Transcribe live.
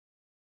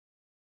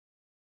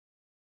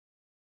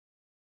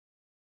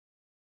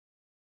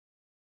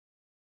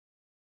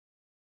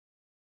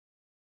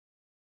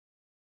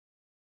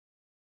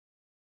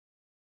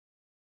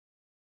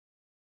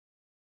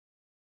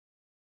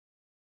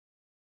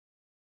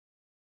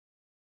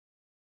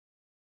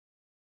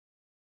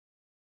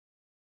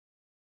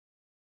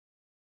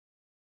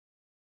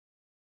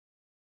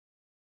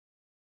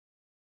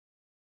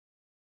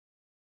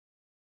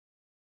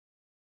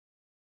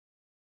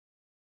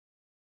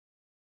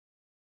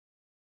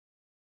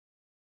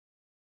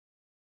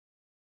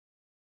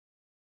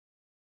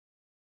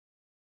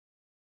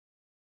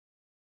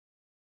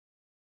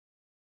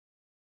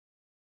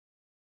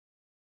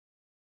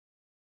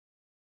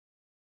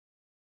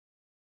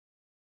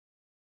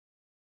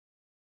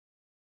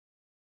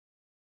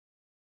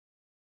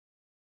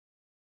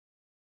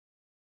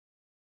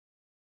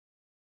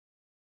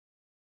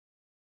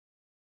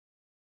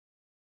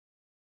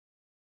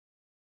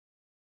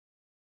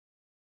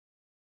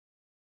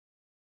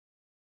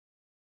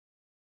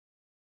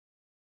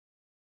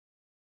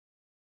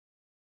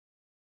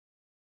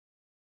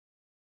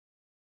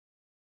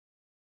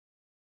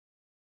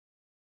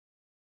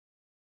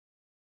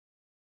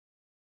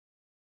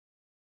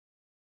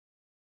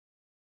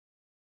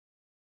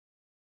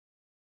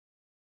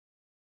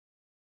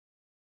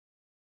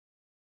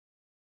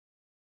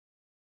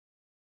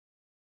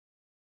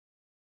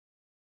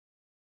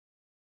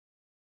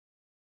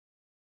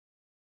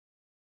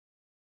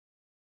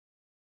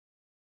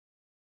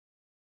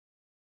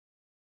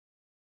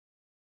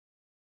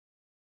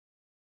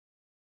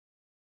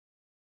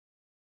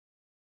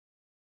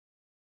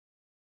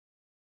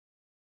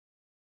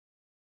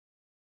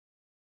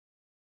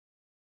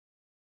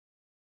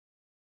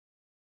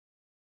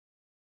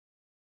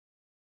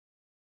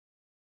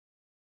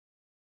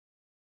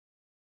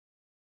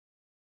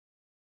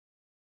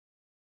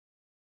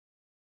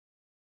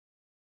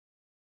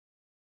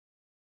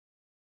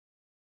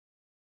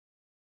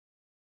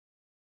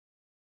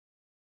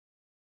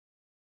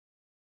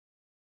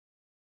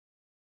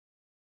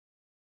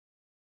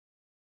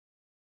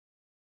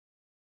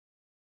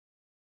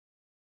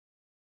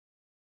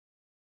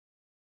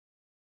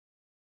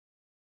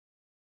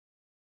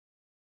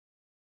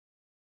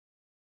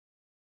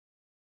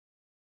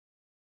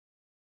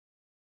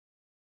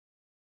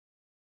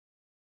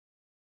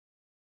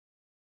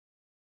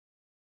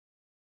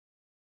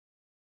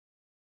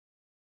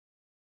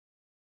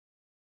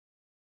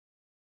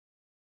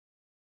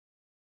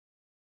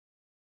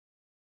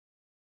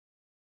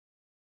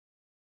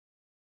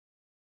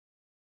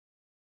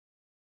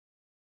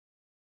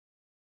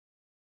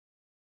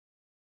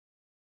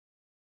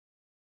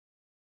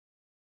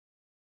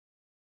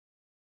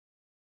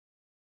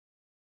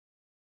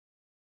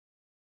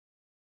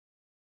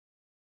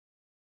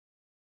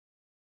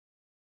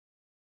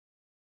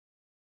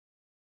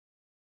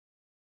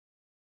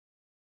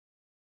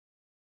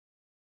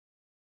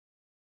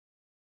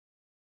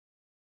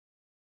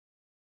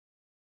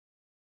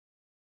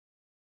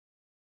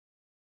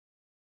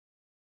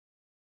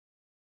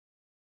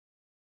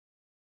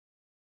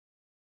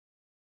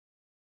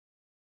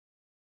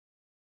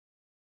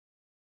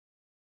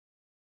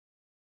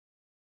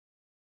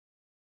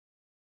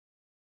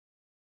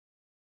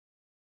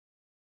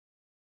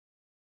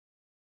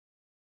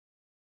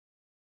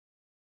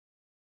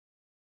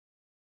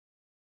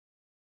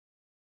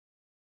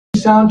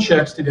sound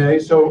checks today.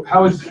 So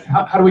how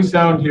do we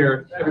sound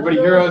here? Everybody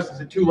hear us? Is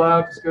it too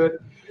loud? It's good.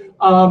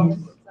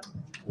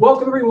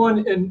 Welcome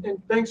everyone, and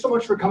thanks so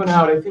much for coming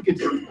out. I think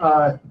it's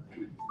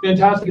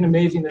fantastic and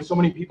amazing that so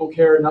many people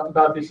care enough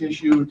about this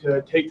issue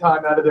to take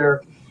time out of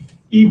their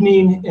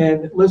evening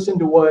and listen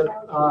to what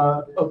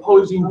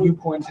opposing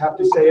viewpoints have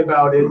to say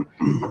about it.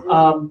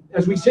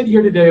 As we sit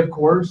here today, of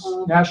course,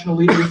 national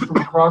leaders from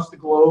across the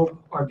globe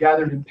are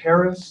gathered in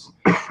Paris,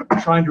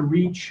 trying to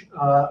reach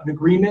an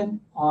agreement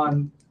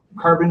on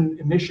carbon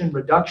emission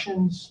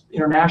reductions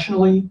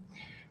internationally.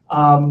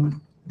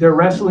 They're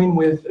wrestling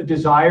with a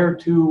desire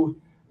to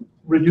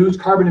reduce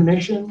carbon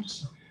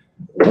emissions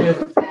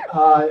with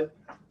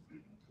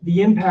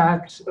the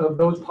impacts of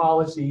those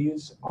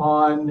policies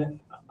on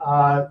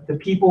the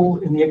people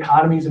in the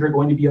economies that are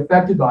going to be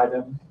affected by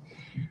them.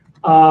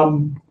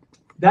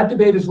 That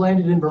debate has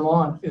landed in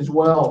Vermont as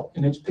well,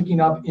 and it's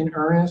picking up in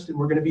earnest, and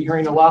we're going to be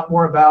hearing a lot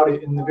more about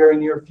it in the very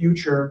near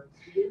future.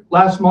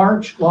 Last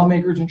March,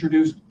 lawmakers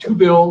introduced two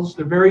bills.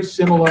 They're very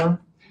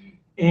similar,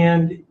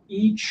 and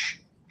each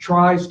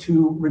tries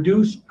to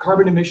reduce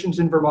carbon emissions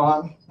in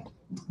Vermont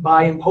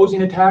by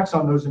imposing a tax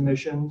on those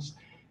emissions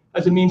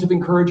as a means of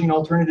encouraging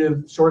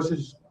alternative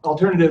sources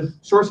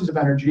of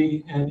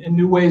energy and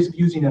new ways of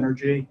using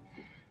energy.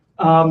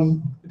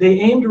 They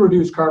aim to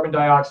reduce carbon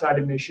dioxide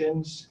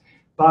emissions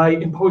by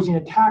imposing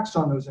a tax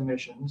on those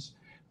emissions.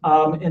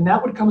 And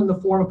that would come in the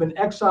form of an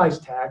excise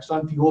tax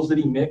on fuels that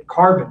emit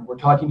carbon. We're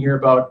talking here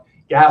about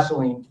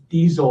gasoline,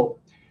 diesel,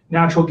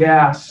 natural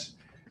gas,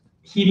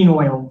 heating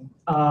oil.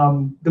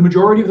 The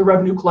majority of the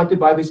revenue collected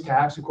by this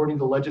tax, according to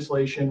the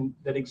legislation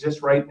that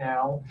exists right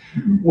now,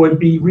 would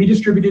be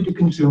redistributed to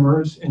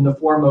consumers in the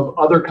form of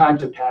other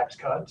kinds of tax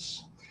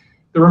cuts.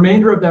 The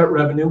remainder of that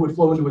revenue would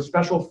flow into a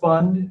special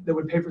fund that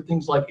would pay for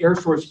things like air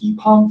source heat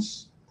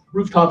pumps,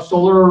 rooftop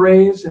solar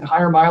arrays, and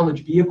higher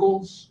mileage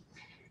vehicles.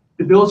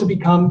 The bills have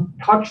become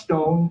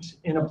touchstones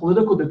in a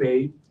political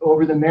debate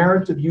over the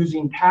merits of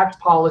using tax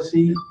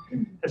policy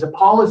as a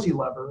policy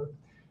lever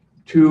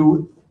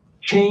to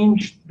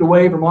change the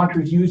way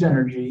Vermonters use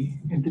energy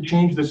and to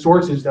change the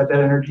sources that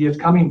energy is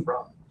coming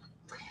from.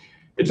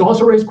 It's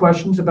also raised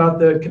questions about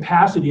the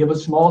capacity of a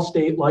small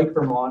state like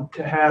Vermont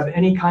to have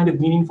any kind of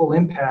meaningful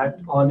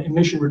impact on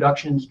emission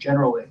reductions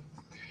generally.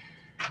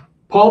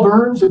 Paul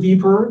Burns of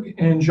VPIRG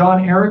and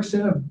Jon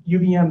Erickson of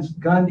UVM's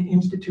Gund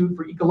Institute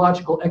for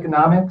Ecological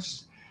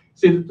Economics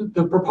say that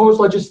the proposed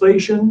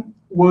legislation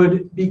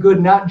would be good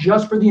not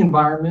just for the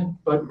environment,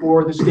 but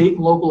for the state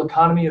and local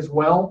economy as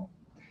well.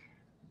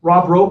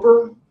 Rob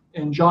Roper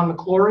and John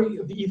McClaughry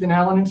of the Ethan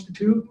Allen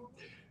Institute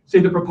say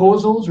the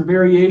proposals or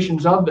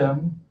variations of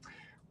them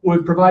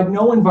would provide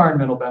no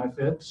environmental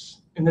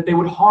benefits and that they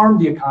would harm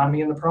the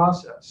economy in the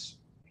process.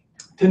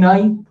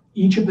 Tonight,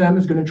 each of them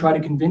is going to try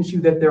to convince you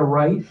that they're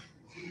right.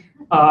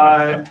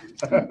 I'm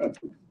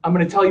going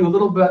to tell you a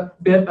little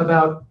bit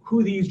about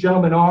who these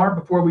gentlemen are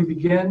before we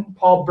begin.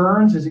 Paul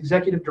Burns is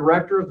Executive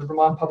Director of the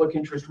Vermont Public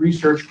Interest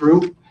Research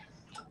Group.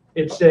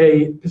 It's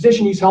a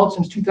position he's held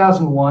since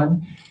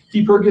 2001.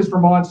 VPIRG is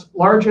Vermont's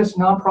largest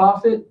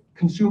nonprofit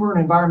consumer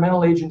and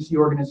environmental agency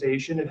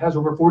organization. It has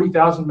over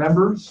 40,000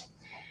 members.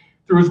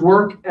 Through his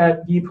work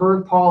at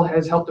VPIRG, Paul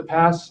has helped to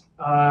pass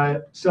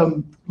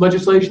some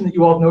legislation that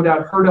you all have no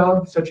doubt heard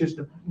of, such as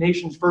the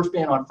nation's first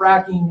ban on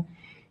fracking,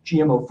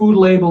 GMO food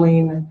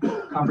labeling,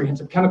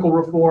 comprehensive chemical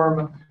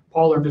reform.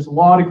 Paul earned his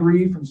law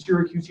degree from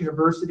Syracuse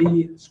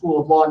University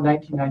School of Law in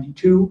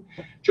 1992.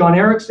 Jon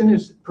Erickson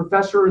is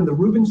professor in the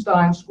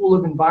Rubenstein School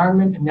of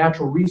Environment and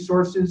Natural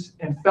Resources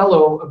and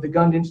fellow of the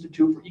Gund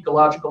Institute for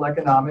Ecological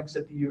Economics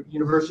at the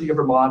University of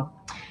Vermont.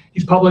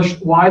 He's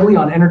published widely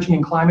on energy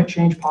and climate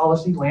change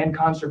policy, land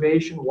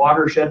conservation,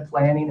 watershed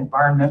planning,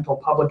 environmental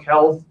public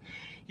health.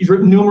 He's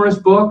written numerous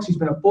books. He's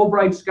been a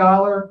Fulbright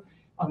scholar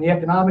on the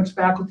economics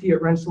faculty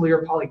at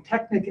Rensselaer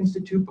Polytechnic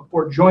Institute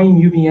before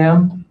joining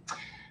UVM.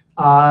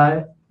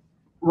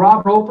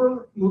 Rob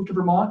Roper moved to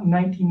Vermont in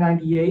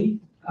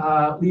 1998,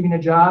 leaving a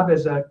job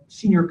as a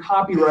senior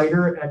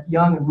copywriter at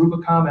Young and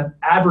Rubicon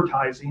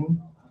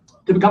Advertising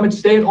to become a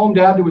stay-at-home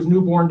dad to his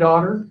newborn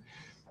daughter,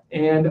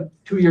 and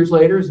 2 years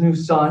later, his new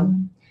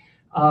son.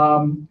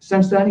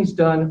 Since then, he's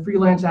done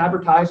freelance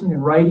advertising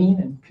and writing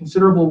and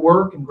considerable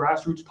work in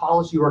grassroots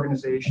policy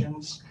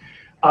organizations.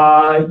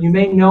 You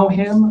may know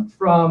him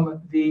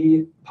from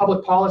the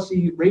public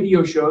policy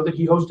radio show that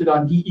he hosted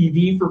on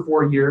DEV for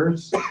 4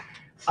 years.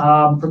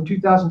 From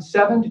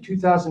 2007 to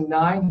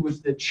 2009, he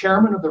was the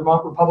chairman of the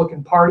Vermont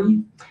Republican Party,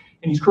 and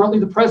he's currently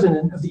the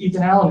president of the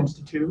Ethan Allen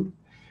Institute.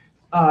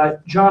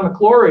 John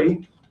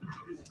McClaughry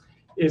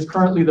is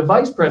currently the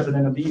vice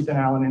president of the Ethan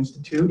Allen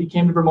Institute. He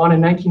came to Vermont in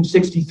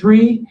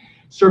 1963,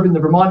 served in the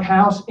Vermont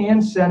House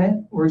and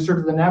Senate, where he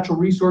served in the Natural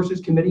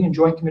Resources Committee and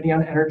Joint Committee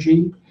on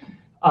Energy.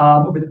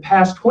 Over the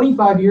past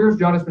 25 years,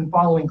 John has been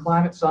following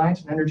climate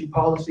science and energy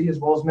policy, as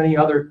well as many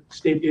other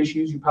state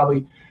issues. You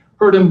probably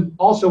heard him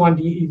also on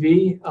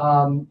DEV,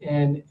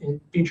 and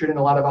it featured in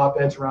a lot of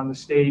op-eds around the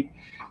state.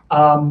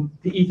 The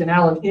Ethan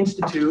Allen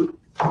Institute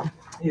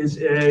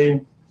is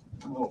a,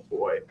 oh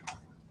boy.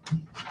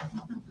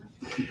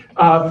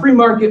 Free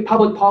market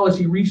public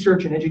policy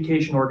research and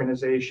education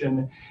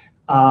organization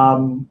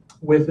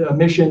with a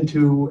mission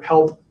to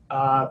help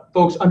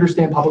folks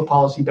understand public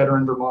policy better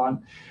in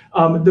Vermont.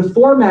 The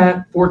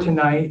format for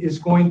tonight is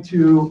going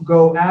to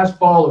go as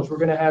follows. We're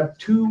going to have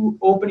 2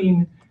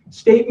 opening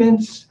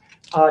statements,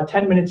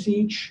 10 minutes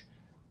each.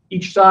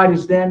 Each side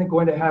is then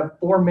going to have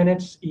 4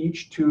 minutes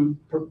each to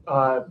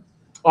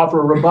offer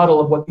a rebuttal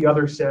of what the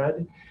other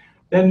said.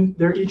 Then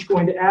they're each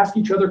going to ask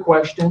each other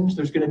questions.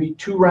 There's going to be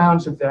 2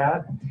 rounds of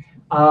that.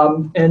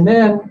 And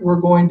then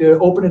we're going to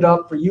open it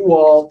up for you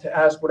all to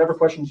ask whatever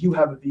questions you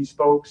have of these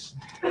folks.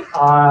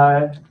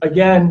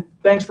 Again,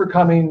 thanks for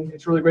coming.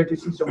 It's really great to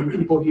see so many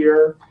people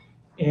here.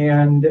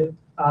 And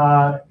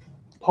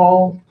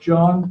Paul,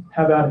 Jon,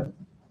 have at it.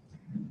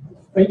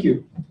 Thank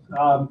you.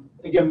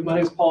 Again, my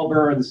name is Paul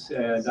Burns,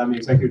 and I'm the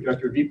Executive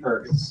Director of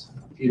VPIRG. As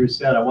Peter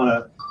said, I want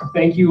to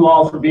thank you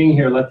all for being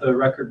here. Let the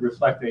record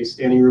reflect a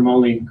standing room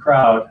only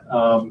crowd.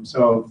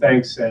 So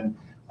thanks, and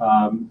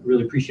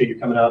really appreciate you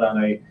coming out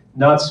on a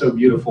not so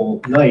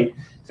beautiful night.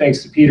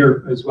 Thanks to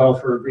Peter as well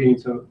for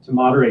agreeing to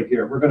moderate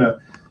here. We're going to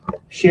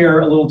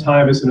share a little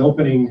time as an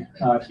opening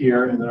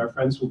here, and then our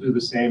friends will do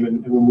the same,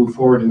 and we'll move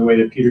forward in the way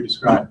that Peter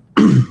described.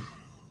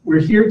 We're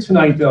here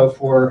tonight, though,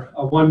 for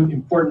one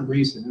important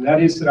reason, and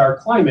that is that our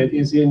climate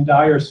is in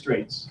dire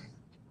straits.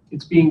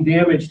 It's being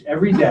damaged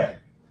every day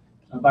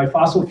by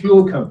fossil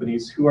fuel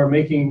companies who are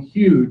making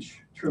huge,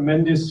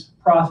 tremendous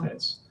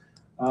profits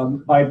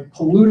by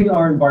polluting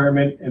our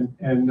environment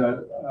and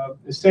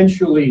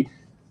essentially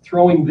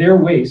throwing their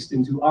waste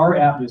into our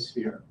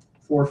atmosphere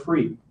for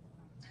free.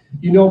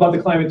 You know about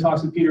the climate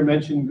talks that Peter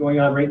mentioned going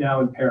on right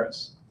now in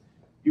Paris.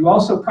 You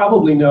also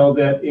probably know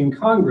that in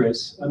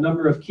Congress, a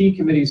number of key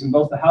committees in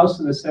both the House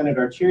and the Senate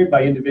are chaired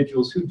by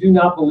individuals who do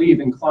not believe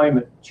in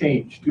climate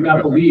change, do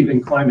not believe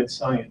in climate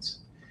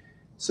science.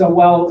 So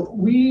while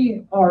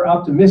we are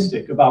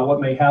optimistic about what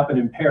may happen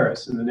in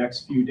Paris in the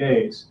next few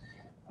days,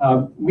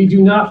 we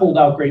do not hold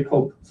out great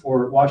hope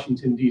for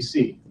Washington,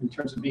 D.C. in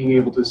terms of being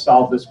able to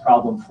solve this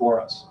problem for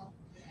us.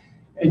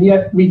 And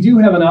yet we do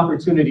have an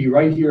opportunity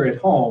right here at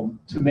home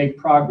to make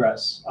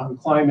progress on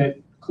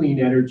climate, clean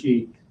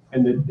energy,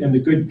 and the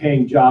good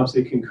paying jobs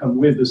that can come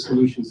with the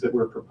solutions that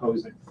we're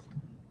proposing.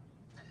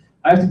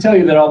 I have to tell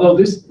you that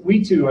although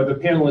we too are the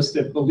panelists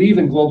that believe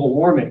in global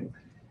warming,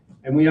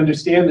 and we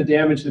understand the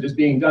damage that is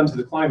being done to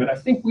the climate, I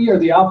think we are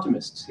the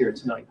optimists here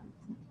tonight.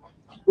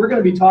 We're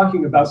going to be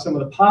talking about some of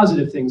the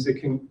positive things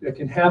that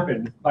can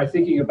happen by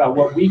thinking about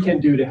what we can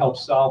do to help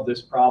solve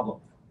this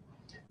problem.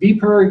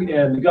 VPIRG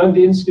and the Gund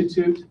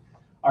Institute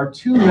are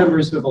 2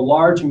 members of a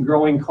large and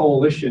growing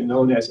coalition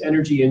known as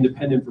Energy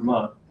Independent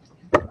Vermont.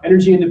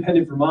 Energy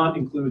Independent Vermont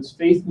includes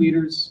faith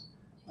leaders,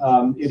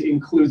 it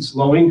includes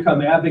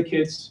low-income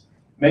advocates,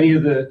 many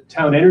of the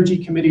town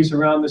energy committees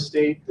around the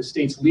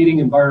state's leading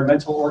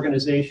environmental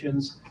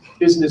organizations,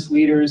 business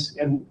leaders,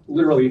 and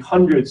literally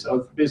hundreds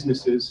of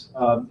businesses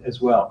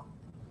as well.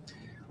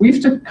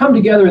 We've come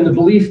together in the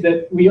belief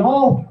that we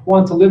all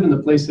want to live in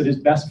the place that is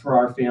best for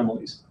our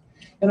families.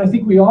 And I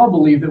think we all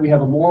believe that we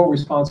have a moral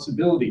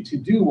responsibility to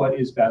do what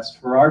is best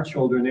for our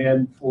children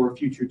and for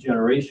future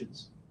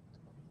generations.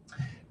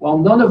 While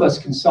none of us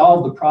can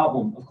solve the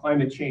problem of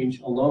climate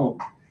change alone,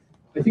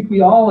 I think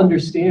we all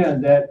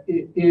understand that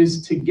it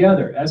is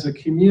together as a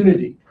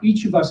community,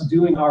 each of us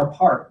doing our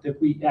part,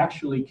 that we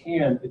actually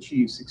can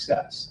achieve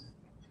success.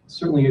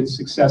 Certainly it's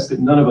success that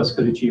none of us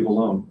could achieve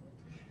alone.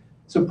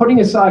 So putting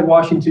aside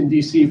Washington,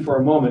 D.C. for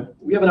a moment,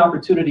 we have an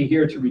opportunity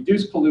here to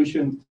reduce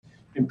pollution,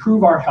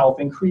 improve our health,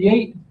 and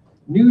create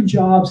new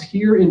jobs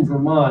here in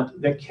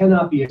Vermont that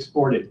cannot be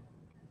exported.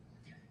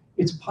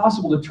 It's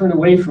possible to turn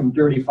away from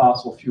dirty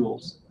fossil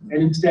fuels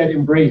and instead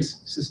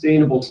embrace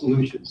sustainable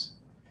solutions.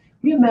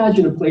 We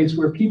imagine a place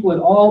where people at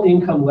all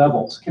income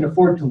levels can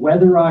afford to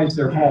weatherize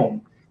their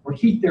home or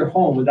heat their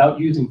home without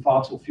using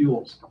fossil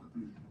fuels.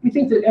 We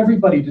think that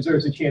everybody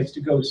deserves a chance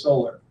to go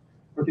solar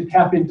or to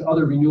tap into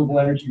other renewable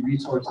energy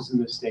resources in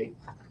the state.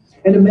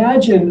 And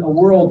imagine a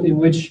world in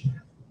which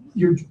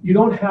you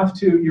don't have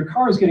to, your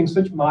car is getting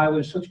such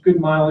mileage, such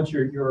good mileage,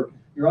 your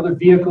other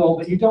vehicle,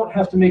 that you don't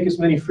have to make as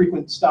many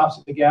frequent stops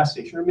at the gas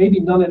station, or maybe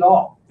none at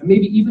all. And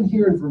maybe even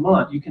here in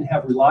Vermont, you can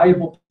have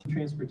reliable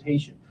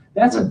transportation.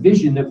 That's a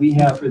vision that we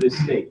have for this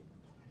state.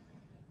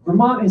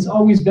 Vermont has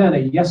always been a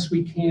yes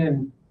we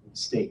can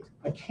state,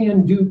 a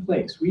can-do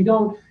place. We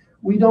don't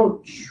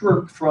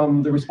shirk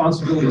from the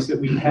responsibilities that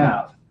we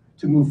have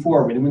to move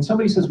forward. And when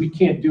somebody says we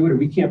can't do it or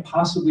we can't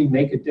possibly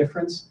make a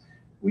difference,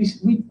 we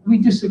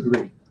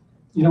disagree.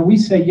 You know, we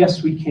say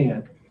yes we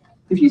can.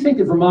 If you think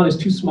that Vermont is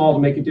too small to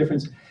make a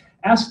difference,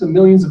 ask the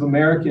millions of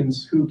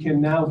Americans who can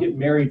now get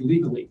married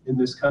legally in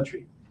this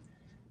country.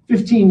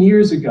 15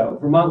 years ago,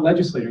 Vermont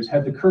legislators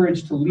had the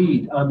courage to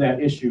lead on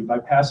that issue by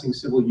passing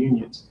civil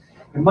unions.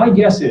 And my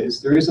guess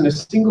is there isn't a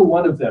single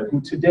one of them who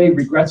today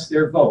regrets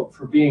their vote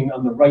for being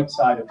on the right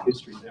side of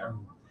history there.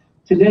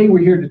 Today, we're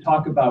here to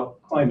talk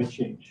about climate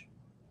change.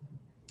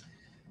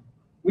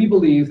 We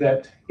believe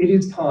that it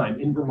is time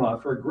in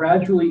Vermont for a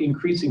gradually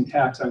increasing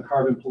tax on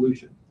carbon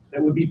pollution.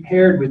 that would be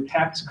paired with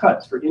tax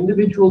cuts for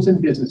individuals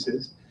and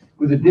businesses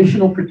with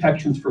additional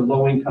protections for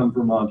low-income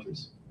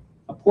Vermonters.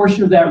 A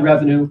portion of that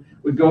revenue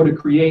would go to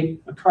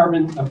create a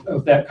carbon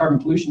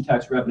pollution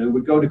tax revenue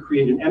would go to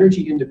create an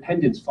energy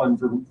independence fund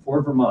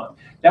for Vermont.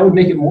 That would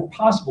make it more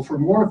possible for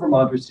more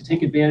Vermonters to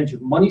take advantage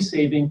of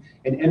money-saving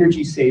and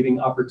energy-saving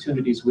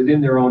opportunities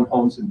within their own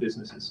homes and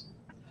businesses.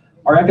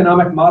 Our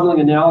economic modeling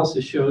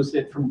analysis shows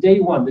that from day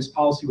one, this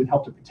policy would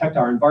help to protect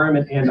our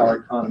environment and our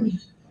economy.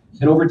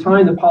 And over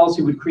time, the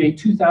policy would create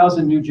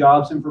 2,000 new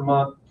jobs in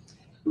Vermont.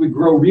 It would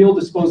grow real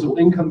disposable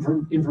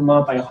income in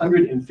Vermont by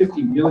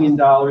 $150 million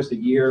a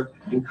year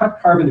and cut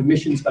carbon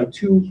emissions by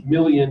 2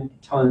 million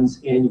tons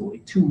annually.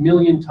 2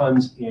 million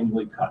tons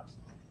annually cut.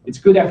 It's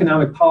good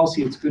economic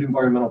policy, it's good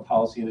environmental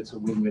policy, and it's a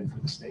win-win for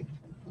the state.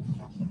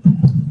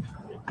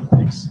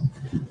 Thanks.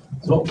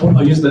 So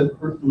I'll use the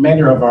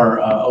remainder of our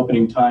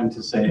opening time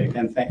to say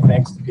again,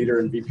 thanks to Peter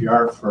and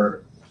VPR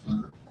for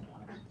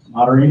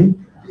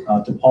moderating,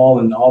 to Paul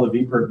and all the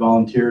VPIRG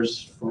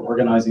volunteers for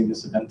organizing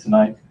this event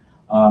tonight,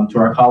 to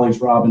our colleagues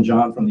Rob and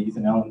John from the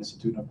Ethan Allen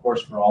Institute, and of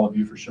course for all of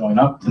you for showing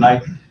up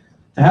tonight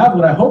to have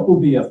what I hope will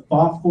be a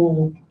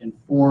thoughtful,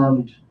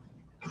 informed,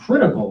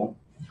 critical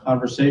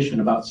conversation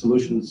about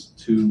solutions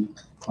to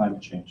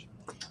climate change.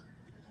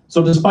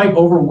 So despite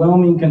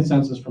overwhelming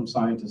consensus from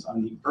scientists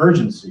on the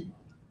urgency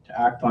to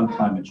act on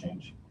climate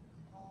change,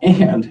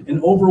 and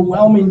an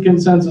overwhelming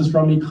consensus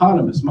from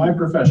economists, my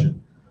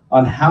profession,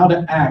 on how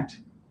to act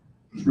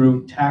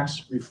through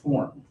tax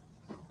reform,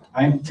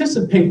 I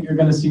anticipate you're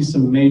going to see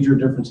some major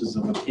differences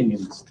of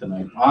opinions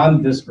tonight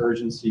on this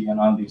urgency and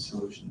on these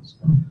solutions.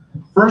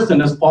 First,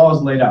 and as Paul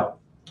has laid out,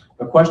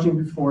 the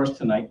question before us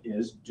tonight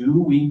is, do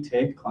we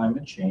take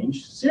climate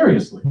change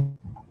seriously?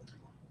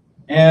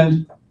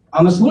 And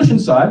on the solution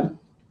side,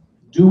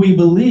 do we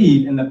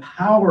believe in the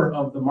power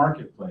of the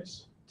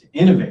marketplace to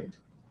innovate,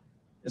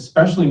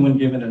 especially when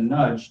given a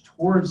nudge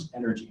towards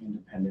energy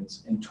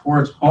independence and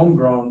towards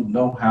homegrown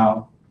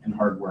know-how and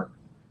hard work?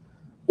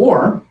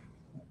 Or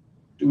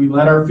do we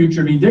let our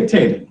future be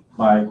dictated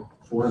by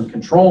foreign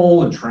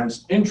control,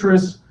 entrenched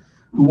interests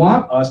who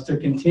want us to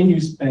continue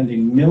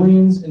spending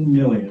millions and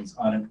millions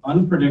on an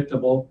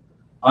unpredictable,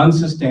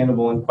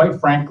 unsustainable, and quite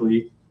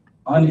frankly,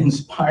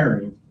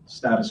 uninspiring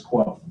status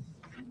quo?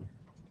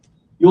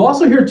 You'll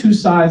also hear two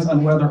sides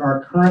on whether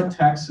our current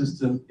tax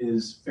system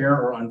is fair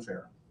or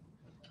unfair.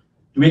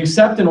 Do we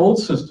accept an old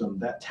system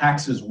that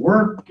taxes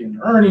work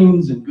and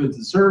earnings and goods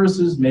and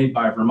services made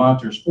by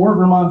Vermonters for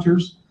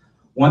Vermonters,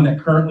 one that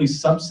currently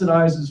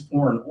subsidizes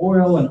foreign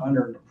oil and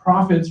unearned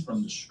profits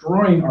from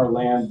destroying our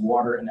land,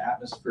 water, and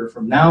atmosphere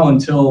from now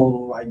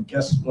until, I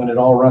guess, when it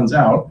all runs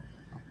out?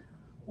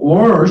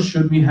 Or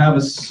should we have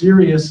a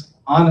serious,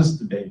 honest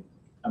debate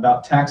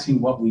about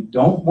taxing what we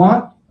don't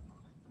want,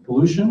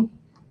 pollution,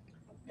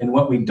 and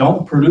what we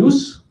don't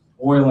produce,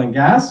 oil and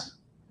gas,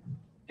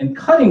 and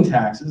cutting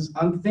taxes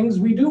on things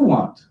we do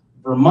want,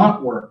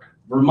 Vermont work,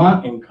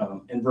 Vermont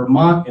income, and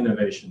Vermont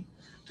innovation,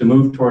 to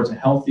move towards a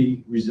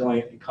healthy,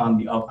 resilient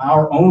economy of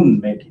our own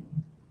making?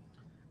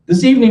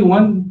 This evening,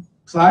 one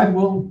side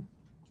will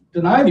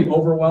deny the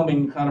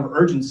overwhelming kind of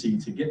urgency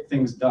to get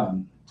things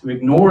done, to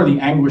ignore the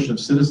anguish of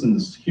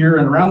citizens here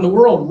and around the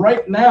world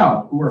right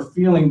now who are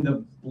feeling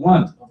the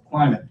blunt of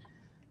climate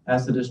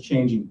as it is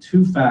changing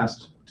too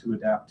fast to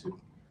adapt to,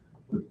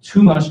 with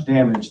too much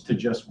damage to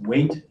just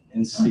wait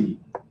and see.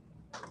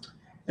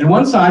 And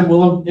one side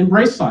will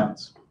embrace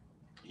science,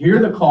 hear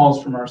the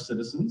calls from our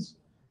citizens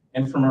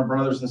and from our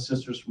brothers and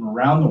sisters from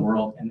around the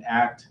world, and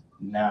act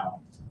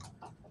now.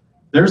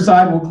 Their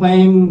side will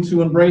claim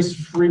to embrace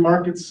free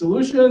market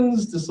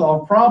solutions to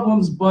solve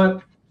problems,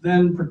 but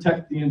then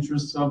protect the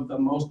interests of the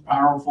most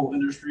powerful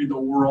industry the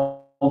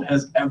world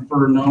has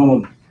ever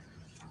known.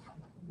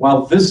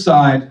 While this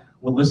side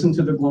will listen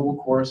to the global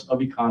chorus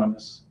of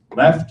economists,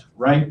 left,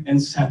 right,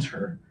 and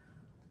center,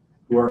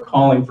 who are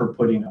calling for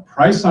putting a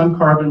price on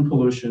carbon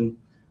pollution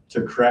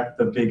to correct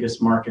the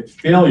biggest market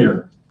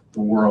failure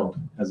the world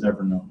has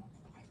ever known.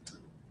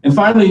 And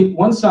finally,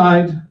 one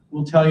side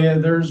will tell you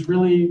there's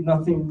really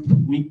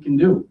nothing we can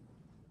do.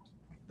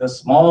 The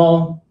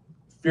small,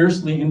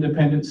 fiercely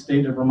independent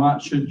state of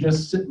Vermont should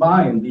just sit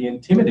by and be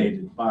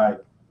intimidated by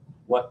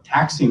what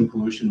taxing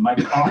pollution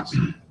might cost,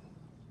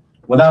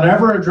 without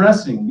ever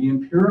addressing the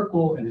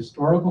empirical and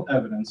historical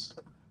evidence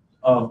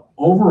of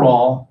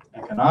overall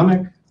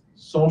economic,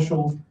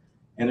 social,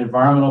 and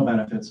environmental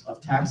benefits of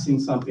taxing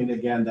something,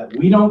 again, that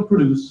we don't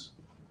produce,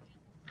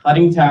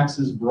 cutting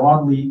taxes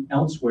broadly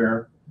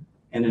elsewhere,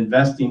 and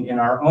investing in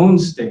our own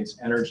state's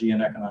energy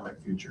and economic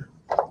future.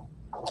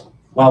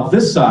 While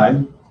this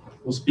side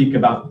will speak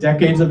about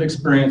decades of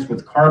experience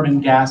with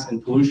carbon, gas,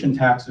 and pollution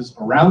taxes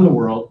around the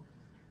world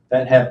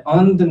that have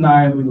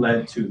undeniably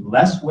led to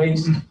less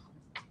waste,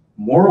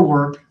 more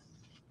work,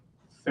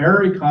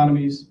 fairer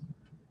economies,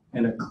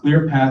 and a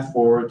clear path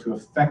forward to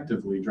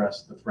effectively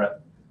address the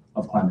threat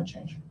of climate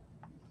change.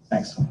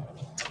 Thanks.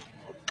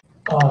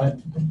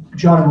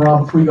 John and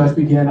Rob, before you guys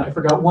begin, I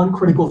forgot one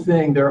critical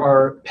thing. There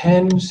are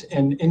pens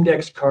and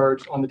index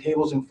cards on the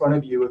tables in front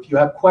of you. If you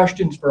have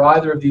questions for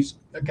either of these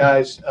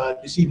guys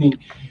this evening,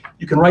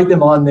 you can write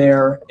them on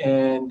there,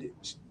 and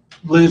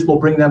Liz will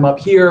bring them up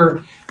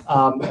here,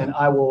 and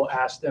I will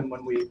ask them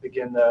when we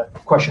begin the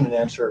question and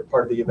answer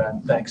part of the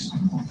event. Thanks.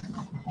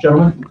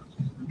 Gentlemen?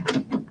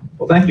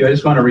 Well, thank you. I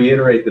just want to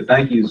reiterate the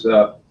thank yous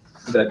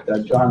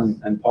that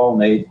John and Paul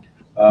made.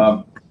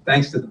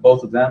 Thanks to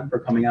both of them for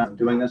coming out and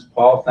doing this.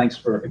 Paul, thanks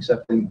for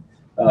accepting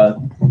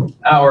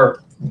our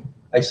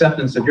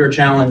acceptance of your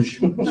challenge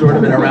sort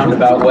of in a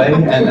roundabout way.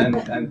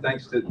 And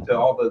thanks to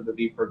all the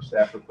VPIRG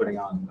staff for putting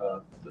on,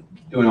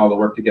 doing all the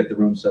work to get the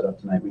room set up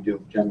tonight. We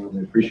do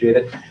genuinely appreciate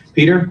it.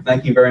 Peter,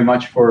 thank you very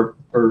much for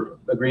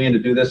agreeing to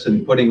do this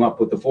and putting up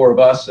with the four of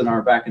us and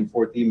our back and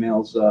forth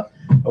emails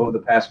over the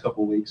past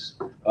couple of weeks.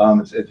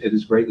 It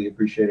is greatly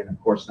appreciated. And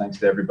of course, thanks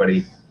to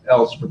everybody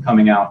else for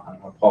coming out. And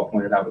what Paul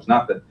pointed out was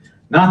not the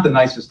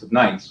nicest of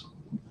nights.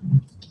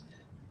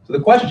 So the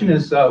question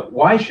is,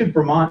 why should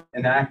Vermont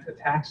enact a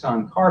tax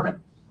on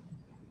carbon?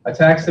 A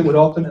tax that would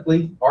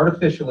ultimately,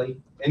 artificially,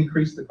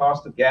 increase the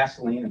cost of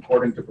gasoline,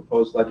 according to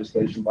proposed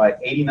legislation, by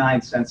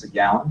 89 cents a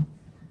gallon,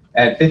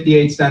 add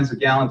 58 cents a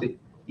gallon to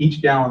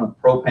each gallon of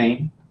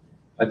propane,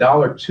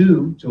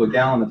 $1.02 to a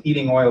gallon of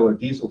heating oil or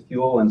diesel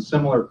fuel, and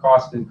similar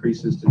cost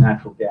increases to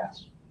natural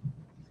gas.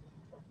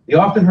 The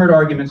often heard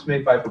arguments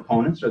made by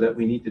proponents are that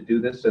we need to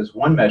do this as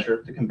one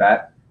measure to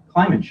combat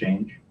climate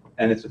change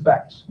and its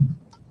effects.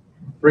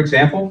 For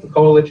example, the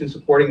coalition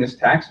supporting this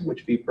tax, of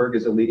which VPIRG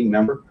is a leading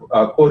member,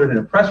 quoted in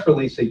a press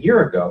release a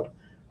year ago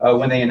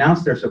when they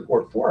announced their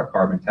support for a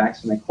carbon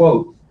tax, and they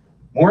quote,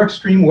 "More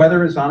extreme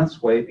weather is on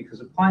its way because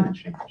of climate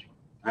change.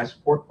 I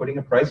support putting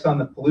a price on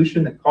the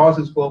pollution that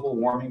causes global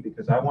warming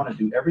because I want to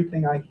do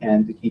everything I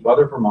can to keep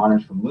other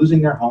Vermonters from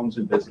losing their homes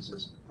and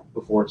businesses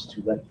before it's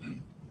too late."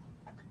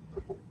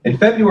 In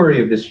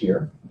February of this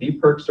year,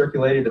 VPIRG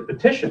circulated a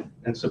petition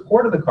in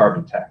support of the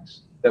carbon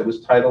tax that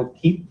was titled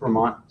 "Keep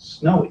Vermont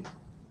Snowy,"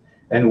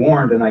 and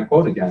warned, and I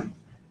quote again,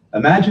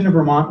 "Imagine a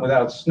Vermont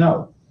without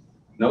snow.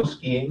 No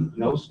skiing,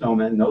 no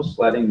snowmen, no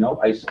sledding, no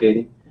ice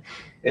skating.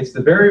 It's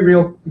the very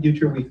real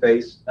future we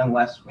face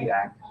unless we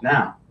act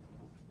now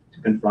to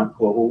confront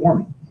global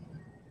warming."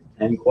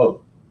 End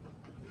quote.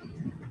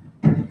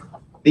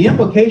 The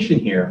implication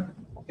here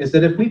is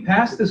that if we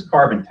pass this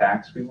carbon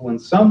tax, we will in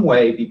some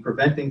way be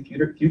preventing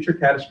future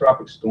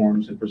catastrophic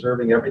storms and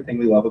preserving everything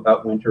we love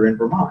about winter in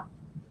Vermont.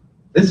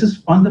 This is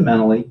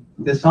fundamentally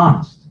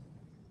dishonest.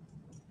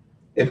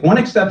 If one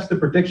accepts the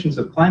predictions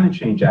of climate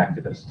change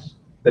activists,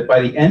 that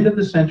by the end of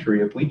the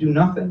century, if we do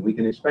nothing, we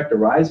can expect a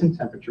rise in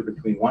temperature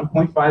between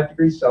 1.5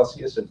 degrees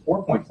Celsius and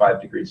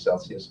 4.5 degrees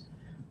Celsius,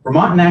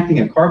 Vermont enacting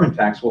a carbon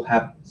tax will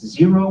have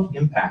zero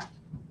impact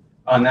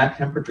on that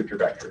temperature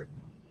trajectory.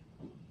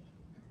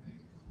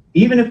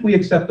 Even if we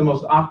accept the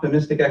most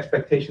optimistic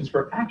expectations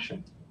for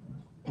action,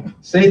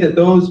 say that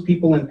those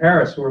people in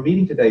Paris who are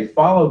meeting today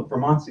followed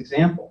Vermont's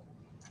example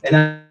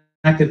and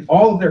enacted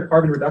all of their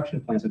carbon reduction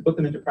plans and put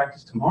them into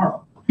practice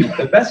tomorrow,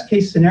 the best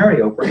case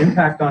scenario for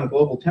impact on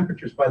global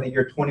temperatures by the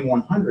year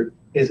 2100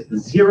 is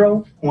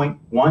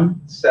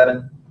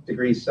 0.17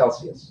 degrees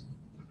Celsius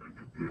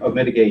of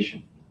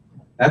mitigation.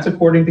 That's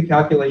according to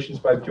calculations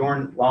by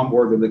Bjorn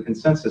Lomborg of the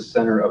Consensus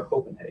Center of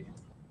Copenhagen.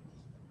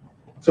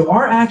 So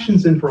our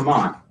actions in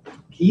Vermont,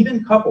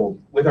 even coupled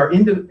with our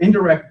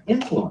indirect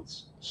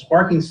influence,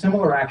 sparking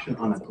similar action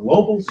on a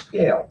global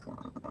scale,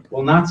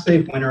 will not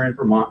save winter in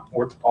Vermont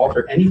or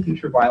alter any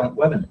future violent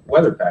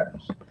weather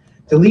patterns.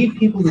 To lead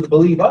people to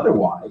believe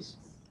otherwise,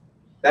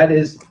 that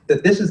is,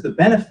 that this is the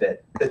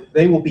benefit that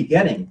they will be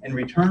getting in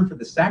return for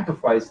the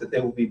sacrifice that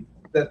they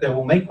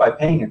will make by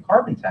paying a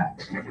carbon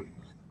tax,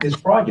 is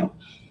fraudulent.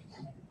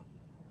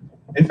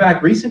 In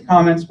fact, recent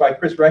comments by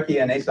Chris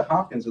Recchia and Asa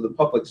Hopkins of the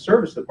Public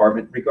Service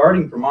Department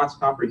regarding Vermont's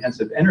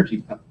comprehensive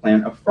energy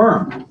plan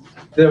affirm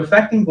that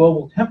affecting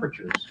global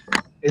temperatures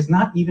is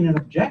not even an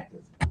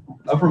objective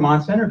of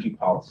Vermont's energy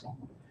policy,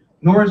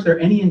 nor is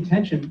there any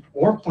intention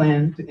or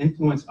plan to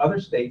influence other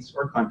states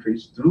or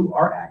countries through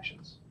our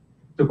actions.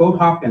 To quote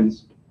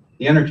Hopkins,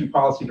 the energy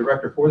policy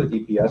director for the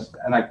DPS,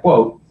 and I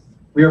quote,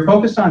 "We are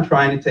focused on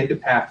trying to take a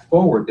path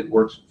forward that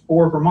works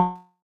for Vermont.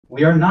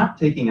 We are not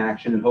taking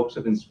action in hopes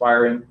of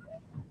inspiring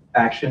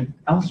action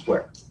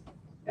elsewhere."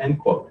 End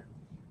quote.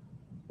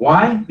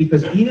 Why?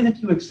 Because even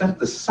if you accept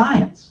the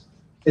science,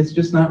 it's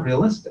just not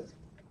realistic.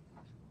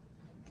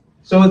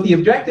 So if the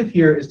objective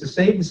here is to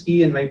save the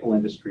ski and maple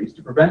industries,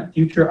 to prevent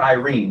future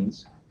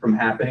Irenes from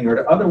happening, or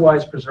to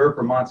otherwise preserve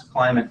Vermont's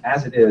climate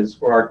as it is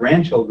for our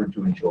grandchildren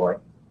to enjoy,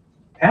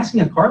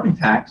 passing a carbon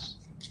tax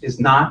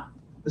is not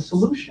the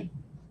solution.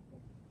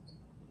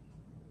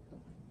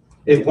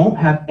 It won't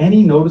have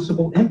any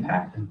noticeable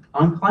impact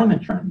on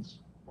climate trends.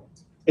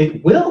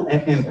 It will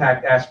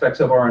impact aspects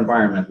of our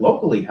environment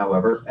locally,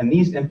 however, and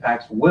these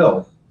impacts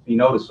will be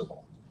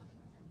noticeable.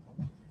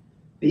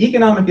 The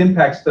economic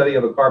impact study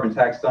of a carbon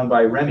tax done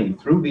by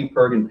REMI through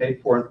VPIRG and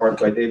paid for in part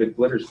by David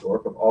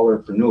Glittersdorf of All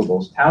Earth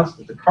Renewables touts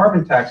that the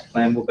carbon tax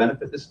plan will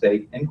benefit the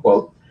state, end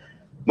quote,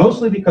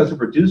 mostly because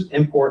of reduced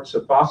imports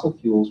of fossil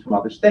fuels from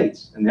other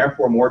states, and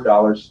therefore more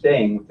dollars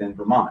staying within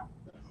Vermont.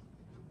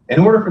 In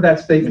order for that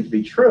statement to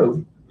be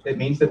true, it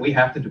means that we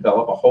have to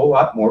develop a whole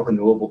lot more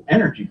renewable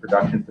energy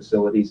production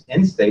facilities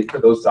in state for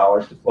those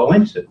dollars to flow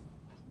into.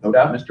 No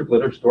doubt Mr.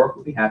 Blittersdorf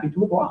would be happy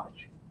to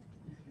oblige.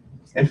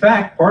 In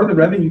fact, part of the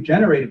revenue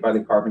generated by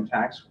the carbon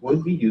tax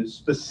would be used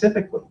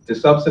specifically to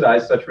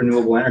subsidize such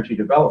renewable energy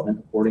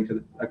development according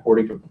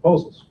to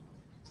proposals.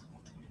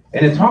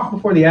 In a talk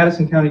before the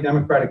Addison County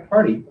Democratic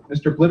Party,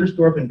 Mr.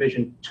 Blittersdorf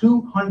envisioned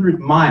 200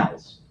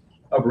 miles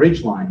of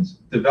ridge lines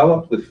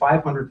developed with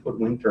 500-foot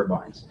wind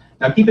turbines.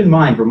 Now keep in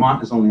mind,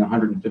 Vermont is only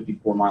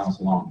 154 miles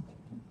long.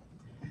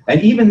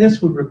 And even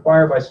this would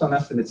require, by some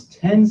estimates,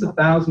 tens of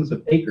thousands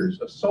of acres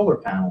of solar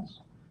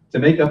panels to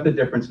make up the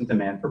difference in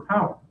demand for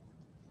power.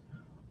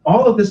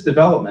 All of this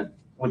development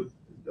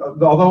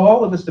although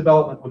all of this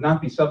development would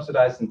not be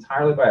subsidized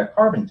entirely by a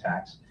carbon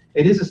tax,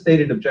 it is a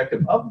stated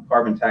objective of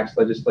carbon tax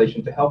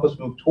legislation to help us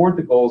move toward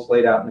the goals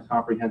laid out in the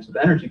Comprehensive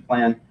Energy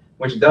Plan,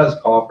 which does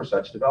call for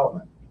such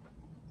development.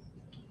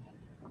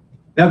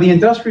 Now, the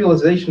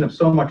industrialization of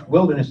so much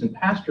wilderness and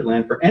pasture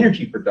land for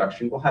energy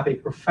production will have a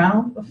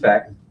profound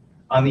effect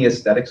on the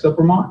aesthetics of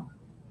Vermont.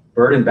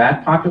 Bird and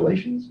bat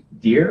populations,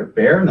 deer,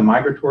 bear, and the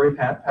migratory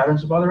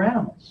patterns of other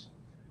animals.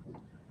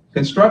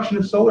 Construction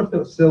of solar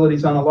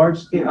facilities on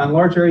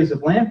large areas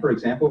of land, for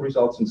example,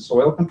 results in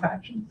soil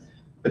compaction,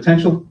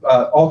 potential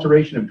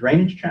alteration of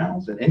drainage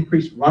channels, and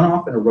increased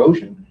runoff and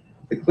erosion.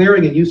 The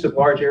clearing and use of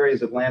large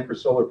areas of land for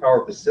solar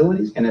power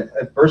facilities can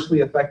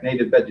adversely affect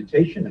native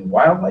vegetation and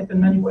wildlife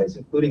in many ways,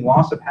 including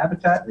loss of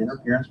habitat and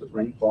interference with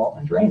rainfall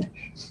and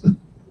drainage.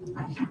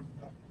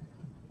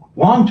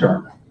 Long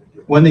term,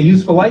 when the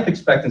useful life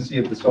expectancy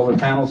of the solar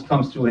panels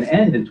comes to an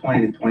end in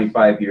 20 to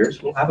 25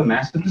 years, we'll have a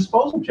massive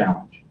disposal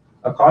challenge.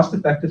 A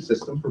cost-effective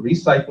system for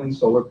recycling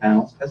solar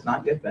panels has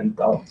not yet been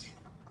developed.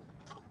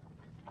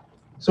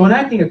 So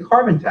enacting a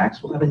carbon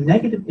tax will have a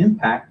negative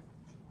impact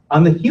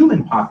on the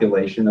human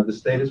population of the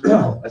state as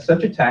well, as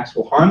such a tax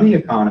will harm the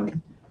economy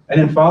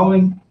and in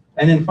following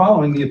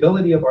the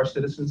ability of our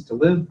citizens to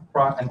live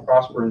and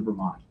prosper in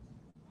Vermont,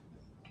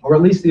 or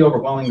at least the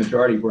overwhelming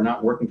majority who are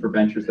not working for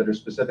ventures that are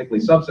specifically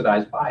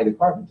subsidized by the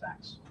carbon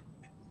tax.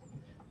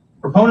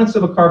 Proponents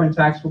of a carbon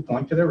tax will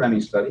point to their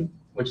REMI study,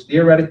 which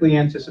theoretically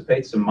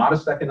anticipates some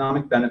modest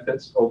economic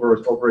benefits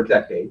over a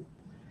decade.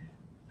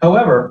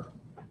 However,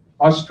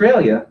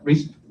 Australia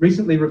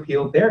recently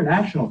repealed their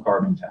national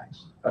carbon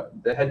tax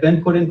that had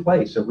been put in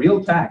place, a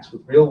real tax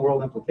with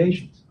real-world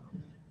implications.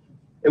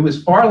 It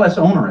was far less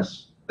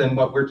onerous than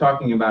what we're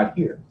talking about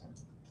here.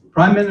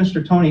 Prime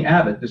Minister Tony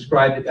Abbott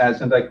described it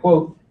as, and I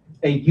quote,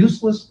 a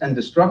useless and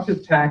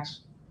destructive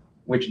tax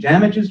which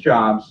damages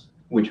jobs,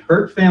 which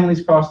hurt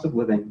families' cost of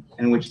living,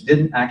 and which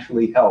didn't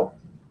actually help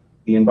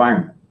the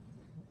environment.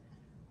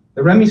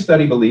 The REMI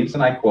study believes,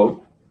 and I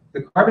quote,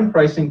 the carbon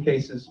pricing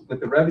cases with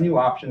the revenue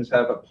options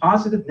have a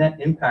positive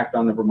net impact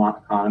on the Vermont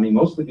economy,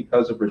 mostly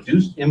because of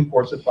reduced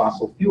imports of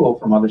fossil fuel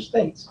from other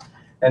states,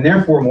 and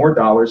therefore more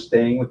dollars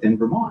staying within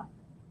Vermont,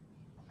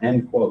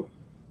 end quote.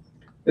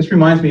 This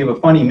reminds me of a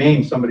funny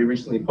meme somebody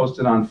recently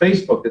posted on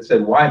Facebook that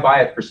said, why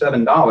buy it for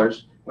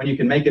 $7 when you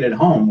can make it at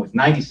home with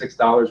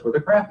 $96 worth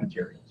of craft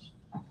materials?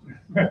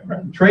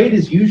 Trade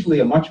is usually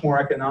a much more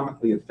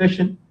economically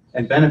efficient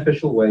and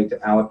beneficial way to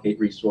allocate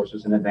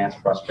resources and advance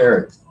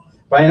prosperity.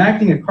 By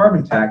enacting a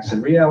carbon tax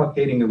and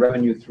reallocating the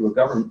revenue through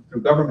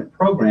government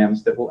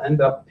programs that will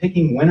end up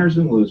picking winners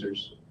and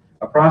losers,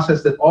 a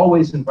process that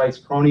always invites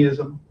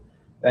cronyism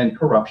and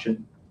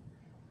corruption,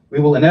 we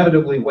will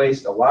inevitably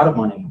waste a lot of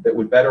money that we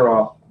would better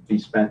off be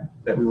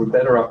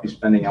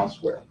spending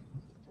elsewhere.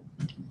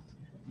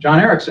 Jon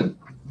Erickson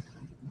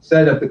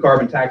said of the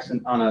carbon tax on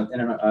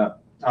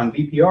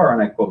VPR,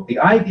 and I quote, the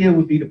idea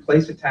would be to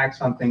place a tax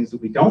on things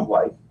that we don't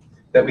like,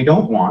 that we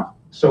don't want,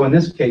 so in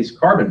this case,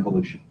 carbon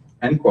pollution.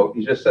 End quote.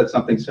 He just said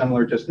something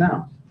similar just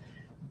now.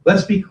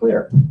 Let's be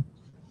clear.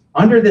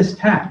 Under this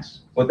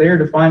tax, what they are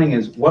defining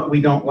as what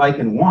we don't like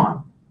and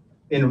want,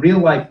 in real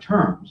life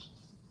terms,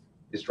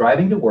 is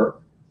driving to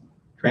work,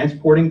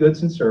 transporting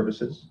goods and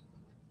services,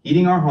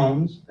 heating our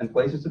homes and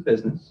places of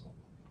business,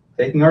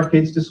 taking our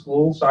kids to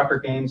school, soccer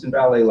games, and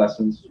ballet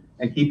lessons,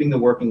 and keeping the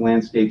working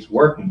landscapes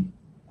working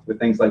with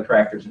things like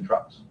tractors and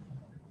trucks.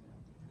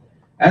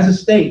 As a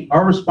state,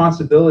 our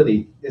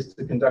responsibility is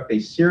to conduct a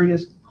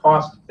serious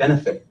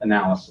cost-benefit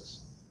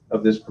analysis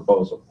of this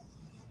proposal.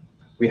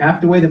 We have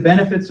to weigh the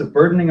benefits of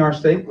burdening our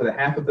state with a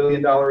 $500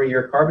 million a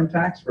year carbon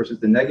tax versus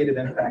the negative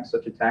impact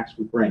such a tax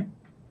would bring.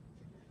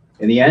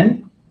 In the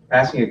end,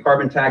 passing a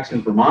carbon tax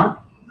in Vermont,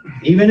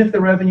 even if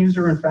the revenues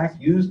are in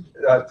fact used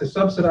to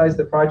subsidize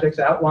the projects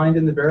outlined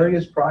in the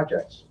various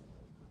projects,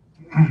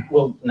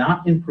 will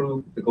not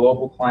improve the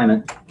global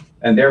climate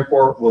and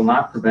therefore will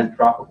not prevent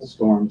tropical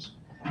storms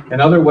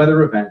and other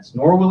weather events,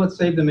 nor will it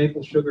save the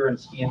maple sugar and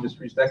ski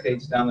industries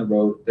decades down the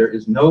road. There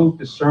is no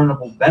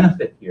discernible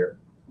benefit here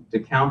to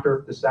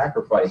counter the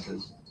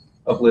sacrifices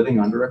of living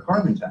under a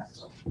carbon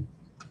tax.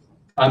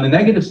 On the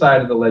negative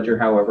side of the ledger,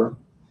 however,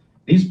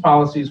 These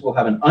policies will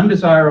have an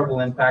undesirable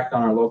impact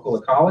on our local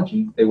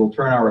ecology. They will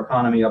turn our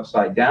economy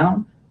upside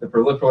down. The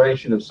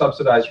proliferation of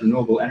subsidized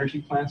renewable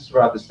energy plants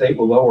throughout the state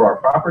will lower our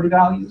property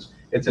values.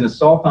 It's an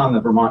assault on the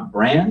Vermont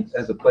brand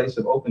as a place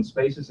of open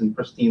spaces and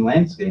pristine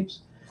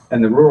landscapes,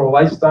 and the rural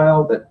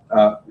lifestyle that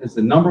is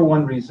the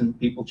 #1 reason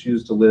people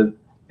choose to live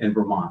in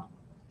Vermont.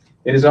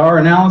 It is our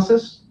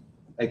analysis: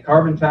 a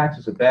carbon tax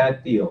is a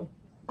bad deal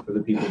for the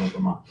people of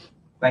Vermont.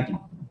 Thank you.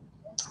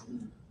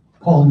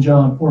 Paul and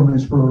John, 4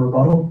 minutes for a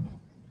rebuttal.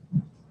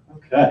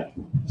 Okay,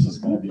 this is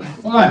going to be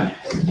fun.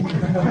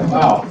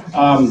 Wow.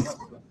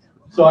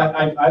 So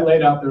I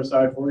laid out their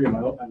side for you, and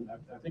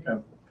I think I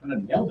kind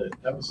of nailed it.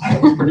 That was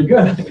pretty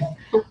good.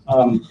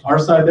 Our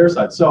side, their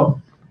side. So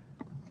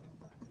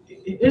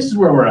this is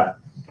where we're at.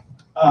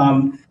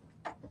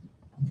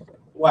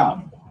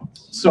 Wow.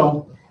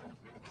 So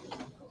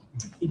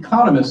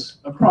economists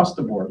across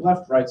the board,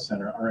 left, right,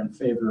 center, are in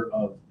favor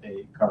of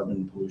a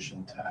carbon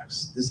pollution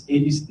tax. This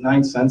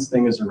 89 cents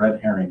thing is a red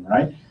herring,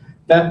 right?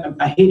 That,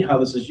 I hate how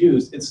this is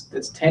used.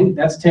 That's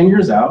 10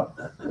 years out.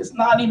 It's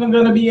not even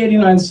going to be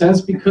 89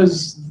 cents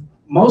because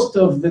most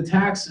of the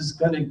tax is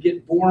going to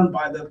get borne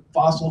by the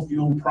fossil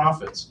fuel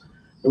profits.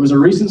 There was a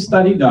recent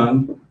study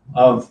done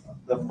of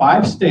the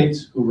 5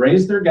 states who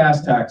raised their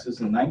gas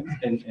taxes in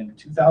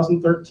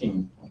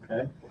 2013,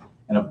 okay?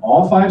 And of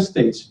all 5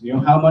 states, you know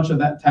how much of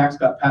that tax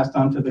got passed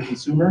on to the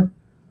consumer?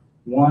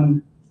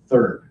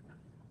 1/3.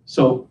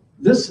 So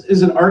this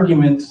is an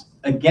argument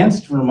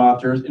against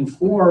Vermonters and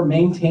for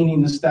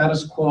maintaining the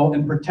status quo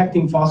and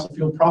protecting fossil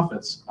fuel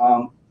profits.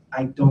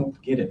 I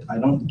don't get it. I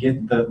don't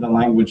get the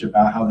language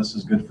about how this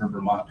is good for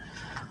Vermont.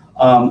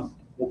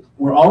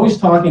 We're always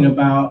talking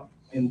about,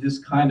 in this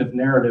kind of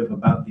narrative,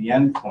 about the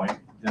end point,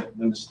 the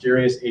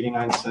mysterious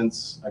 89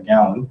 cents a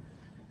gallon,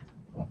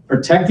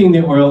 protecting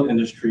the oil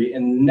industry,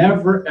 and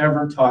never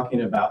ever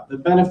talking about the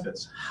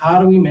benefits.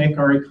 How do we make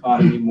our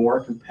economy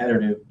more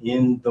competitive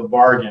in the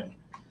bargain?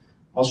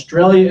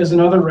 Australia is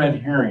another red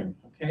herring.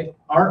 Okay,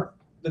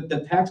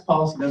 the tax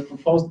policy that's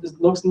proposed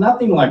looks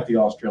nothing like the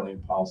Australian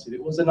policy.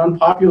 It was an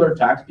unpopular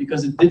tax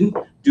because it didn't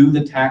do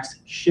the tax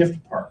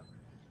shift part.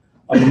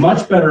 A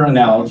much better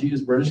analogy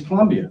is British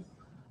Columbia,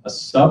 a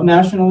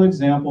subnational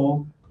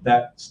example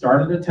that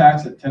started a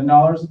tax at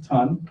 $10 a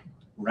ton,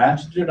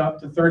 ratcheted it up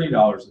to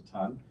 $30 a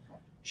ton,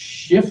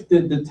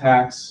 shifted the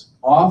tax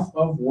off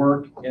of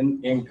work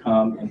and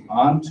income and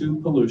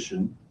onto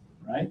pollution,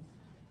 right?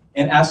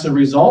 And as a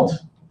result,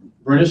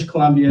 British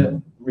Columbia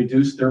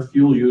reduced their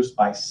fuel use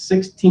by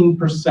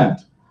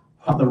 16%,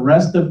 while the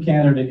rest of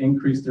Canada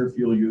increased their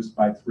fuel use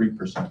by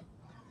 3%.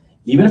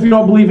 Even if you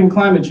don't believe in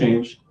climate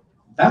change,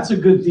 that's a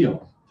good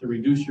deal to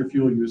reduce your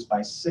fuel use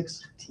by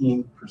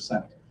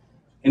 16%.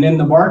 And in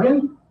the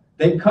bargain,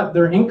 they cut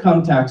their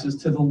income taxes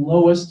to the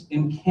lowest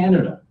in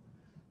Canada.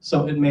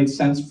 So it made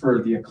sense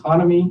for the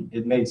economy,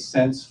 it made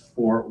sense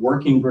for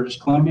working British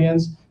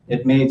Columbians,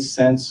 it made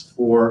sense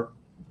for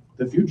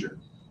the future.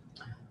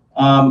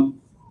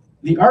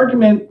 The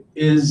argument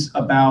is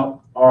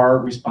about our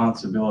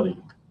responsibility,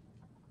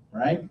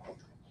 right?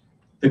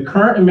 The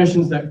current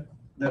emissions that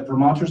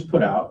Vermonters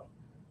put out,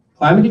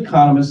 climate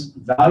economists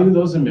value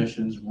those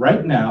emissions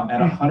right now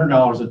at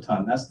 $100 a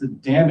ton. That's the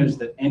damage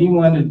that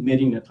anyone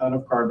emitting a ton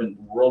of carbon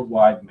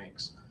worldwide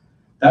makes.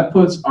 That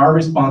puts our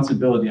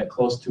responsibility at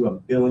close to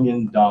 $1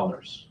 billion.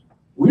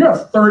 We are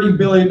a $30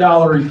 billion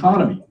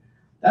economy.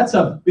 That's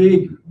a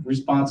big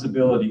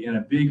responsibility and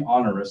a big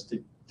onerous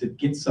to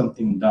get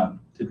something done,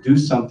 to do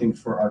something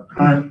for our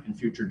current and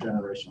future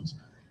generations.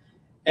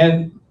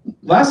 And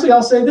lastly,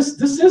 I'll say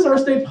this is our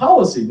state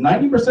policy,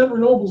 90%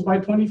 renewables by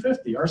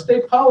 2050. Our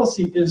state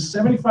policy is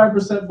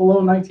 75%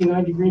 below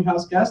 1990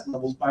 greenhouse gas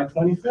levels by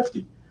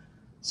 2050.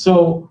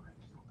 So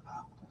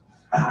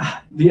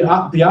the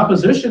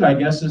opposition, I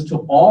guess, is to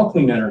all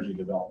clean energy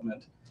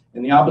development.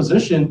 And the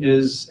opposition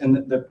is,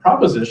 and the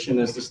proposition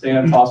is to stay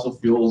on fossil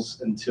fuels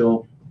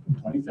until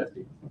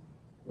 2050.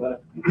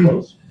 Let it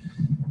close.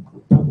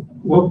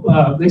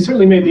 Well, they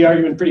certainly made the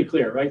argument pretty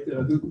clear, right?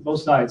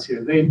 Both sides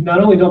here. They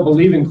not only don't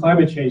believe in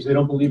climate change, they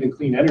don't believe in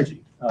clean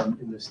energy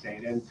in this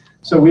state. And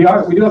so we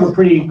do have a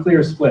pretty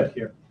clear split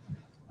here.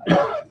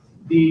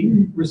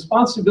 The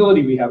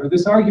responsibility we have, or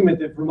this argument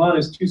that Vermont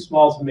is too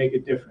small to make a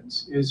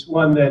difference, is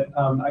one that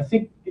I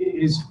think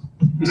is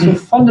so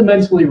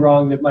fundamentally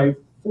wrong that my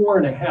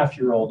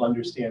 4.5-year-old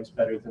understands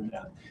better than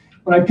that.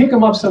 When I pick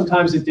them up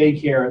sometimes at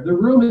daycare, the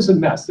room is a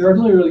mess. There are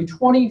literally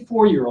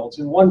 24-year-olds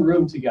in one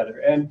room together,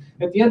 and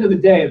at the end of the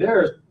day,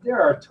 there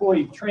are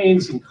toy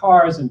trains and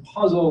cars and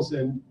puzzles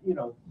and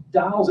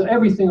dolls and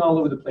everything all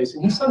over the place.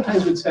 And he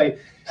sometimes would say,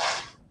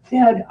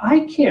 "Dad,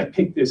 I can't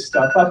pick this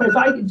stuff up. If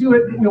I do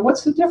it,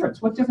 what's the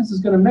difference? What difference is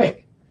it going to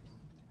make?"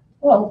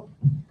 Well,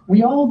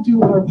 we all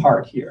do our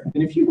part here.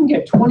 And if you can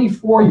get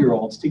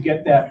 24-year-olds to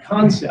get that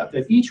concept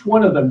that each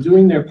one of them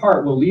doing their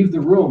part will leave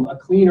the room a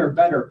cleaner,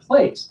 better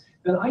place,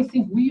 then I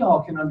think we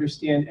all can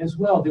understand as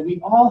well that we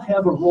all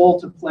have a role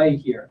to play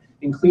here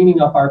in cleaning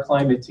up our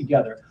climate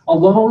together.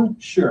 Alone,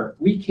 sure,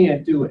 we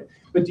can't do it.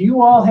 But do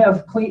you all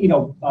have clean,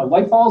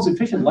 light bulbs,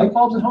 efficient light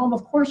bulbs at home?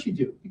 Of course you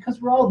do,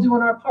 because we're all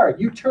doing our part.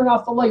 You turn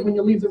off the light when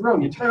you leave the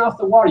room. You turn off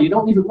the water. You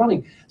don't leave it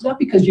running. It's not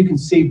because you can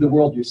save the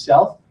world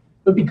yourself,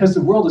 but because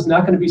the world is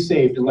not going to be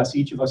saved unless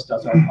each of us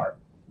does our part.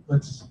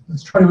 Let's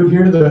try to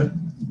adhere to the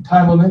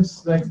time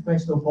limits.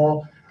 Thanks to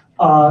Paul.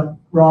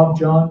 Rob,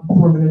 John,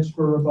 4 minutes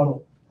for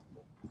rebuttal.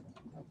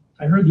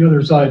 I heard the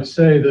other side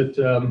say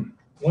that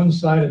one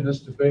side in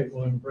this debate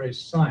will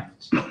embrace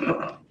science,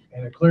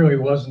 and it clearly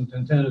wasn't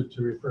intended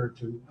to refer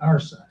to our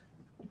side.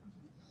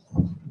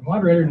 The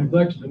moderator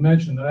neglected to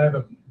mention that I have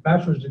a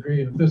bachelor's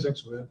degree in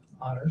physics with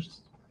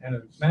honors and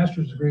a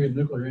master's degree in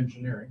nuclear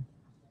engineering,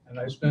 and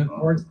I spent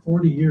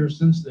 40 years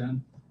since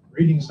then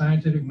reading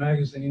scientific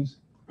magazines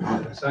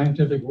and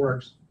scientific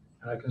works,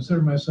 and I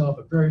consider myself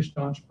a very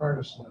staunch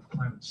partisan of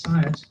climate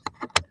science,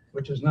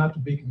 which is not to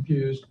be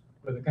confused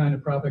with the kind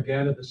of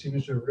propaganda that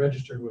seems to have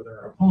registered with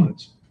our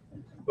opponents.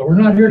 But we're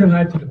not here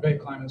tonight to debate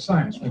climate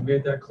science. We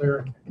made that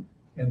clear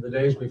in the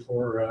days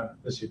before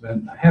this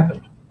event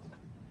happened.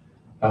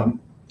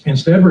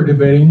 Instead, we're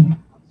debating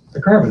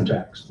the carbon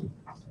tax.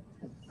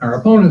 Our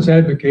opponents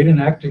advocate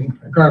enacting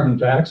a carbon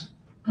tax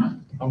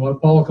on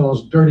what Paul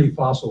calls dirty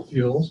fossil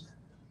fuels,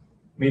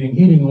 meaning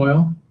heating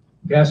oil,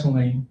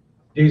 gasoline,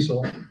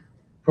 diesel,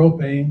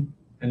 propane,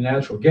 and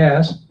natural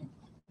gas,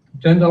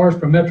 $10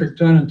 per metric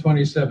ton in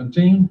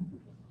 2017,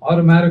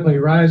 automatically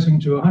rising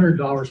to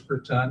 $100 per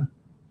ton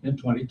in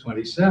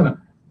 2027.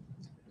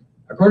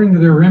 According to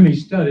their REMI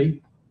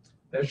study,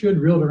 that should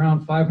yield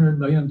around $500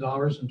 million in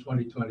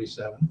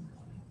 2027,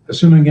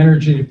 assuming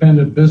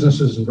energy-dependent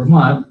businesses in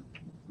Vermont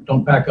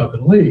don't pack up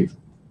and leave.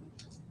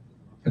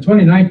 In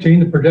 2019,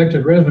 the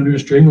projected revenue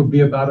stream would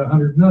be about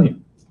 $100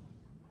 million.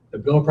 The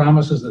bill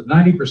promises that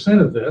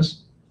 90% of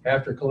this,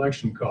 after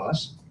collection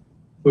costs,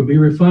 would be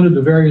refunded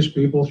to various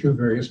people through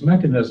various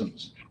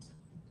mechanisms.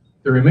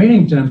 The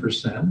remaining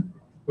 10%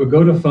 would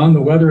go to fund the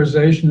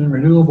weatherization and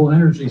renewable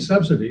energy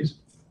subsidies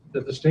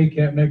that the state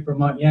can't make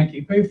Vermont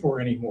Yankee pay for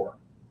anymore.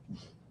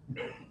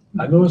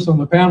 I noticed on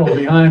the panel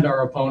behind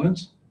our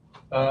opponents,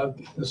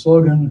 the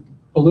slogan,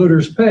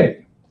 polluters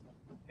pay.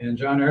 And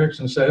Jon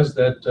Erickson says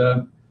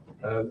that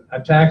a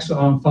tax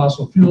on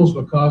fossil fuels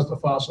would cause the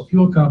fossil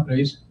fuel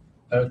companies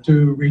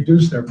to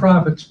reduce their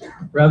profits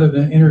rather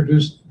than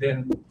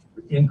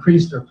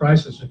increase their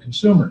prices to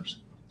consumers.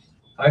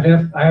 I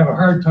have a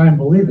hard time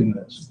believing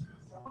this.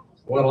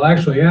 What will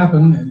actually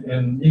happen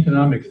in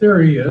economic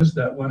theory is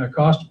that when a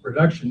cost of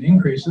production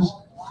increases,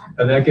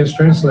 that gets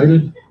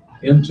translated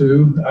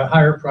into a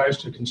higher price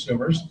to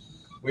consumers,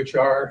 which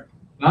are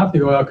not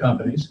the oil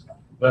companies,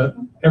 but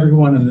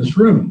everyone in this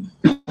room.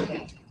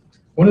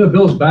 One of the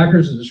bill's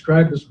backers has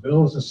described this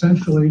bill as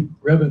essentially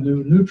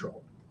revenue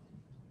neutral.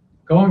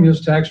 Calling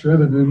this tax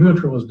revenue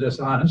neutral is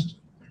dishonest,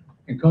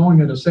 and calling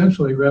it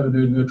essentially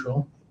revenue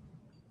neutral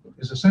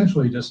is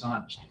essentially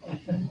dishonest.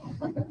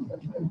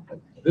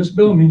 This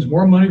bill means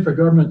more money for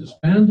government to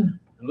spend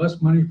and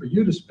less money for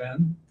you to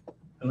spend,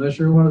 unless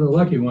you're one of the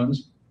lucky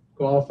ones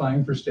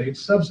qualifying for state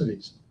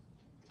subsidies.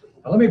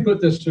 Now, let me put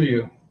this to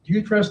you. Do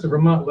you trust the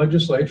Vermont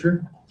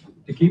legislature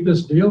to keep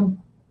this deal?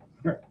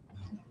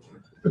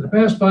 For the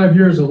past 5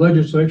 years, the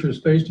legislature has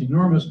faced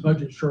enormous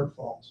budget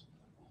shortfalls.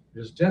 It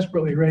has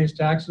desperately raised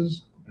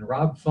taxes and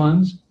robbed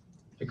funds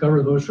to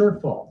cover those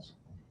shortfalls.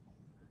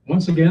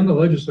 Once again, the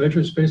legislature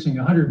is facing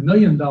a $100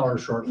 million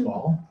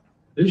shortfall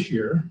this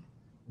year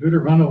due to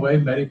runaway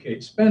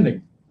Medicaid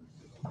spending.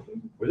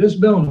 With this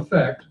bill in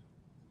effect,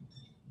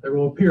 there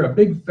will appear a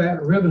big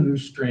fat revenue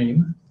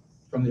stream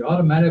from the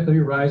automatically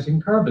rising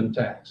carbon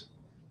tax.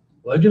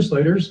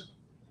 Legislators,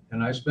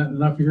 and I spent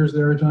enough years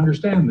there to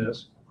understand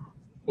this,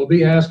 will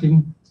be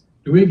asking,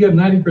 do we give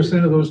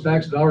 90% of those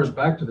tax dollars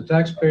back to the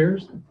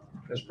taxpayers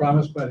as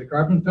promised by the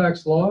carbon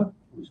tax law,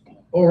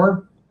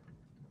 or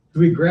do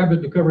we grab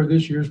it to cover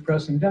this year's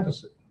pressing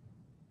deficit?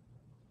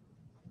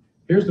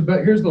 Here's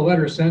the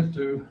letter sent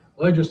to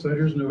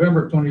legislators in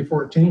November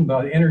 2014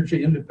 by the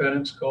Energy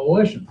Independence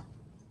Coalition.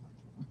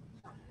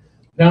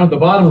 Down at the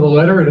bottom of the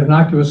letter, it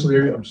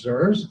innocuously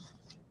observes,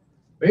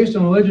 based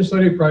on the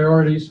legislative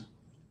priorities,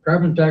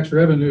 carbon tax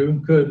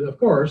revenue could, of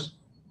course,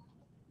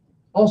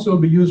 also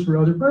be used for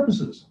other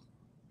purposes.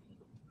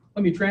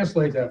 Let me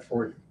translate that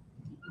for you.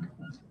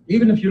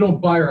 Even if you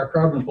don't buy our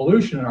carbon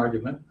pollution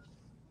argument,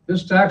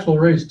 this tax will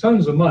raise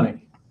tons of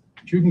money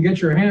that you can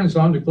get your hands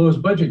on to close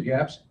budget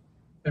gaps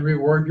and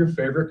reward your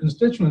favorite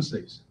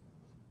constituencies.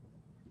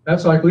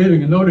 That's like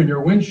leaving a note in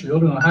your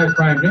windshield in a high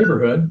crime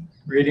neighborhood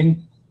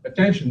reading,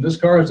 attention, this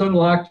car is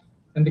unlocked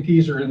and the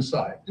keys are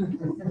inside.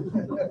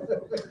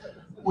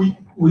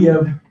 We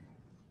have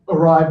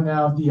arrived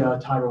now. The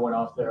timer went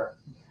off there.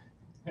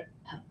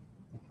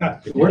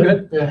 We're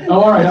good. Yeah.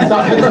 Oh, all right. I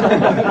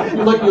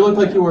thought you looked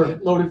like you were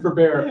loaded for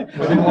bear. I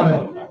didn't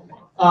want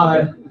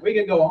to. We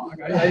can go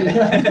on. I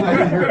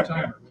didn't hear a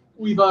timer.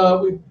 We've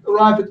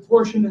arrived at the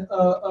portion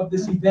of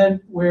this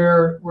event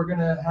where we're going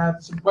to have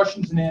some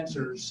questions and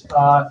answers.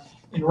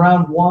 In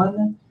round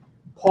one,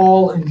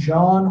 Paul and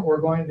John are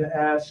going to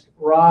ask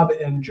Rob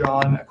and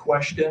John a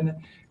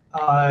question.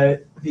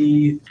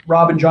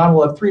 Rob and John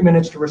will have 3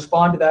 minutes to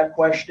respond to that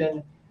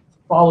question,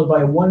 followed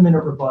by a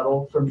 1-minute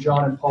rebuttal from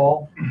John and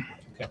Paul.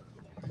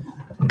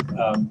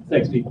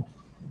 Thanks, Pete.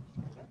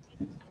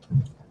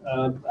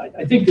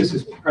 I think this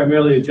is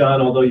primarily to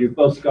John, although you've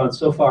both gone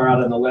so far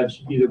out on the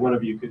ledge, either one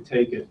of you could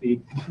take it.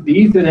 The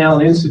Ethan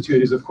Allen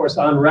Institute is, of course,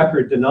 on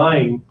record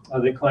denying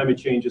that climate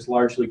change is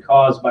largely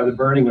caused by the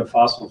burning of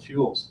fossil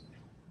fuels.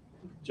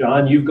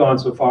 John, you've gone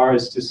so far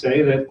as to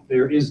say that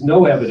there is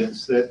no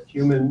evidence that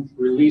human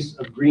release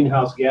of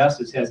greenhouse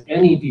gases has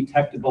any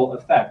detectable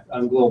effect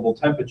on global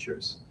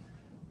temperatures.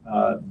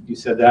 You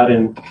said that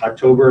in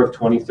October of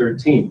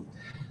 2013.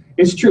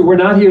 It's true, we're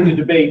not here to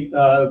debate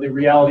the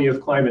reality of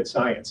climate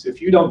science.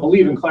 If you don't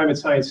believe in climate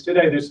science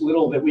today, there's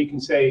little that we can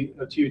say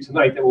to you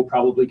tonight that will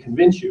probably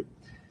convince you.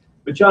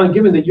 But John,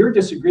 given that your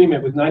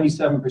disagreement with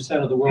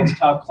 97% of the world's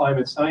top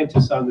climate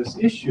scientists on this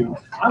issue,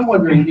 I'm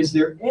wondering, is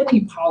there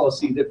any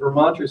policy that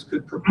Vermonters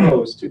could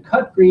propose to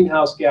cut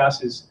greenhouse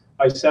gases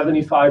by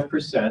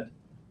 75%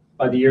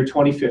 by the year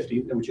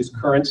 2050, which is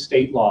current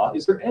state law?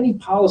 Is there any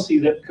policy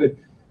that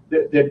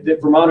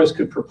Vermonters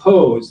could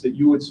propose that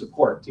you would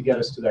support to get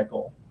us to that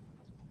goal?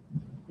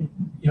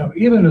 You know,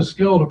 even as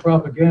skilled a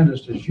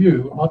propagandist as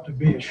you ought to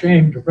be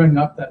ashamed to bring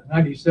up that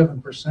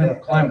 97%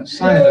 of climate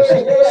scientists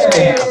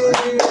scam.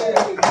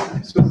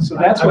 So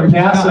that's what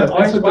NASA,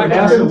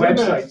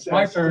 website says.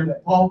 My turn.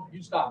 Paul,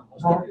 you stop.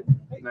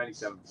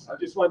 97. I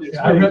just wanted to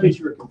explain in case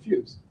you were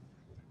confused.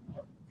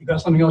 You got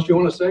something else you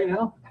want to say now?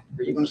 Or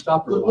are you going to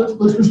stop for a while?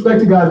 Let's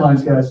respect the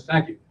guidelines, guys.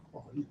 Thank you.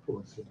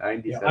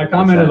 97%. I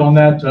commented on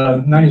that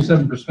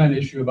 97%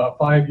 issue about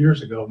 5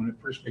 years ago when it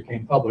first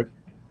became public.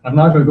 I'm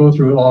not going to go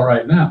through it all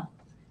right now.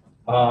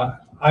 I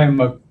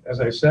am, as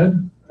I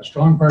said, a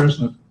strong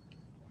partisan of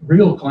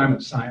real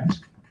climate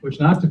science, which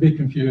not to be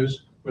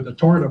confused with the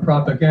torrent of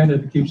propaganda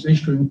that keeps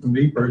issuing from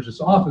VPIRG's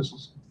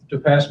offices to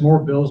pass more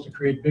bills to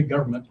create big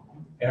government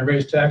and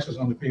raise taxes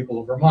on the people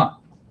of Vermont.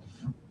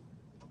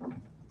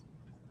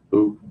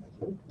 Well,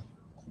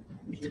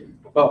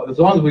 as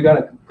long as we got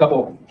a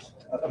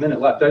minute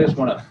left, I just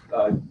want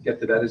to get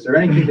to that. Is there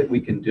anything that we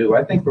can do?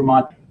 I think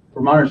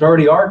Vermonters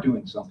already are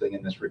doing something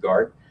in this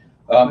regard.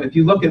 If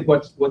you look at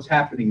what's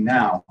happening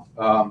now,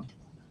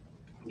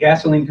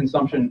 gasoline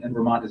consumption in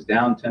Vermont is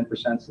down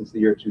 10% since the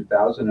year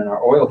 2000, and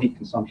our oil heat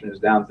consumption is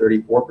down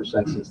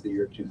 34% since the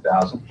year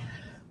 2000.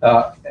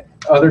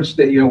 Other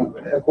states,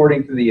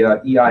 according to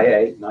the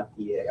EIA, not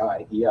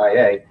EAI,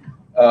 EIA,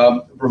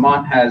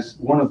 Vermont has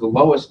one of the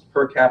lowest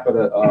per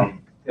capita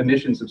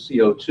emissions of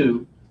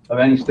CO2 of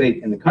any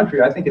state in the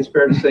country. I think it's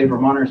fair to say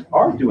Vermonters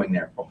are doing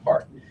their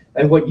part.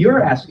 And what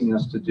you're asking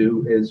us to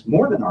do is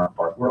more than our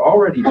part. We're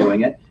already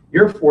doing it.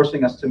 You're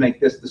forcing us to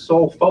make this the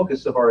sole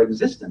focus of our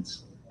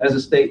existence as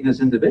a state and as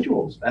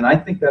individuals. And I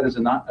think that is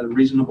not a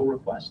reasonable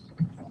request.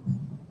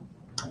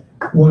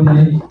 1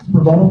 minute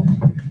rebuttal.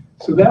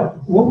 So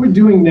what we're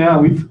doing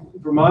now,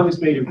 Vermont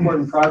has made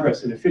important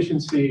progress in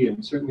efficiency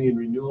and certainly in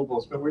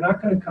renewables, but we're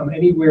not going to come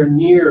anywhere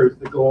near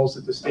the goals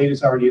that the state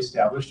has already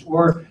established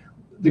or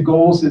the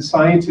goals that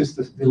scientists,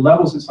 the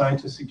levels that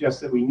scientists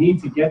suggest that we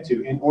need to get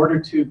to in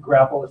order to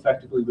grapple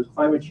effectively with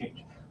climate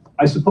change.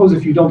 I suppose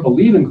if you don't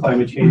believe in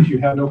climate change, you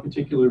have no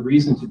particular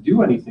reason to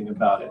do anything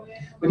about it.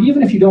 But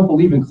even if you don't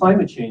believe in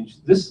climate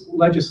change, this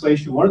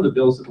legislation, one of the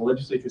bills that the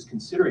legislature is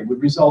considering,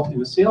 would result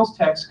in a sales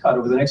tax cut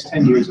over the next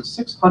 10 years of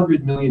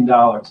 $600 million.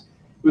 It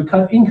would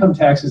cut income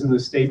taxes in the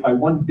state by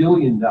 $1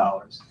 billion.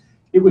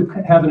 It would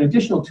have an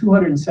additional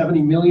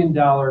 $270 million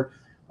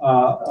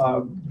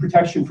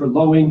protection for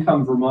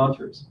low-income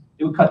Vermonters.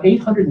 It would cut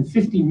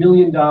 $850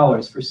 million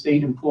for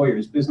state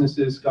employers,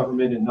 businesses,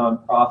 government, and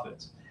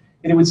nonprofits.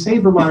 And it would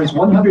save Vermonters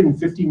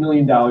 $150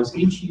 million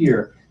each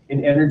year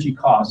in energy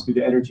costs due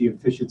to energy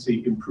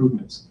efficiency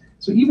improvements.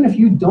 So even if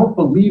you don't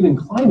believe in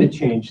climate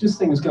change, this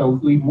thing is going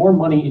to leave more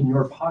money in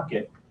your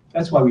pocket.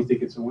 That's why we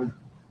think it's a winner.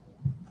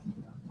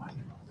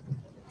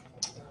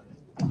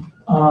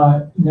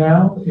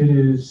 Now it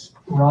is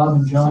Rob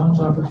and John's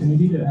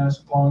opportunity to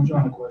ask Paul and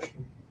John a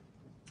question.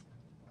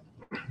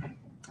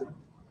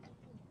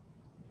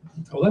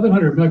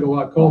 1,100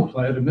 megawatt coal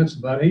plant emits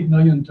about 8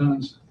 million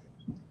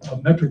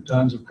metric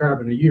tons of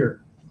carbon a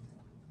year.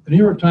 The New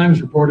York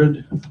Times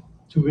reported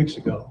 2 weeks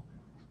ago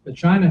that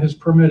China has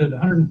permitted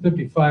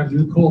 155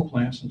 new coal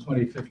plants in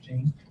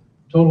 2015,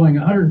 totaling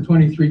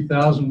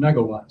 123,000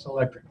 megawatts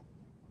electric.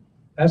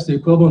 That's the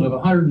equivalent of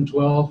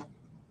 112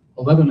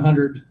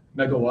 1,100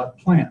 megawatt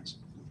plants.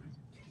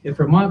 If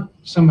Vermont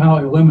somehow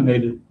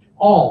eliminated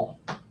all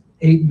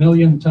 8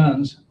 million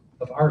tons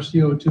of our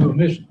CO2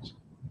 emissions,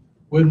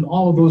 wouldn't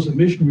all of those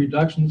emission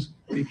reductions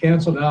be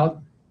canceled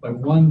out by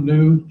one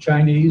new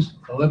Chinese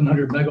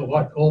 1,100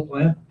 megawatt coal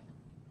plant?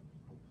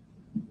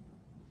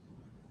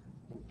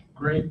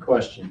 Great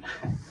question.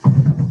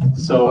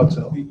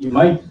 So you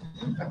might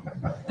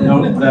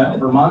note that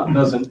Vermont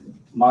doesn't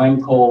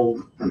mine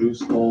coal,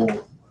 produce coal,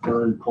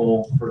 burn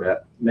coal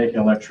for making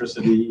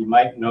electricity. You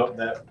might note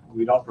that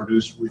we don't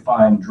produce,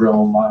 refine,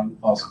 drill, mine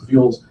fossil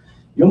fuels.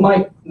 You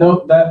might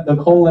note that the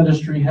coal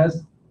industry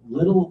has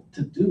little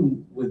to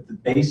do with the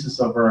basis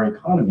of our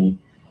economy.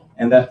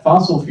 and that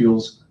fossil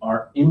fuels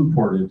are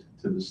imported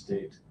to the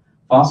state.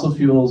 Fossil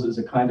fuels is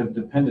a kind of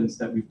dependence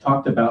that we've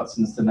talked about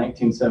since the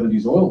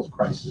 1970s oil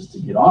crisis to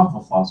get off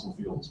of fossil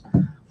fuels.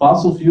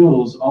 Fossil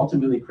fuels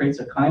ultimately creates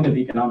a kind of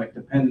economic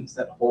dependence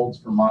that holds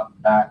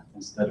Vermont back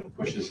instead of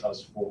pushes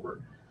us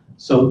forward.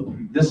 So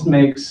this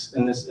makes,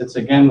 and it's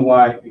again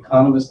why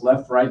economists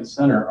left, right, and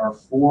center are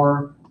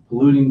for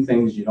polluting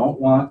things you don't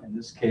want, in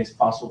this case,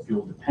 fossil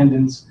fuel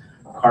dependence,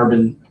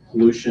 carbon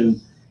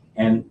pollution,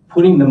 and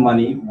putting the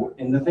money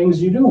in the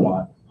things you do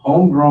want.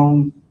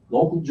 Homegrown,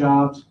 local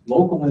jobs,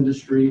 local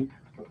industry.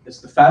 It's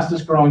the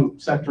fastest growing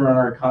sector in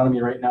our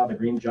economy right now, the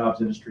green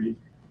jobs industry.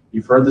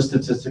 You've heard the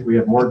statistic, we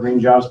have more green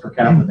jobs per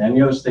capita than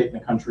any other state in the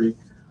country.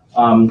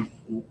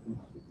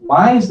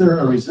 Why is there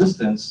a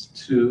resistance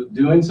to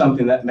doing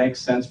something that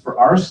makes sense for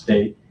our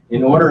state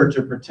in order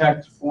to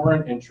protect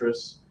foreign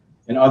interests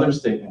and other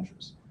state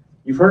interests?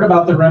 You've heard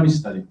about the REMI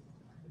study.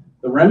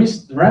 The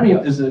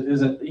REMI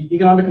is an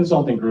economic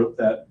consulting group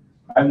that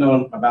I've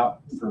known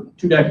about for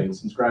 2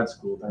 decades since grad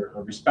school. They're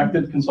a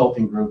respected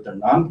consulting group. They're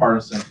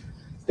nonpartisan.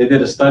 They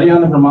did a study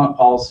on the Vermont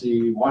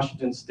policy,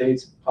 Washington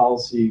State's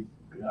policy,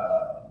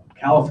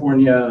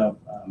 California,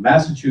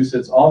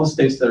 Massachusetts, all the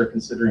states that are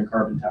considering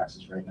carbon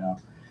taxes right now.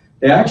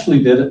 They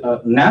actually did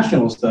a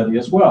national study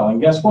as well.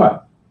 And guess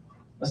what?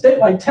 A state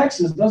like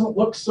Texas doesn't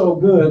look so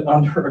good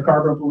under a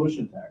carbon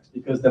pollution tax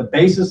because the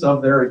basis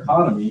of their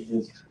economy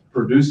is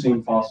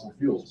producing fossil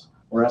fuels,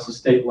 whereas a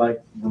state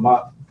like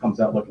Vermont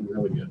comes out looking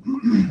really good.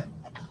 We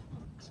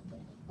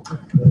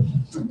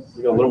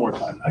got a little more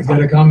time. I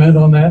got a comment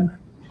on that.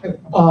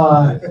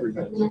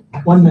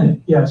 1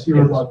 minute. Yes,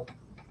 you're about.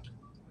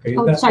 Okay,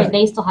 Oh, sorry,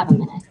 they still have a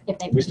minute if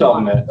they. We still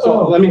have a minute.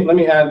 So let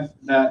me add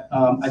that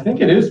I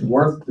think it is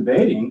worth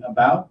debating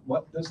about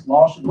what this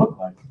law should look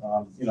like.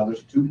 You know,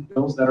 there's 2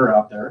 bills that are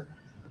out there.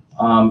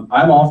 I'm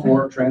all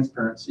for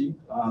transparency.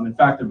 In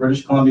fact, the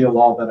British Columbia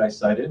law that I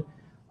cited,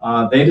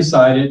 they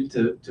decided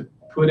to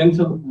put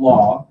into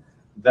law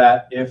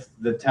that if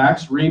the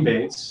tax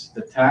rebates,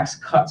 the tax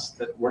cuts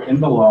that were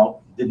in the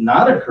law did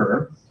not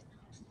occur,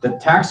 the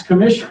tax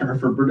commissioner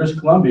for British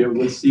Columbia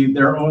would see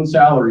their own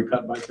salary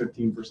cut by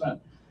 15%.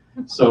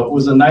 So it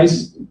was a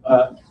nice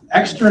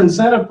extra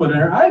incentive put in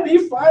there. I'd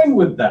be fine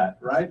with that,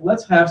 right?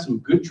 Let's have some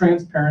good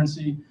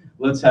transparency.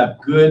 Let's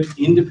have good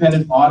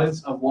independent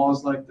audits of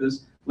laws like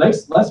this.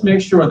 Let's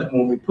make sure that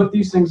when we put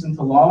these things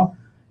into law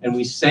and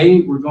we say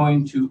we're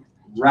going to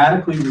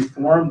radically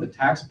reform the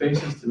tax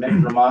basis to make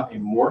Vermont a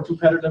more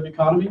competitive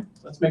economy,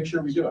 let's make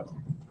sure we do it.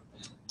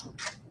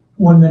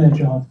 1 minute,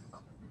 John.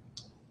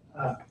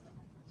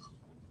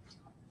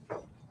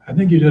 I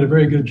think you did a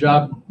very good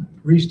job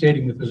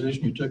restating the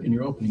position you took in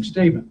your opening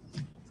statement.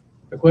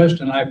 The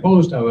question I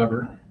posed,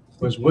 however,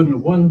 was wouldn't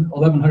one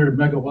 1,100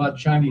 megawatt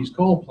Chinese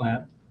coal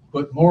plant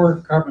put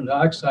more carbon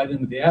dioxide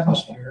into the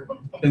atmosphere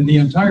than the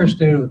entire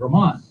state of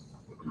Vermont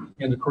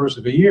in the course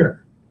of a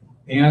year?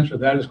 The answer to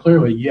that is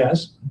clearly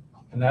yes,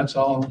 and that's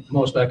all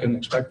most I can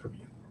expect from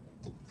you.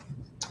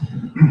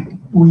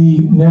 We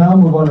now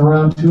move on to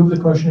round 2 of the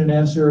question and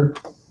answer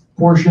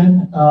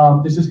portion.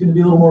 This is going to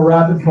be a little more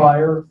rapid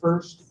fire.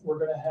 First, we're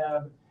going to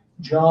have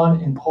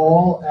Jon and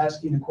Paul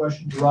asking a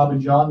question to Rob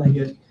and Jon. They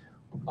get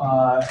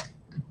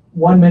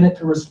 1 minute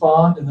to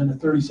respond and then a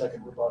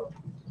 30-second rebuttal.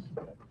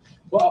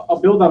 Well, I'll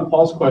build on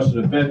Paul's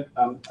question a bit.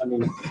 I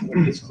mean,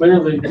 it's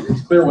clear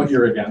what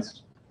you're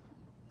against.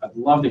 I'd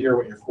love to hear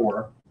what you're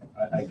for.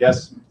 I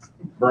guess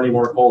burning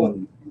more coal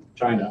in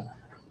China.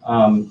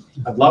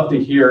 I'd love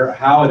to hear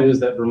how it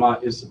is that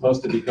Vermont is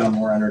supposed to become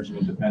more energy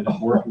independent,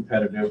 more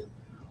competitive.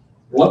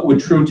 What would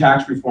true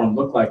tax reform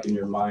look like in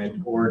your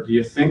mind? Or do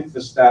you think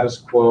the status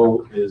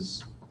quo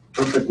is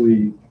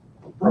perfectly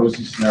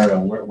rosy scenario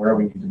where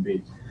we need to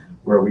be,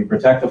 where we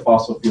protect the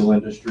fossil fuel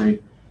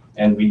industry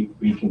and we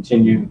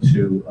continue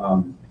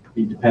to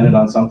be dependent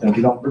on something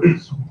we don't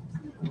produce?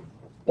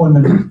 1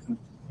 minute.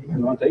 You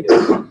want to take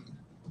it?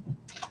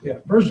 Yeah,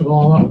 first of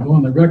all, I'll go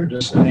on the record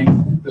as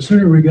saying the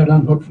sooner we get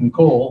unhooked from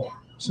coal,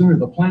 the sooner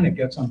the planet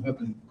gets unhooked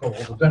from coal,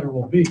 the better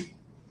we'll be.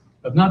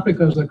 But not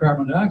because of the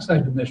carbon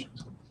dioxide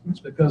emissions. It's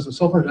because of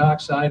sulfur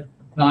dioxide,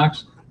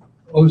 NOx,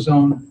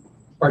 ozone,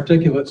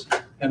 particulates,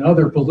 and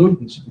other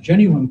pollutants,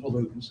 genuine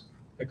pollutants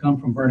that come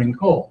from burning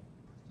coal.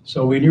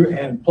 So we do,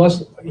 and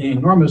plus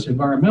enormous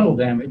environmental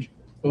damage,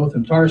 both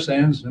in tar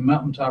sands and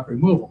mountaintop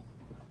removal.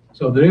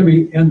 So the day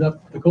we end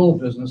up the coal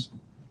business,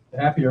 the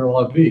happier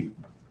I'll be.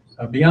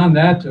 Beyond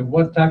that,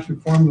 what tax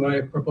reform do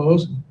I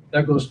propose?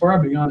 That goes far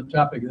beyond the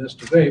topic of this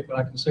debate, but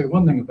I can say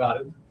one thing about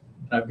it, and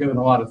I've given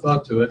a lot of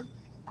thought to it.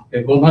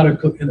 It will not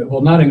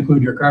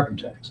include your carbon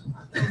tax.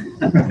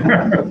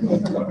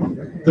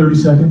 30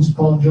 seconds,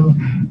 Paul and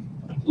Jon.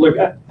 Look,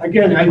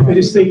 again, I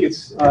just think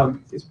it's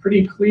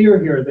pretty clear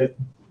here that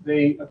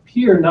they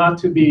appear not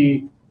to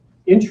be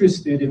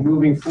interested in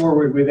moving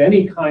forward with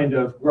any kind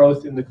of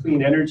growth in the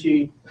clean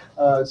energy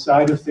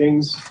side of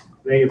things.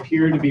 They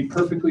appear to be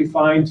perfectly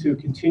fine to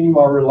continue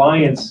our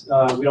reliance.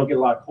 We don't get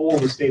a lot of coal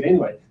in the state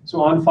anyway.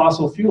 So on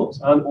fossil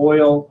fuels, on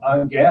oil,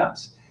 on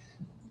gas.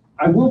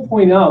 I will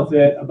point out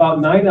that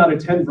about 9 out of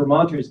 10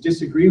 Vermonters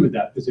disagree with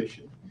that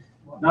position.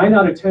 9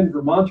 out of 10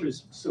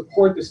 Vermonters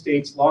support the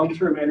state's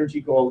long-term energy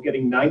goal of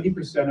getting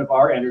 90% of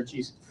our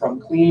energy from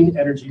clean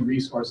energy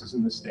resources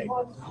in the state.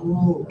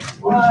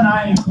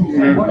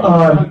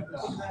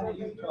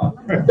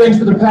 Thanks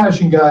for the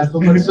passion, guys, but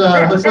let's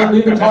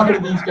leave the talking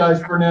to these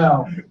guys for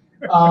now.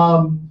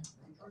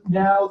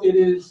 Now it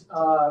is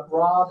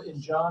Rob and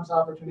John's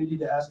opportunity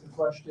to ask a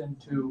question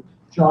to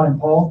Jon and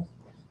Paul.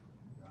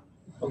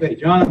 Okay,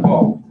 Jon and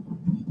Paul,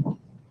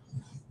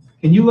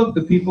 can you look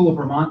the people of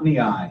Vermont in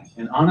the eye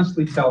and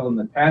honestly tell them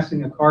that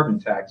passing a carbon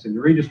tax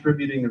and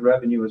redistributing the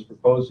revenue as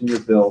proposed in your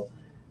bill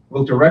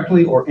will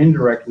directly or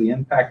indirectly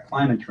impact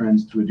climate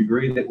trends to a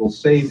degree that will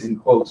save, in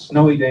quote,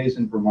 snowy days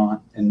in Vermont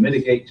and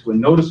mitigate to a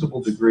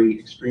noticeable degree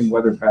extreme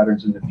weather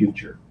patterns in the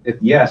future? If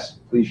yes,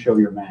 please show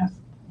your math.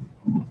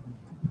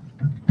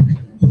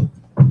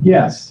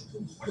 Yes.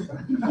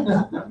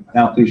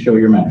 Now please show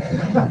your math.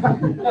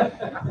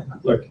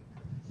 Look,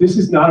 this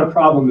is not a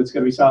problem that's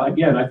going to be solved.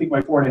 Again, I think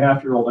my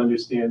 4.5-year-old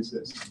understands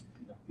this.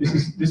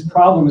 This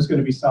problem is going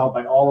to be solved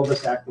by all of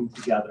us acting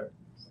together.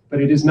 But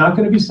it is not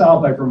going to be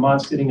solved by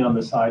Vermont sitting on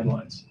the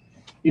sidelines.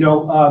 You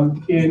know,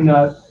 in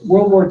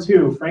World War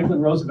II,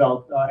 Franklin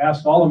Roosevelt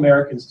asked all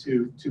Americans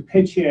to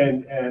pitch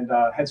in and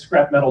had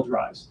scrap metal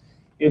drives.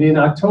 And in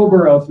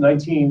October of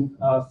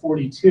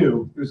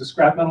 1942, there was a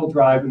scrap metal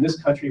drive in this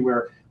country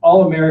where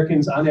all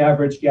Americans on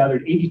average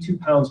gathered 82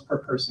 pounds per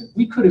person.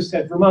 We could have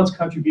said Vermont's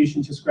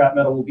contribution to scrap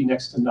metal will be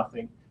next to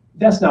nothing.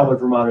 That's not what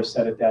Vermonters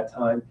said at that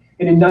time.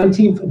 And in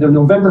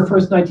November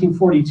 1st,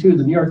 1942,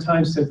 the New York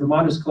Times said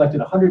Vermonters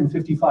collected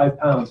 155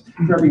 pounds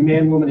for every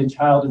man, woman, and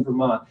child in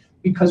Vermont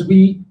because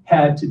we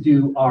had to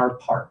do our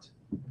part.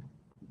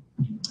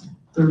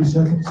 30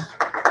 seconds.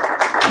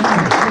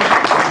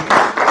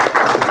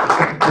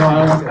 No,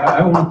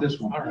 I want this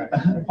one. All right.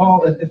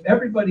 Paul, if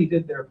everybody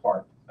did their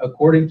part,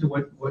 according to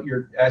what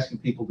you're asking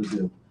people to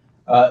do,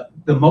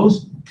 the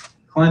most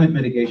climate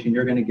mitigation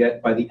you're going to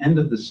get by the end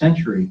of the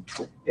century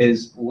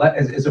is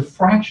a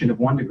fraction of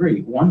 1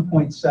 degree,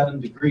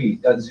 1.7 degree,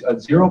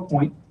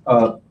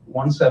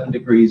 0.17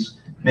 degrees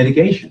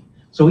mitigation.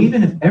 So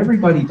even if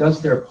everybody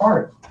does their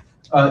part,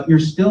 you're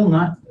still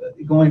not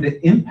going to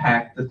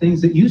impact the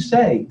things that you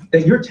say,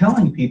 that you're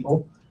telling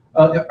people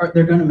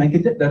they're going to make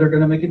that are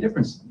going to make a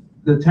difference.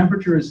 The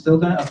temperature is still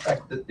going to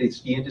affect the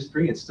ski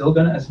industry. It's still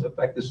going to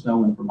affect the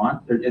snow in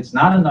Vermont. It's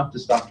not enough to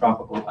stop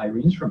tropical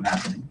Irenes from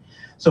happening.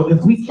 So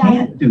if we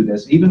can't do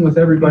this, even with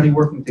everybody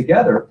working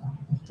together,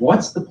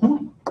 what's the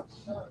point?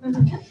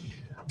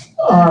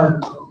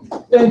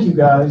 Thank you,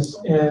 guys.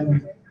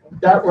 And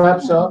that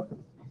wraps up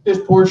this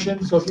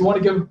portion. So if you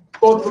want to give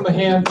both of them a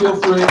hand, feel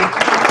free.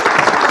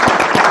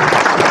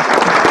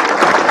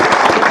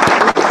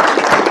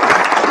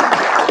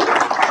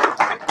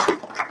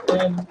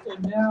 And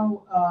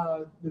now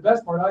the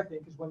best part, I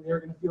think, is when they're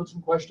going to field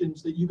some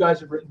questions that you guys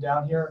have written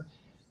down here.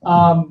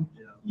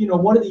 You know,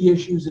 one of the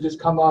issues that has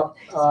come up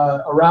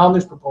around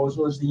this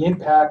proposal is the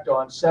impact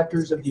on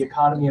sectors of the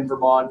economy in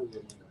Vermont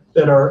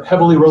that are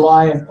heavily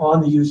reliant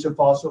on the use of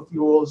fossil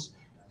fuels.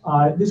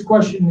 This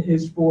question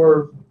is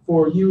for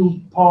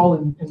you, Paul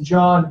and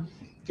Jon.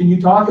 Can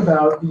you talk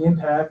about the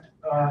impact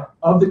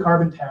of the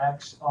carbon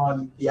tax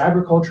on the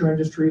agriculture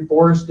industry,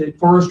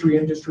 forestry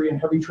industry, and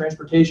heavy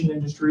transportation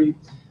industry,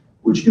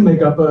 which do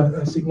make up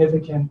a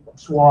significant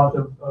swath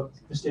of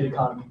the state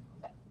economy?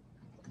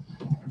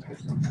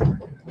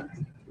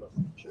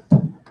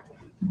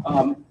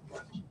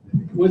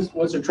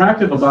 What's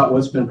attractive about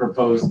what's been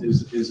proposed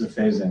is a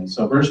phase-in.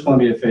 So British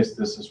Columbia faced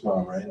this as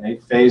well, right? And they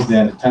phased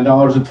in at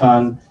 $10 a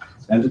ton,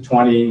 then to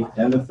 20,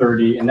 then to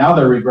 30, and now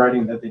they're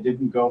regretting that they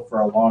didn't go for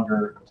a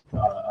longer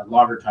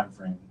time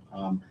frame.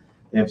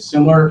 They have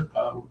similar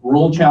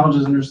rural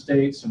challenges in their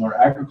state,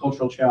 similar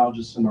agricultural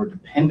challenges, similar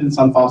dependence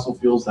on fossil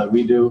fuels that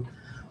we do.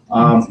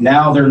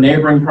 Now their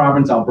neighboring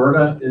province,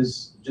 Alberta,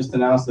 is just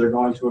announced they're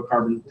going to a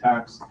carbon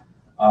tax.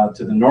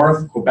 To the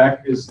north,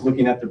 Quebec is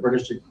looking at the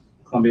British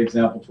Columbia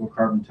example to a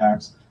carbon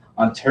tax.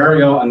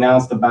 Ontario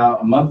announced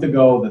about a month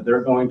ago that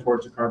they're going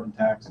towards a carbon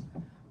tax.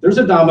 There's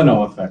a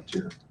domino effect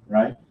here,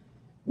 right?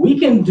 We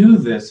can do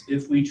this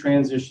if we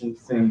transition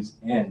things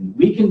in.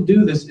 We can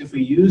do this if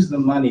we use the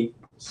money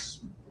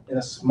in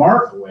a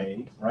smart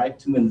way, right,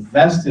 to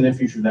invest in a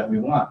future that we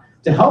want,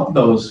 to help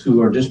those who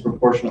are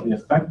disproportionately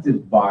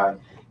affected by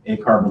a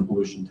carbon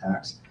pollution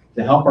tax,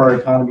 to help our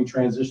economy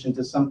transition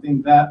to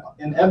something that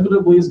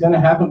inevitably is going to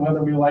happen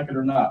whether we like it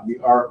or not. We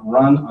are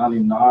run on a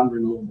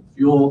non-renewable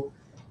fuel.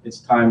 It's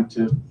time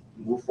to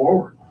move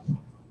forward.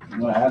 You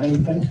want to add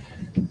anything?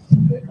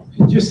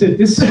 Just that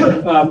this,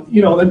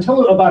 you know,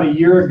 until about a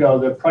year ago,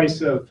 the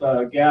price of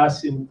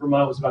gas in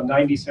Vermont was about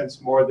 90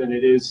 cents more than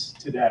it is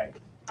today.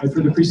 And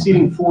for the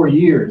preceding 4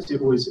 years,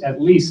 it was at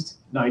least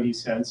 90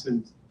 cents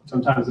and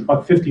sometimes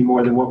 $1.50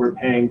 more than what we're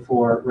paying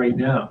for right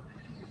now.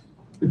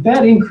 But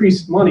that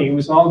increased money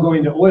was all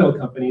going to oil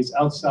companies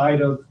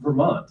outside of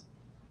Vermont.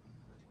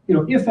 You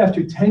know, if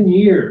after 10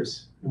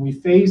 years, and we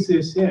phase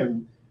this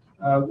in,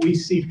 we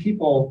see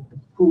people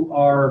who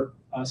are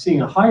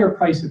seeing a higher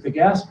price at the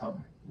gas pump,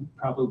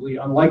 probably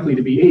unlikely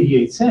to be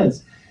 88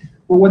 cents,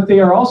 But what they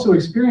are also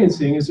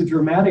experiencing is a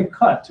dramatic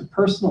cut to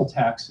personal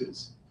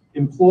taxes,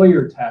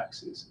 employer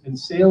taxes, and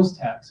sales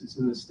taxes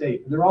in the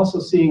state. And they're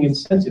also seeing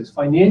incentives,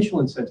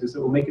 financial incentives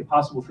that will make it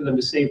possible for them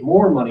to save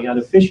more money on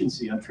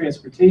efficiency, on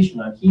transportation,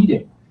 on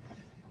heating.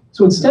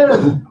 So instead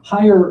of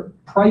higher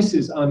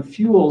prices on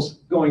fuels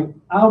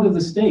going out of the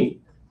state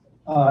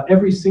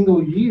every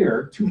single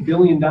year, $2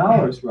 billion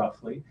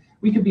roughly,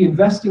 we could be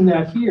investing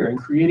that here and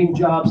creating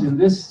jobs in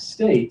this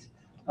state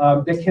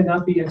that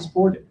cannot be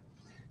exported.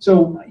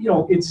 So, you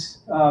know, it's,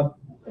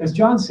 as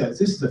John says,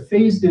 this is a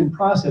phased-in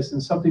process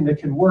and something that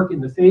can work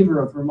in the favor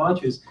of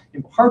Vermonters,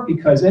 in part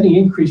because any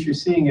increase you're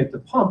seeing at the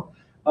pump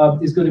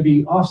is going to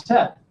be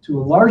offset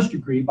to a large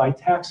degree by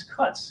tax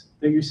cuts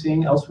that you're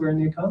seeing elsewhere in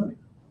the economy.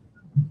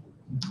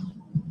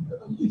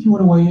 If you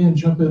want to weigh in,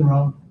 jump in,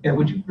 Rob. Yeah,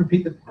 would you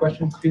repeat the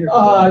question, Peter?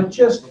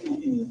 Just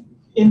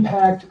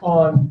impact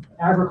on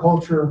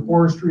agriculture,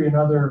 forestry, and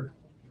other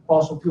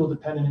fossil fuel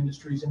dependent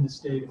industries in the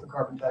state if the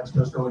carbon tax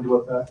does go into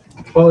effect.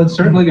 Well, it's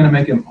certainly going to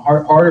make it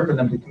harder for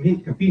them to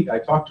compete. I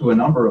talked to a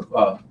number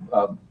of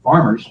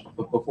farmers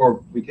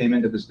before we came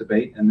into this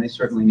debate, and they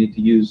certainly need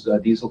to use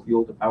diesel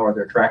fuel to power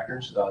their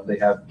tractors. They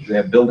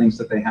have buildings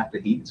that they have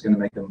to heat. It's going to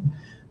make them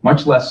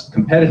much less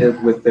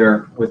competitive with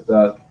their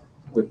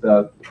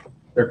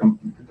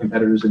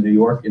competitors in New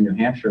York and New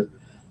Hampshire.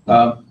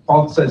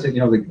 Paul says that,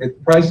 you know, the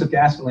price of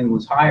gasoline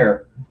was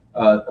higher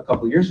a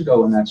couple of years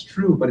ago, and that's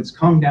true, but it's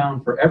come down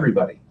for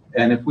everybody.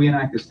 And if we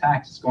enact this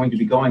tax, it's going to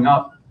be going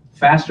up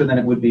faster than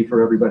it would be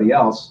for everybody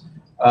else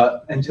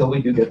until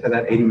we do get to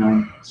that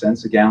 89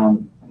 cents a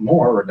gallon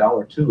more, or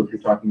 $1.02 if you're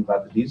talking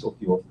about the diesel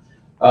fuel,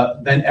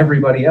 than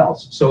everybody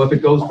else. So if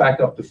it goes back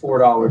up to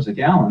 $4 a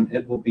gallon,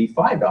 it will be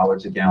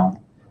 $5 a gallon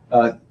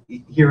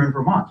here in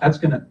Vermont. That's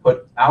going to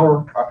put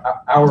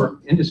our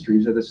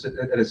industries at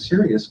a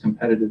serious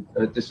competitive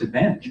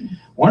disadvantage.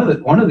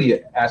 One of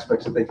the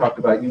aspects that they talked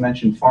about, you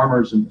mentioned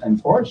farmers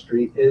and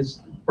forestry,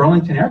 is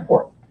Burlington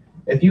Airport.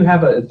 If you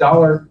have a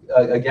 $1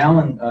 a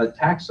gallon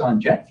tax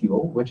on jet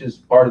fuel, which is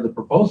part of the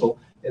proposal,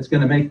 it's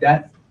going to make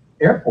that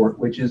airport,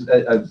 which is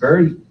a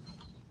very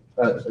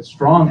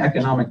strong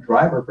economic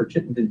driver for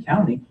Chittenden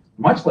County,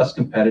 much less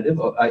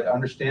competitive. I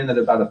understand that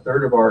about a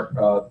third of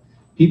our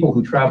people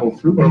who travel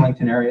through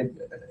Burlington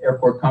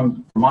Airport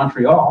come from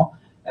Montreal,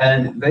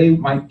 and they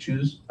might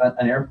choose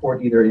an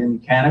airport either in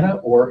Canada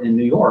or in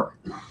New York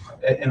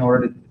in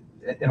order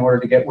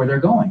to get where they're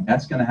going.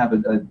 That's going to have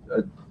a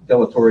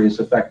deleterious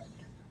effect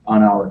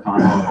on our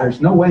economy. There's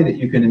no way that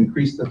you can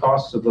increase the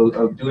costs of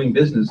doing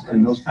business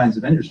in those kinds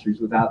of industries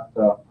without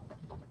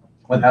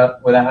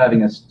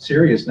having a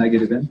serious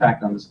negative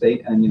impact on the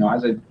state. And, you know,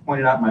 as I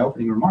pointed out in my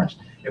opening remarks,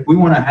 if we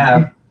want to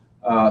have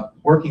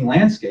working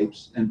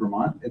landscapes in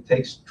Vermont, it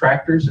takes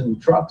tractors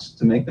and trucks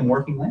to make them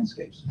working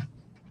landscapes.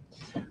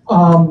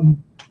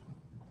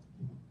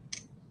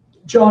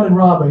 John and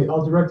Rob,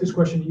 I'll direct this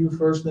question to you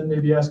first, then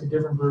maybe ask a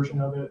different version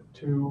of it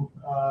to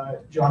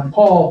John and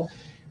Paul.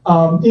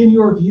 In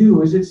your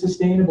view, is it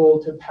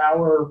sustainable to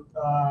power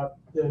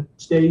the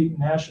state,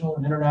 national,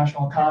 and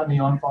international economy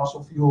on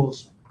fossil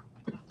fuels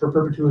for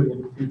perpetuity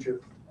in the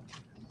future?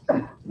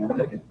 You want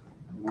to take it?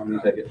 You want me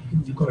to take it?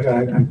 Go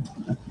ahead.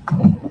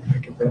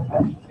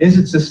 Is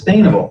it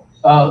sustainable?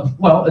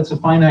 Well, it's a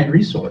finite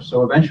resource,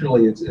 so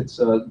eventually it's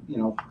you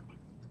know,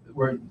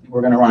 we're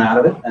going to run out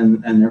of it,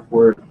 and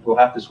therefore we'll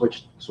have to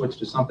switch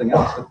to something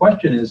else. The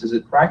question is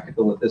it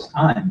practical at this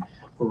time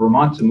for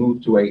Vermont to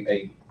move to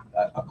a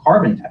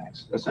carbon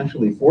tax,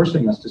 essentially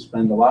forcing us to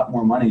spend a lot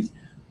more money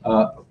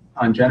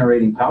on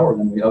generating power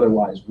than we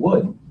otherwise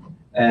would?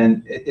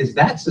 And is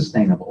that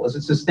sustainable? Is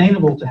it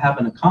sustainable to have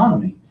an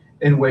economy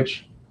in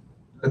which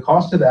the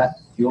cost of that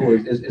fuel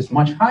is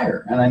much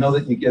higher? And I know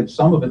that you give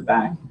some of it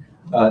back,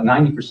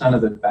 90%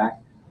 of it back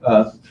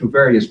through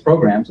various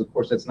programs. Of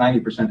course, that's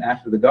 90%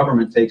 after the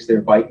government takes their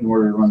bite in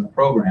order to run the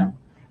program.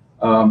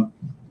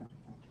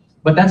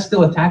 But that's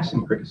still a tax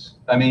increase.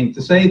 I mean,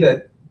 to say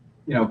that,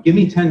 you know, give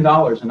me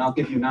 $10 and I'll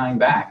give you $9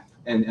 back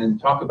and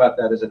talk about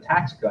that as a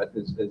tax cut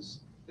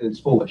is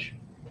foolish.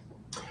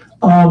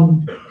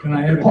 Can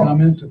I add a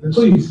comment to this?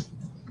 Please.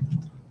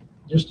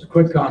 Just a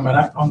quick comment.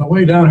 On the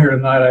way down here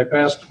tonight, I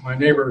passed my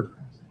neighbor,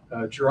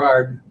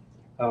 Gerard,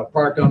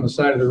 parked on the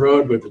side of the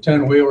road with a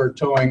 10-wheeler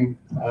towing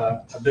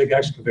a big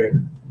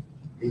excavator.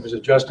 He was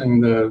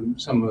adjusting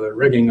some of the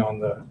rigging on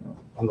the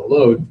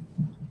load,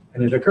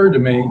 and it occurred to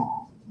me,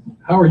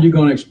 how are you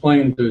going to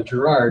explain to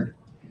Gerard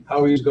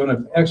how he's going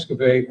to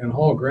excavate and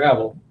haul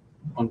gravel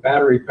on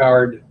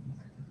battery-powered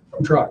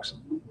trucks?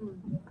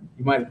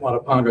 You might want to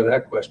ponder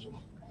that question.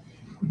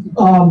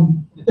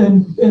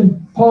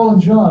 And Paul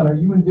and John, are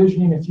you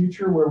envisioning a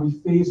future where we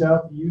phase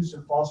out the use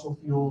of fossil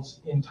fuels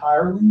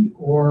entirely,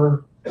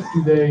 or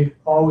do they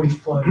always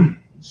play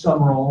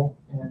some role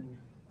in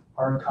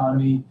our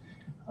economy,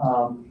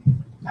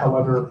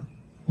 however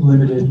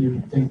limited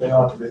you think they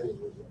ought to be?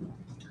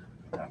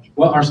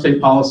 Well, our state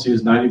policy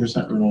is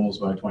 90% renewables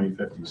by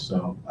 2050.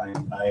 So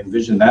I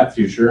envision that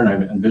future, and I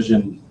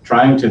envision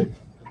trying to,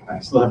 I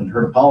still haven't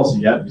heard a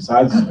policy yet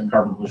besides a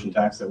carbon pollution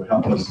tax that would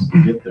help us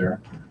get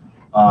there.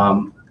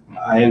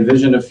 I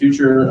envision a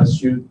future,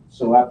 as you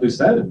so aptly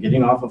said, of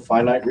getting off of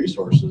finite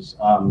resources.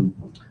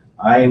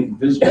 I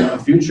envision a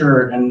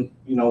future, and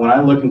when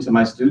I look into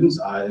my students'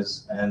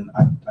 eyes and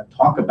I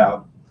talk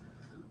about,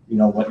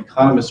 what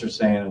economists are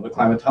saying and what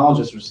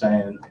climatologists are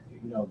saying,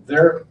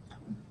 their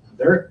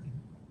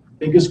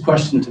biggest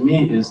question to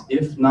me is,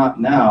 if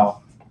not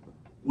now,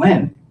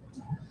 when?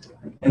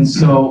 And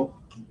so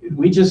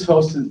we just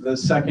hosted the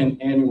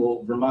second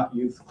annual Vermont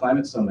Youth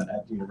Climate Summit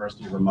at the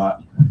University of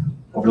Vermont.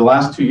 Over the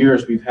last 2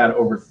 years, we've had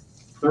over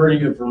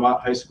 30 of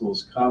Vermont high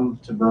schools come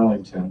to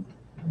Burlington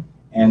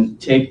and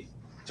to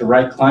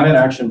write climate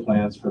action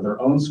plans for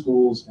their own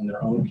schools and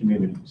their own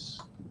communities.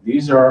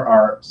 These are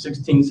our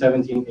 16,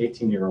 17,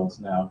 18-year-olds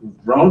now who've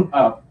grown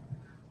up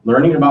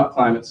learning about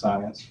climate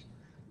science,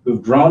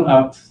 who've grown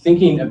up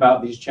thinking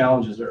about these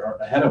challenges that are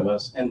ahead of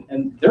us,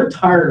 and they're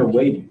tired of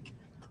waiting.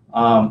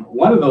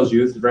 One of those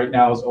youth right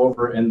now is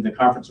over in the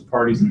Conference of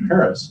Parties in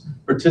Paris,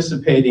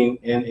 participating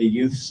in a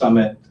youth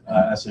summit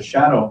as a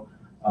shadow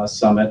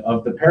summit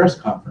of the Paris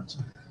conference,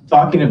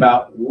 talking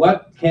about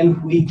what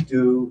can we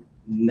do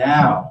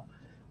now.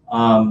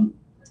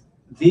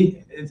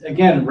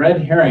 Again,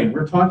 red herring,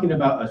 we're talking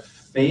about a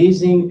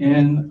phasing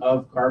in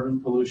of carbon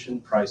pollution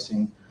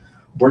pricing.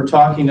 We're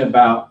talking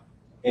about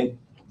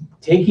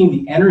taking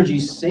the energy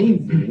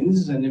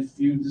savings, and if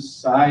you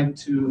decide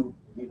to,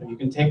 you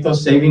can take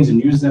those savings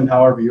and use them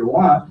however you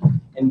want,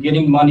 and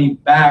getting money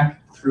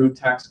back through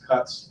tax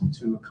cuts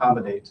to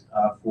accommodate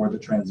for the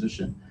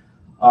transition.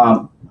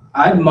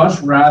 I'd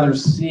much rather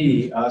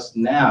see us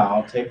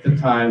now take the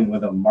time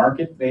with a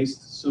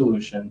market-based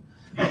solution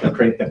to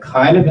create the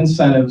kind of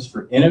incentives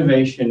for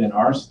innovation in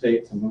our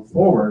state to move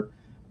forward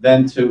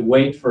than to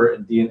wait for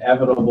the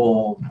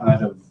inevitable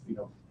kind of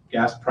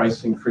gas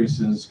price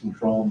increases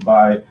controlled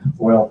by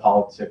oil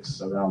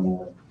politics around the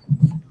world.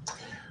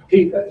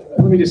 Pete,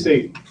 let me just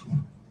say,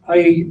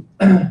 it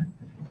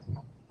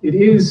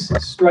is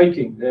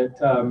striking that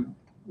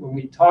when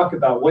we talk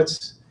about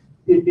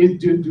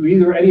do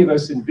either any of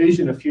us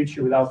envision a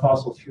future without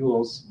fossil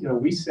fuels,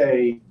 we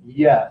say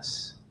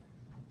yes,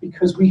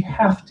 because we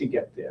have to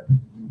get there.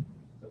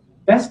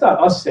 That's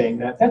not us saying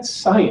that, that's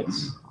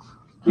science.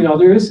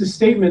 There is a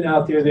statement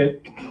out there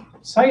that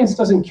science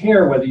doesn't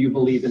care whether you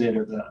believe in it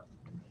or not.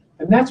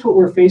 And that's what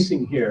we're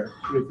facing here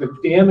with the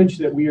damage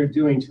that we are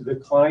doing to the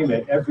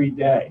climate every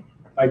day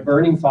by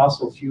burning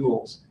fossil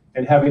fuels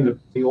and having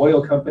the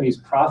oil companies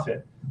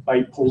profit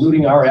by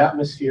polluting our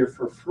atmosphere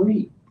for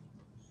free.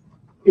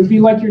 It'd be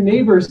like your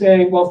neighbor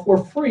saying, well, for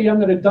free, I'm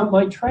going to dump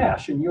my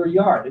trash in your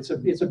yard. It's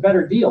a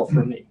better deal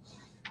for me.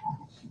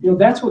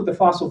 That's what that's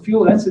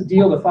the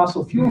deal the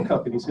fossil fuel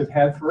companies have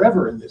had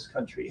forever in this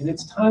country. And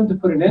it's time to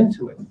put an end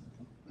to it.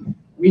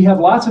 We have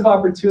lots of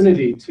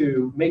opportunity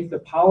to make the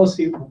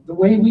policy the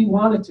way we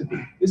want it to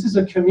be. This is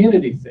a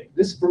community thing.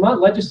 This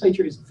Vermont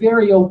legislature is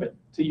very open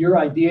to your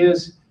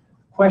ideas,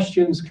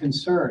 questions,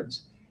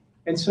 concerns.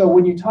 And so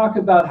when you talk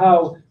about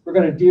how we're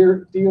going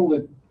to deal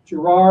with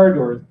Gerard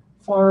or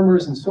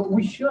farmers, and so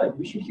we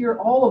should hear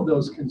all of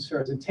those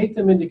concerns and take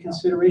them into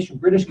consideration.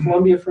 British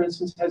Columbia, for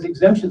instance, has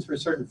exemptions for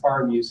certain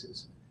farm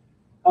uses.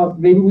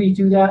 Maybe we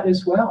do that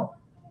as well.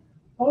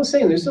 I was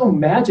saying there's no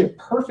magic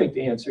perfect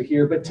answer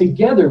here, but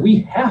together we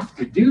have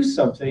to do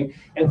something,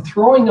 and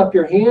throwing up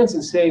your hands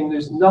and saying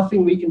there's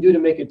nothing we can do to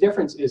make a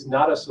difference is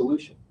not a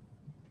solution.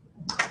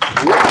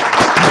 Can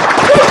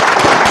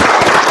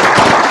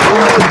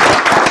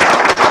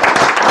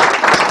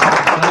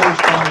I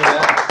respond to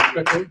that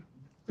quickly?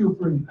 Feel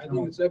free. I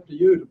think it's up to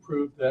you to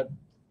prove that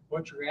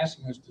what you're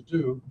asking us to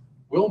do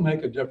will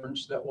make a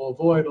difference, that will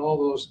avoid all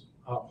those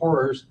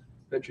horrors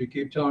that you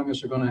keep telling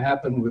us are going to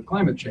happen with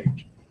climate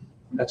change.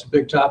 That's a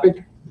big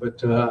topic,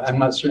 but I'm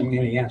not seeing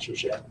any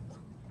answers yet.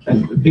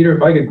 And Peter,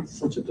 if I could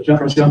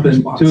jump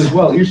in too as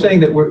well. You're saying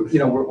that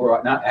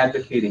we're not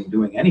advocating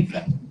doing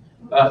anything.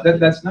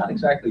 That's not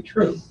exactly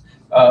true.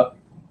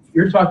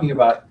 You're talking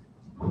about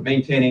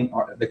maintaining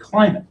the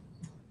climate.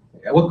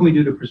 What can we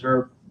do to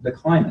preserve the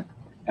climate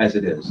as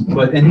it is?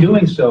 But in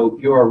doing so,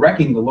 you're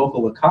wrecking the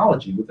local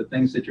ecology with the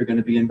things that you're going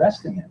to be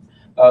investing in.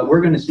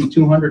 We're going to see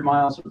 200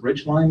 miles of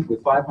ridgeline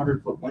with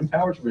 500-foot wind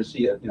towers. We're going to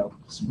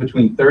see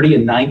between 30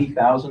 and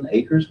 90,000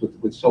 acres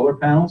with solar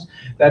panels.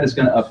 That is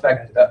going to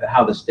affect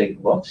how the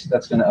state looks.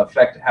 That's going to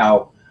affect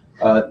how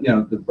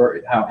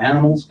how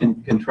animals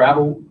can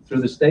travel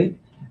through the state.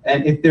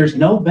 And if there's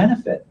no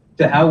benefit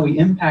to how we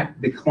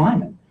impact the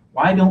climate,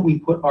 why don't we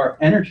put our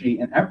energy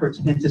and efforts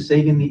into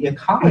saving the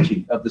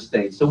ecology of the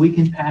state so we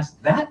can pass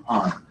that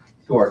on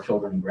to our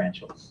children and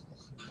grandchildren?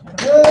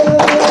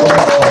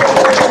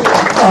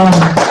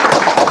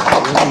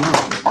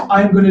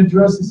 I'm going to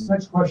address this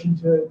next question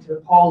to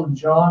Paul and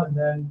John, and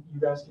then you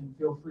guys can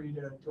feel free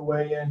to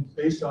weigh in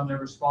based on their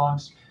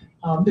response.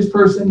 This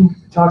person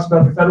talks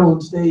about the federal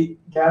and state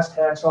gas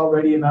tax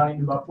already amounting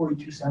to about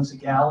 42 cents a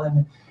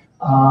gallon.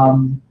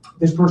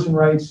 This person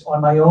writes,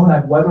 on my own,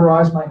 I've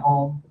weatherized my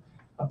home.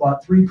 I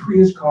bought 3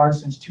 Prius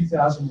cars since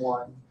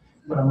 2001,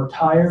 but I'm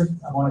retired.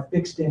 I want a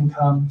fixed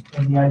income,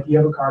 and the idea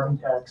of a carbon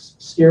tax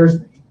scares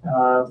me.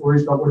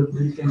 Worries about what it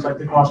do things like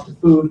the cost of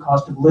food,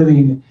 cost of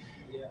living.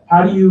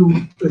 How do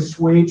you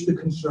assuage the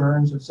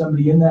concerns of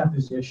somebody in that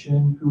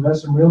position who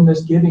has some real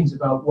misgivings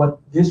about what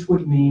this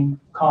would mean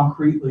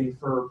concretely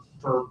for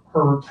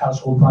her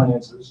household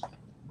finances?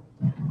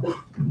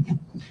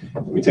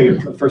 Let me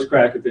take a first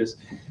crack at this.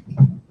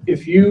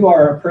 If you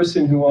are a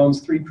person who owns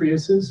 3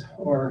 Priuses,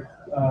 or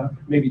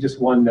maybe just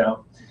one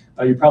now,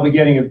 you're probably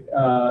getting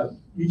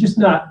you're just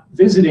not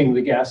visiting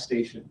the gas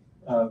station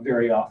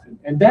very often.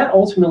 And that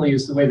ultimately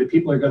is the way that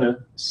people are going to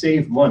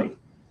save money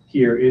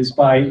here, is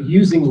by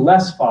using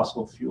less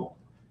fossil fuel.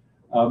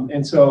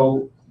 And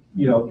so,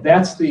 you know,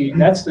 that's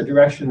the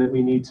direction that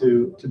we need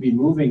to be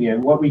moving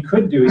in. What we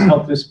could do is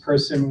help this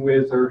person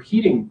with her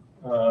heating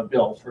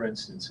bill, for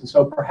instance. And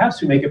so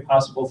perhaps we make it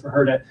possible for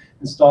her to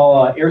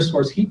install an air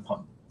source heat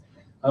pump.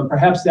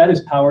 Perhaps that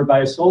is powered by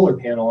a solar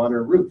panel on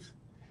her roof.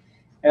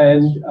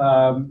 And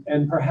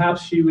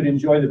perhaps she would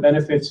enjoy the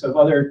benefits of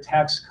other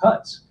tax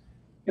cuts.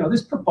 You know,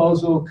 this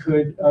proposal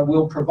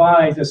will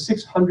provide a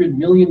 $600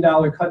 million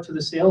cut to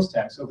the sales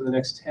tax over the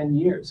next 10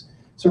 years.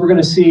 So we're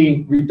going to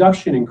see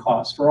reduction in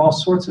costs for all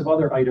sorts of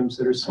other items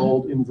that are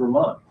sold in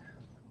Vermont.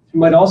 You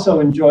might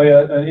also enjoy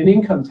an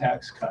income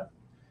tax cut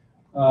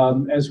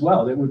as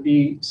well. That would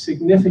be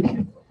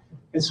significant.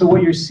 And so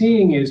what you're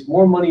seeing is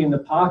more money in the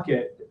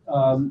pocket.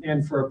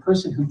 And for a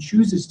person who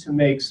chooses to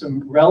make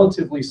some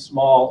relatively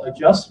small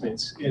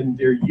adjustments in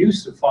their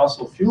use of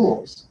fossil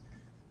fuels,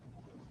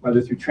 whether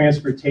through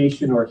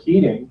transportation or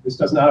heating, this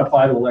does not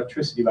apply to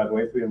electricity, by the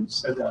way, if we haven't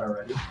said that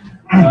already,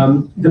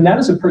 then that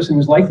is a person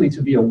who's likely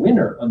to be a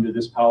winner under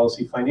this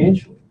policy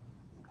financially.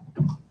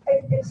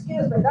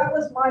 Excuse me, that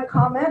was my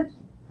comment.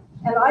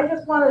 And I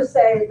just want to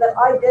say that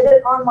I did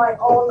it on my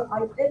own.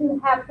 I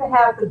didn't have to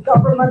have the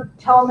government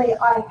tell me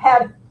I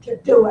had to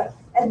do it.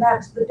 And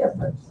that's the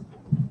difference.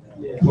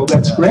 Well,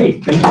 that's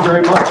great. Thank you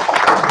very much.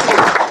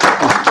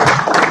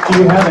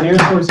 Do you have an air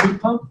source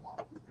heat pump?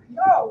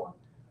 No,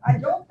 I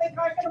don't think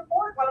I can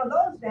afford one of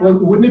those now. Well,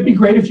 wouldn't it be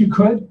great if you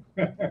could?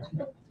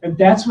 And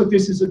that's what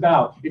this is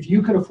about. If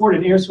you could afford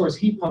an air source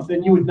heat pump,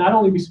 then you would not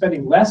only be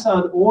spending less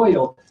on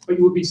oil, but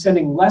you would be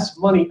sending less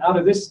money out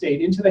of this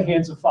state into the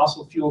hands of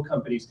fossil fuel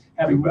companies,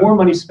 having more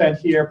money spent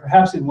here,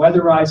 perhaps in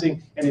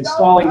weatherizing and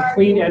installing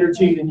clean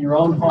energy in your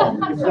own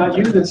home. If not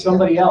you, then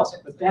somebody else.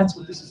 But that's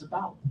what this is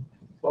about.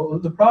 Well,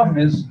 the problem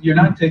is you're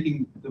not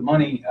taking the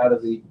money out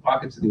of the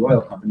pockets of the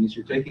oil companies.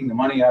 You're taking the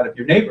money out of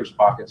your neighbor's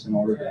pockets in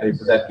order to pay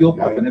for that fuel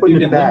pump. And if you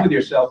can live with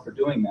yourself for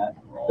doing that,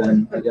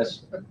 then I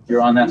guess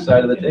you're on that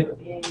side of the table.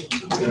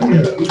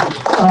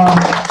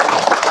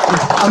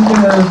 I'm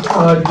going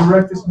to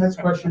direct this next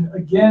question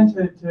again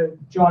to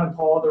John and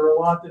Paul. There are a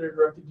lot that are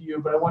directed to you,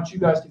 but I want you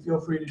guys to feel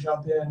free to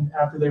jump in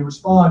after they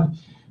respond.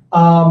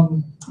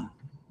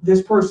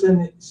 This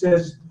person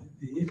says,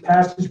 it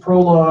passed his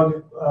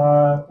prologue,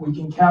 we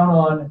can count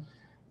on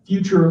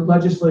future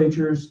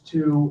legislatures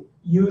to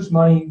use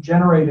money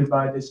generated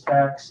by this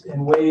tax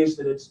in ways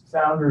that its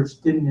founders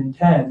didn't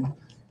intend.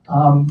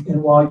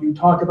 And while you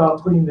talk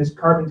about putting this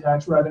carbon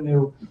tax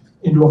revenue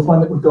into a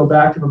fund that would go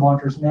back to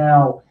Vermonters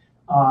now,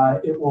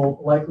 it will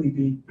likely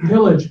be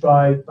pillaged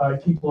by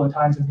people in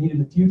times of need in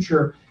the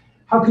future.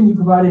 How can you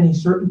provide any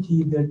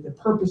certainty that the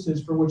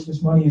purposes for which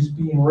this money is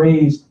being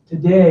raised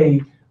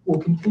today will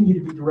continue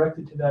to be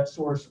directed to that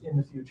source in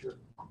the future?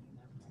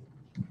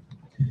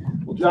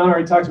 Well, John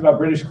already talked about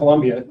British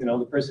Columbia. You know,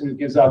 the person who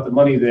gives out the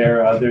money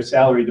there, their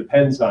salary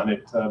depends on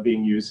it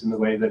being used in the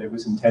way that it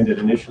was intended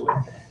initially.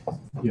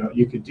 You know,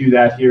 you could do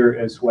that here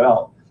as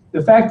well.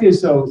 The fact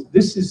is, though,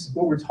 this is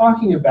what we're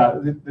talking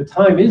about. The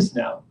time is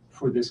now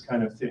for this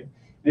kind of thing.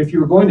 And if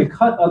you were going to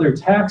cut other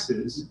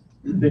taxes,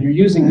 then you're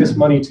using this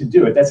money to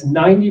do it. That's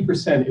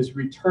 90% is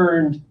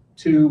returned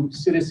to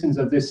citizens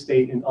of this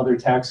state in other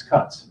tax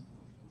cuts,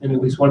 in at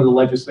least one of the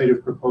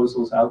legislative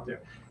proposals out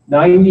there.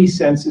 90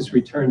 cents is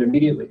returned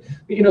immediately.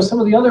 But, you know, some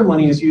of the other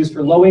money is used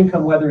for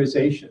low-income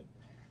weatherization.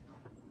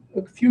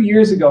 A few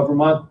years ago,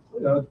 Vermont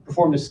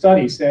performed a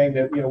study saying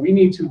that, you know, we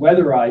need to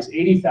weatherize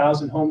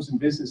 80,000 homes and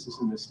businesses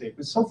in this state.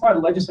 But so far, the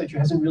legislature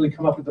hasn't really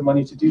come up with the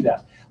money to do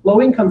that.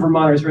 Low-income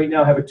Vermonters right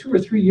now have a 2 or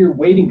 3 year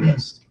waiting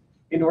list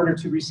in order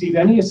to receive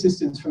any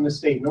assistance from the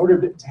state, in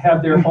order to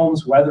have their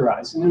homes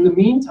weatherized. And in the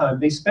meantime,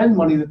 they spend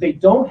money that they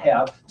don't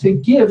have to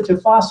give to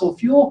fossil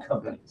fuel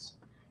companies.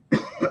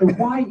 And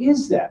why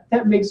is that?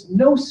 That makes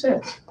no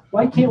sense.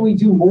 Why can't we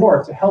do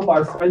more to help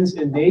our friends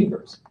and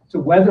neighbors to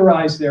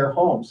weatherize their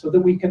homes so that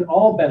we can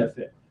all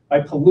benefit by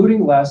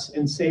polluting less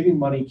and saving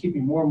money,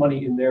 keeping more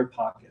money in their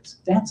pockets?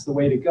 That's the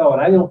way to go.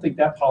 And I don't think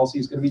that policy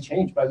is going to be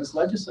changed by this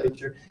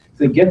legislature. If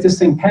they get this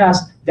thing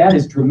passed, that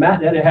is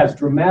dramatic. That it has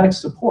dramatic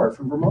support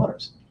from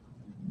Vermonters.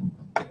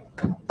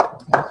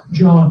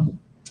 John,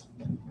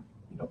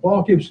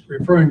 Paul keeps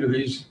referring to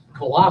these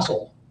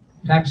colossal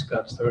tax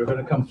cuts that are going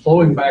to come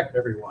flowing back to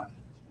everyone.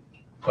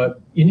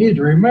 But you need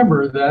to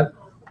remember that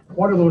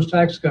what are those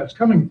tax cuts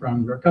coming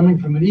from? They're coming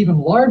from an even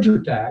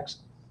larger tax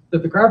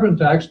that the carbon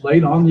tax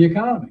laid on the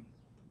economy.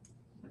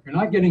 You're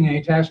not getting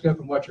any tax cut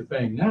from what you're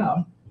paying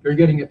now. You're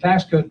getting a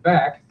tax cut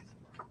back,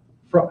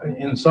 from,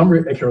 in some,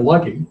 if you're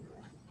lucky,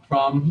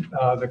 from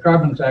the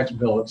carbon tax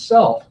bill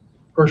itself.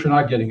 Of course, you're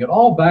not getting it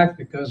all back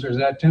because there's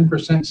that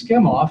 10%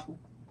 skim off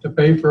to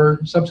pay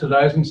for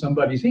subsidizing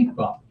somebody's heat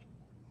pump.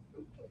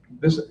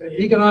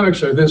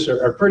 Economics of this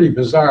are pretty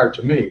bizarre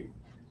to me,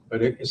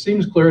 but it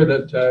seems clear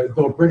that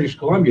though British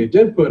Columbia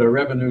did put a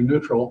revenue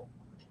neutral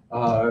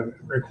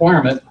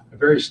requirement, a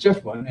very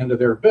stiff one, into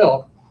their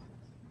bill,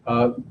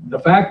 the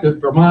fact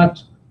that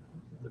Vermont,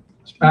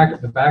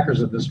 the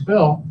backers of this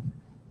bill,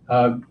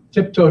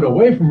 tiptoed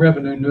away from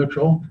revenue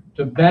neutral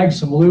to bag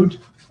some loot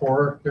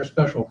for their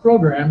special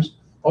programs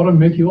ought to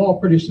make you all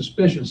pretty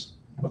suspicious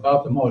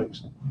about the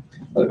motives.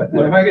 Well,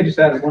 if I could just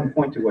add one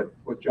point to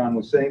what John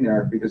was saying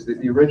there, because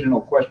the original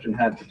question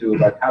had to do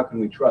about how can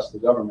we trust the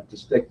government to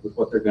stick with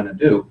what they're going to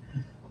do.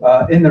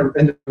 In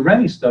the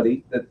REMI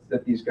study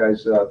that these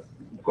guys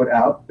put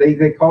out,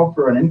 they called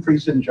for an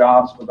increase in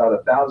jobs of about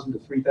 1,000 to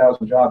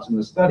 3,000 jobs in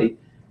the study,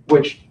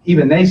 which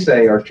even they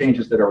say are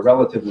changes that are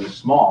relatively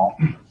small,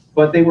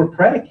 but they were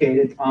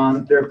predicated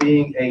on there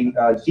being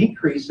a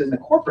decrease in the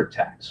corporate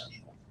tax.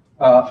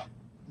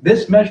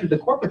 This measure, the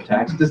corporate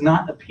tax, does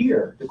not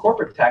appear, the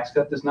corporate tax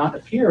cut does not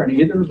appear in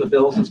either of the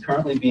bills that's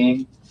currently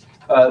being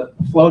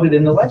floated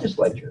in the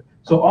legislature.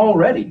 So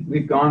already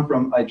we've gone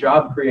from a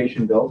job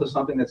creation bill to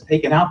something that's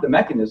taken out the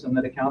mechanism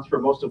that accounts for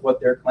most of what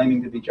they're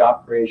claiming to be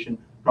job creation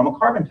from a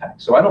carbon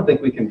tax. So I don't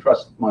think we can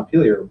trust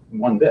Montpelier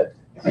one bit.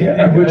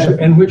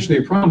 And which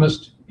they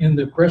promised in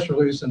the press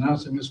release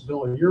announcing this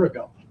bill a year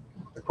ago.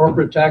 The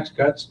corporate tax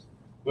cuts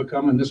will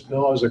come in this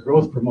bill as a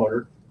growth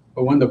promoter,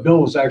 but when the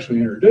bill was actually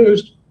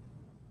introduced,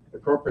 the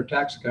corporate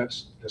tax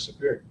cuts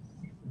disappeared.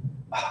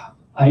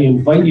 I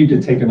invite you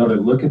to take another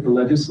look at the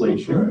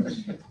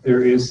legislation.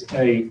 There is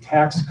a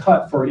tax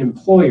cut for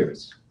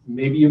employers.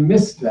 Maybe you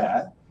missed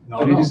that,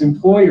 but it is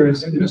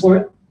employers.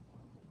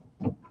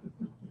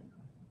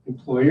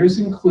 Employers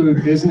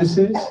include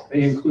businesses,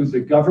 they include the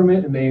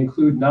government, and they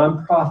include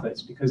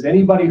nonprofits, because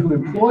anybody who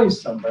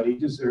employs somebody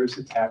deserves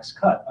a tax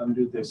cut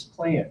under this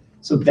plan.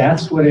 So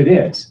that's what it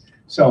is.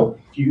 So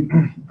you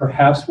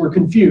perhaps were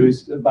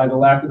confused by the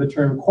lack of the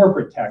term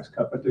corporate tax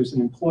cut, but there's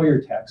an employer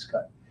tax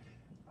cut.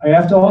 I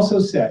have to also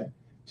say,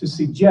 to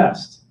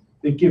suggest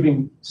that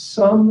giving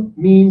some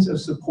means of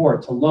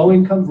support to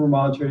low-income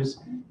Vermonters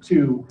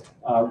to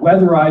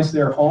weatherize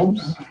their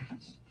homes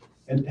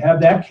and have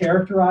that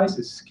characterized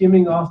as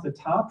skimming off the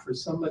top for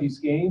somebody's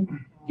gain,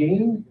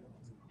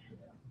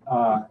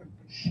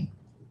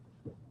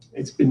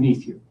 it's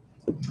beneath you.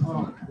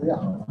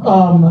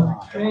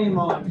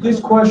 This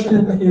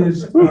question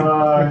is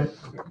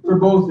for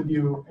both of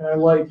you, and I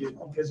like it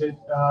because it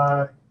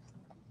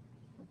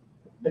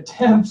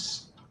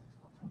attempts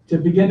to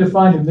begin to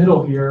find a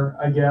middle here,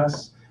 I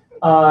guess.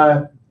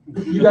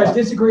 You guys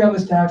disagree on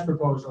this tax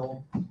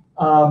proposal.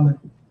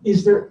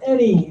 Is there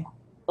any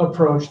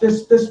approach,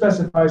 this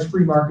specifies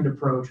free market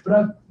approach,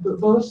 but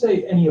let's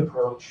say any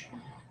approach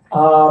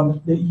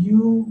that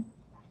you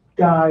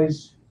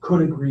guys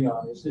could agree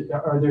on?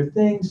 Are there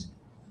things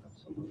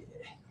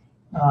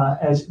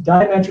as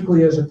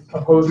diametrically as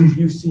opposed as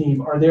you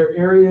seem, are there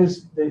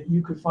areas that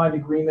you could find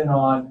agreement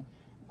on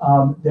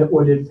that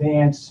would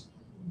advance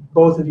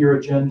both of your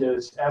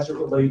agendas as it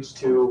relates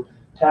to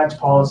tax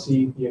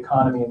policy, the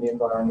economy, and the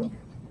environment?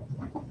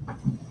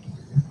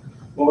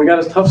 Well, we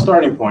got a tough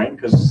starting point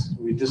because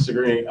we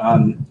disagree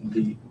on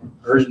the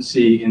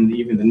urgency and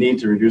even the need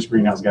to reduce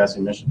greenhouse gas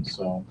emissions.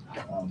 So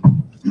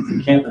if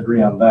we can't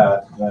agree on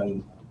that,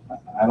 then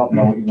I don't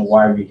know even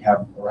why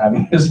we're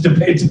having this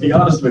debate, to be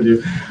honest with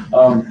you,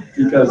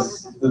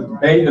 because the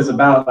debate is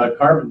about a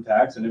carbon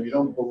tax, and if you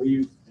don't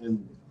believe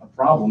in a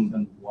problem,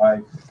 then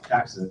why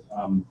tax it?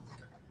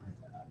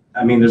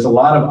 I mean, there's a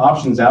lot of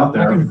options out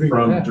there,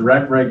 from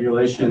direct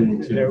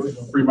regulation to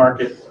free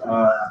market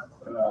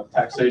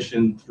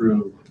taxation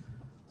through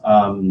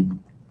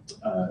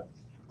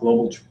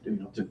global,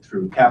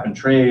 through cap and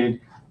trade.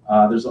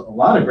 There's a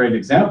lot of great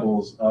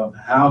examples of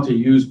how to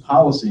use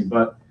policy,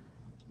 but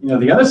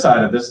the other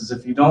side of this is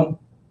if you don't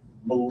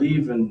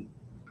believe in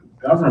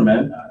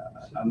government,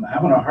 I'm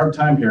having a hard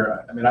time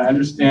here. I mean, I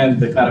understand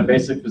the kind of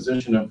basic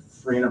position of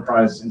free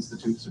enterprise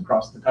institutes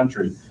across the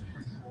country,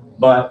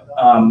 but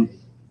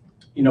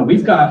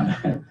we've got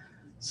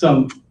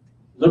some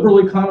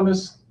liberal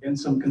economists and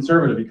some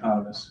conservative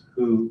economists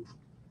who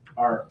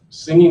are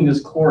singing this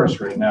chorus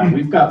right now.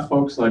 We've got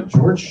folks like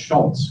George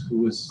Shultz, who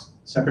was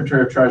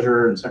Secretary of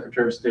Treasury and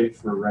Secretary of State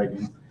for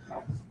Reagan.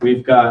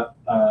 We've got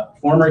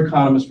former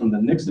economists from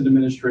the Nixon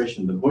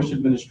administration, the Bush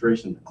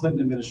administration, the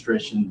Clinton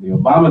administration, the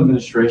Obama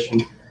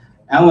administration,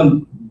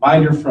 Alan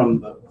Binder from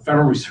the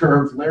Federal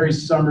Reserve, Larry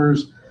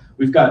Summers.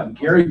 We've got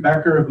Gary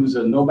Becker, who's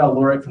a Nobel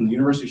laureate from the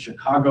University of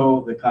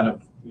Chicago, the kind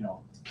of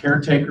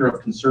caretaker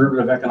of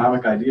conservative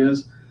economic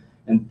ideas,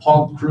 and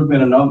Paul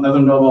Krugman, another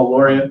Nobel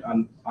laureate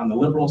on the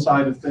liberal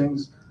side of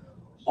things,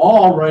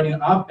 all writing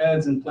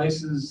op-eds in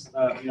places,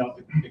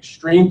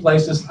 extreme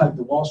places like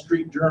the Wall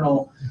Street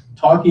Journal,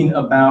 talking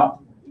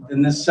about the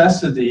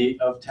necessity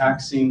of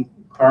taxing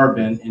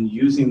carbon and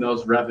using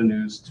those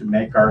revenues to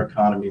make our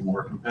economy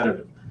more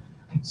competitive.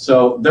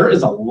 So there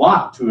is a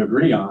lot to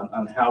agree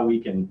on how we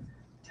can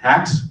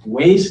tax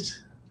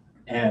waste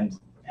and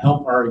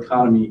help our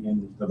economy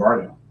in the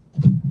bargain.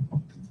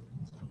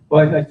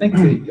 Well, I think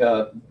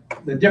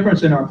the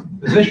difference in our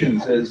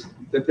positions is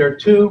that there are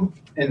two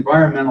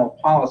environmental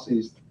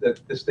policies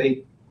that the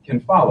state can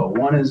follow.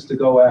 One is to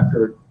go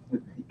after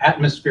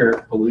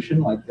atmospheric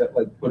pollution, like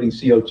putting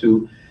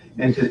CO2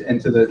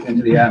 into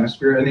the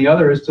atmosphere, and the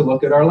other is to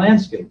look at our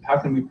landscape. How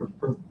can we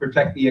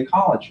protect the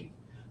ecology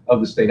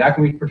of the state? How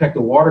can we protect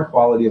the water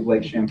quality of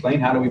Lake Champlain?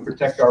 How do we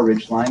protect our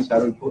ridgelines? How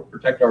do we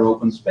protect our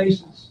open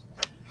spaces?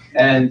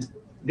 And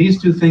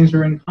these two things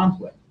are in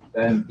conflict.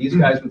 And these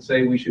guys would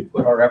say we should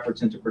put our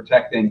efforts into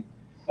protecting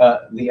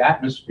the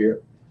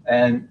atmosphere.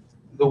 And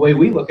the way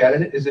we look at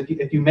it is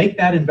if you make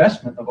that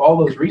investment of all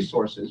those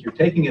resources, you're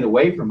taking it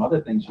away from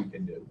other things you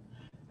can do.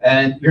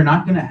 And you're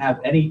not going to have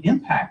any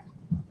impact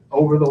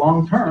over the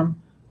long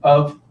term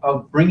of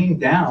bringing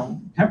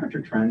down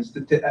temperature trends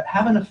to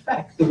have an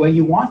effect the way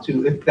you want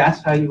to, if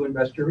that's how you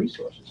invest your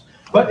resources.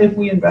 But if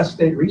we invest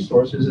state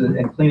resources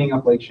in cleaning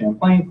up Lake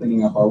Champlain,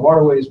 cleaning up our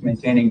waterways,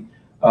 maintaining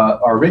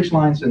our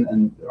ridgelines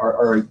and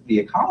the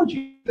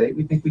ecology,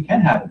 we think we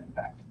can have an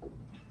impact.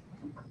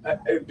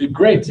 It'd be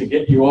great to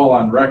get you all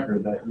on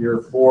record that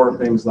you're for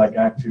things like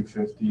Act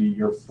 250,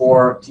 you're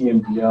for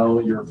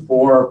TMDL, you're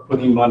for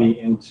putting money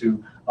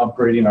into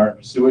upgrading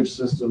our sewage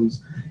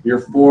systems,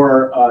 you're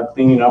for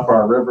cleaning up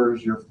our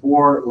rivers, you're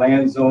for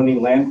land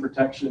zoning, land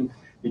protection,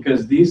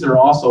 because these are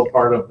also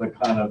part of the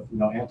kind of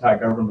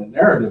anti-government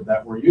narrative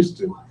that we're used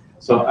to.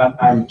 So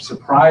I'm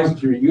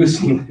surprised you're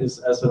using this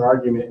as an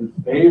argument in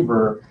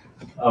favor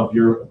of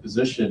your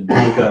position,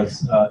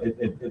 because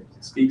it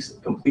speaks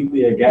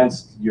completely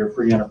against your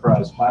free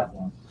enterprise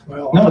platform.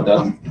 Well, No, it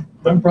doesn't.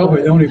 I'm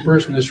probably the only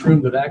person in this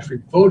room that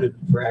actually voted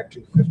for Act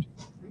 250.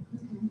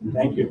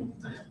 Thank you.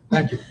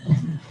 Thank you.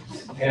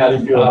 How do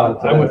you feel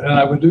about that?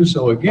 I would do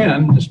so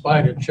again,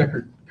 despite a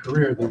checkered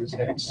career that has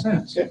had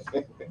since.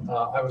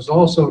 I was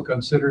also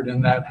considered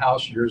in that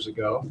House years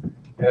ago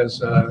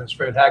as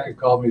Fred Hackett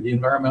called me, the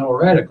environmental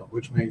radical,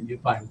 which you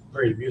find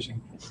very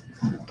amusing,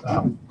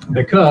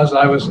 because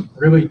I was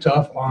really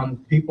tough on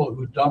people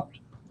who dumped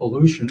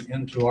pollution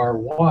into our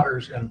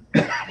waters and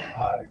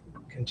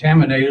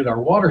contaminated our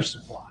water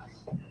supply,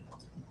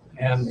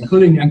 and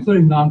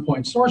including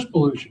non-point source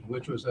pollution,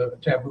 which was a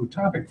taboo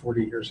topic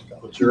 40 years ago.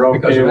 But you're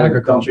because okay of with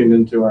agriculture. dumping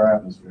into our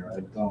atmosphere.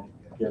 I don't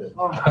get it.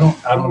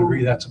 I don't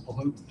agree that's a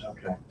pollutant.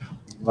 Okay.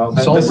 Well,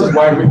 this is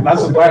why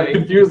I'm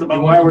confused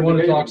about why we're want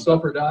to debating. talk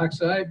sulfur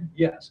dioxide?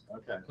 Yes.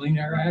 Okay. Clean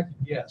Air Act?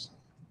 Yes.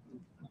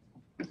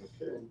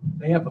 Okay.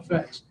 They have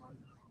effects.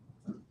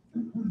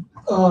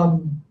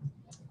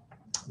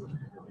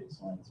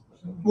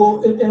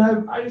 Well,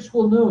 and I just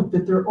will note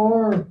that there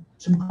are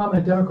some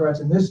prominent Democrats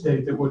in this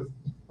state that would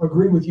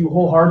agree with you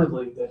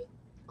wholeheartedly that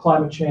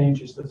climate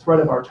change is the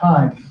threat of our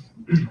time,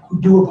 who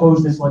do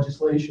oppose this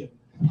legislation.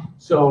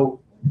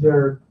 So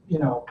they're,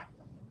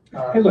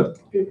 Hey, look,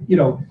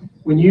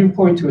 when you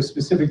point to a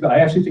specific bill, I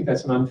actually think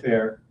that's an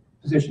unfair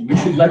position. You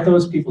should let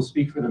those people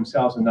speak for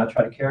themselves and not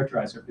try to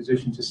characterize their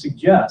position to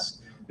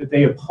suggest that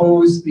they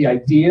oppose the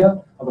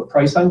idea of a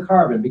price on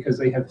carbon because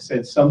they have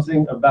said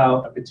something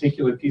about a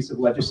particular piece of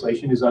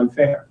legislation is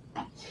unfair.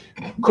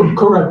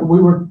 Correct.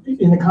 We were,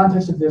 in the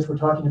context of this, we're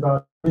talking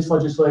about this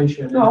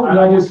legislation. No,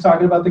 I was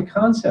talking about the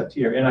concept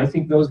here, and I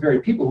think those very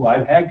people who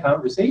I've had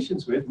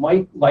conversations with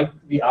might like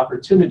the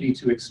opportunity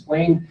to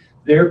explain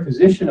their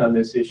position on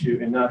this issue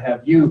and not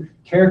have you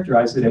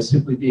characterize it as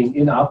simply being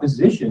in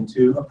opposition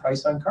to a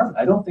price on carbon.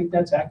 I don't think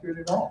that's accurate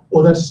at all.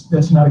 Well,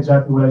 that's not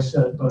exactly what I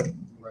said, but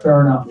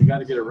fair enough. We got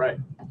to get it right.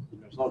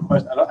 There's no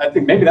question. I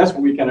think maybe that's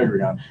what we can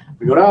agree on. If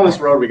we go down this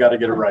road, we got to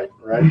get it right,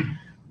 right?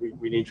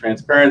 We need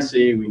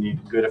transparency. We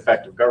need good,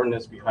 effective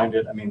governance behind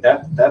it. I mean,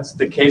 that's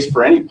the case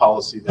for any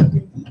policy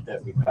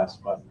that we pass.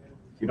 But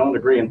if you don't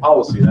agree in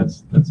policy,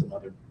 that's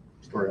another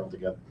story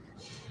altogether.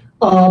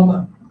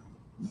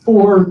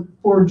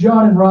 For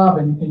John and Rob,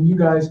 and you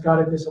guys got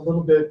at this a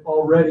little bit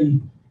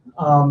already,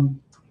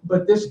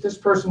 but this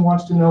person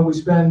wants to know, we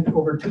spend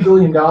over $2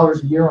 billion a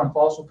year on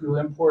fossil fuel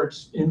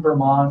imports in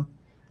Vermont.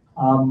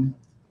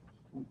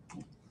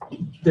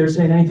 They're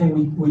saying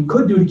anything we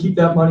could do to keep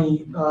that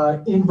money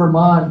in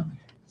Vermont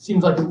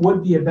seems like it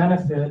would be a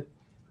benefit.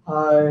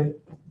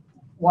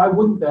 Why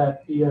wouldn't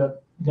that be a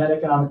net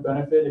economic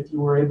benefit if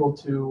you were able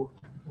to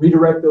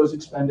redirect those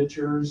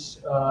expenditures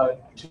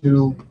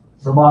to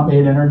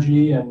Vermont-made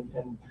energy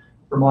and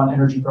Vermont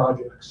energy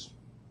projects?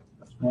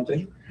 You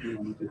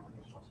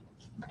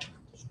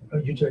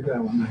take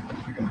that one.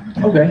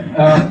 Okay.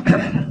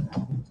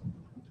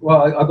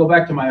 Well, I'll go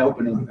back to my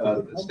opening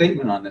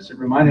statement on this. It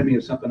reminded me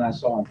of something I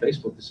saw on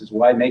Facebook. This is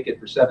why make it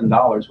for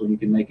 $7 when you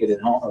can make it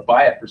at home, or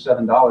buy it for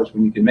 $7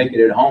 when you can make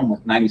it at home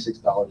with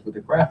 $96 with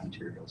the craft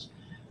materials.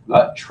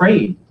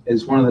 Trade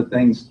is one of the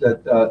things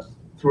that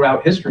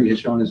throughout history has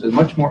shown is a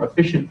much more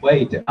efficient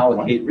way to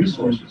allocate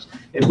resources.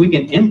 If we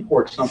can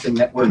import something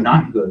that we're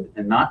not good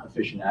and not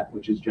efficient at,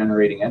 which is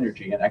generating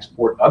energy, and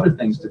export other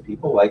things to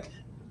people like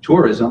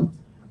tourism,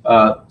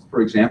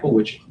 for example,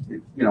 which,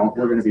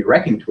 we're going to be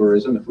wrecking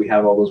tourism if we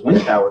have all those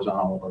wind towers on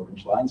all of our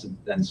ridge lines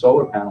and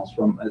solar panels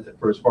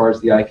for as far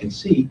as the eye can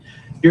see.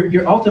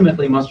 you're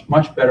ultimately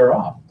much better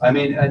off. I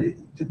mean,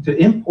 to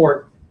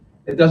import,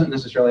 it doesn't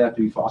necessarily have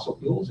to be fossil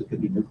fuels. It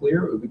could be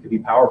nuclear. It could be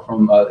power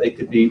from. It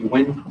could be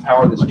wind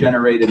power that's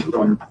generated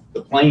from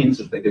the plains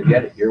if they could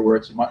get it here, where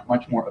it's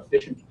much more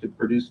efficient to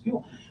produce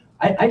fuel.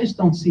 I just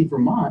don't see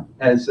Vermont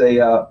as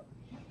the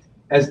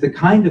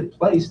kind of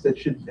place that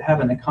should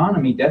have an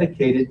economy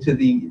dedicated to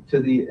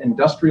the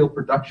industrial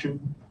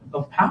production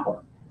of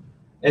power.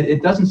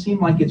 It doesn't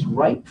seem like it's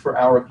right for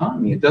our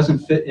economy. It doesn't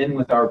fit in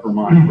with our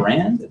Vermont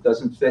brand. It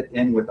doesn't fit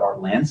in with our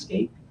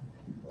landscape.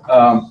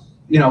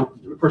 You know,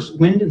 for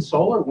wind and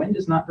solar, wind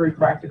is not very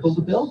practical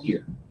to build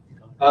here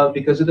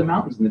because of the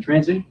mountains and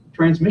the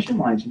transmission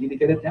lines. You need to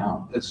get it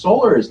down. The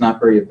solar is not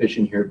very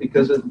efficient here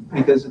because it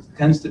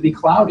tends to be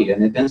cloudy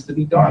and it tends to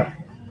be dark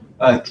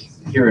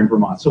here in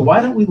Vermont. So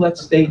why don't we let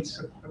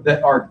states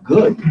that are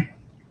good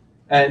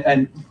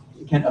and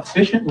can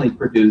efficiently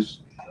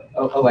produce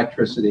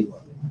electricity,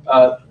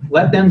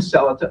 let them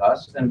sell it to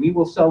us, and we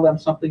will sell them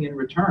something in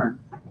return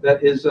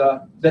that is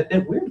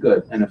that we're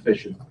good and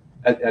efficient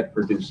at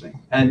producing,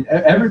 and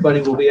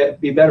everybody will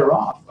be better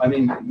off. I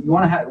mean, you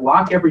want to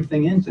lock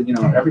everything into, you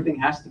know, everything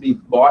has to be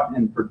bought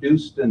and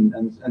produced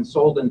and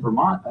sold in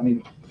Vermont. I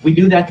mean, we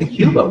do that to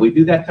Cuba, we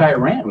do that to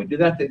Iran, we do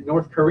that to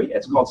North Korea.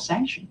 It's called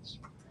sanctions,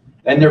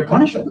 and they're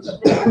punishments.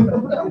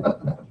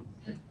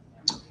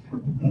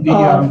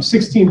 The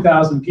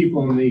 16,000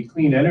 people in the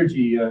clean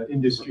energy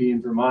industry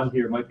in Vermont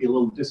here might be a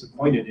little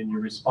disappointed in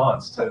your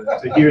response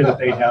to hear that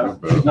they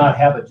did not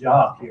have a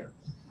job here.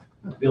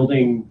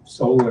 Building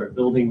solar,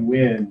 building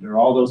wind, or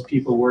all those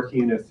people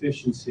working in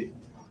efficiency.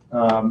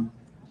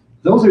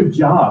 Those are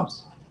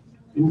jobs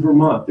in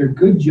Vermont. They're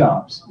good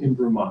jobs in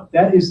Vermont.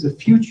 That is the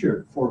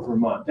future for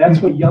Vermont. That's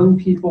what young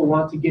people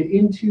want to get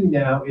into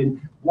now. And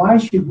why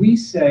should we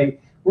say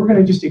we're going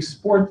to just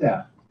export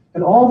that?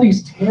 And all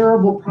these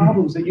terrible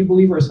problems that you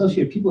believe are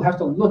associated, people have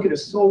to look at a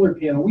solar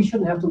panel. We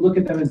shouldn't have to look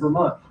at them in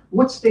Vermont.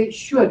 What state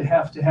should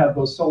have to have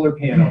those solar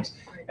panels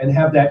and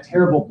have that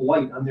terrible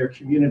blight on their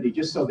community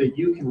just so that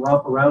you can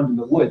romp around in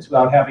the woods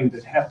without having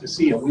to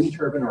see a wind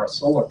turbine or a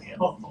solar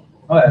panel?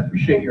 Oh, I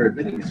appreciate your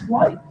admitting it's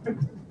blight.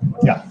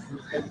 Yeah.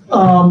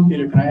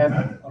 Peter, can I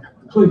add?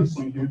 Please.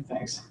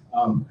 Thanks.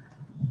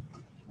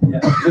 Yeah,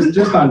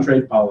 just on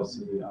trade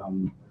policy,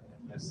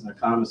 as an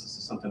economist, this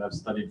is something I've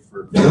studied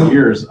for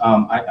years.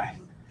 I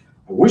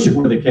wish it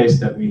were the case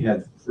that we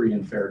had free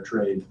and fair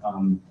trade.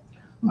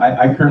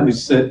 I currently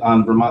sit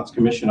on Vermont's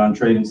Commission on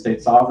Trade and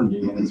State Sovereignty,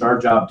 and it's our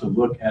job to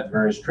look at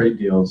various trade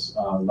deals,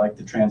 like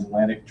the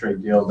transatlantic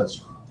trade deal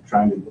that's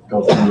trying to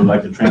go through,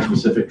 like the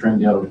Trans-Pacific trade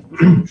deal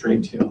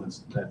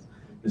that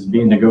is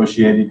being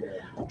negotiated.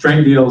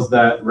 Trade deals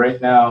that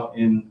right now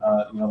in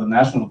the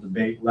national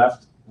debate,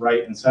 left,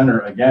 right, and center,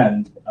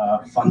 again,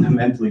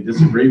 fundamentally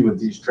disagree with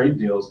these trade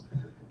deals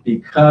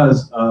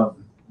because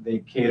they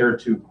cater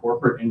to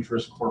corporate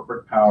interest,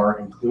 corporate power,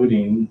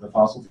 including the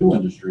fossil fuel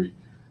industry.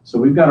 So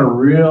we've got a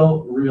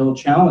real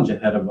challenge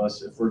ahead of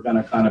us if we're going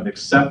to kind of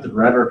accept the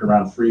rhetoric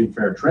around free and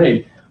fair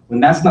trade when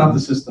that's not the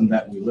system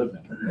that we live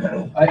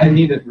in. I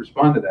need to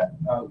respond to that.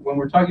 When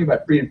we're talking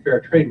about free and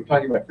fair trade, we're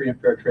talking about free and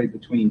fair trade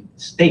between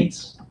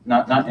states,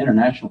 not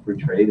international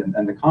free trade.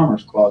 And the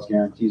Commerce Clause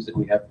guarantees that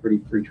we have pretty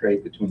free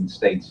trade between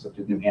states, such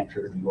as New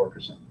Hampshire, New York, or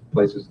some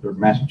places, or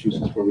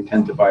Massachusetts, where we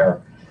tend to buy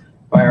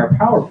our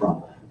power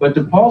from. But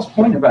to Paul's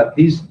point about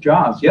these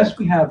jobs, yes,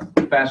 we have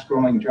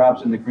fast-growing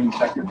jobs in the green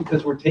sector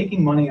because we're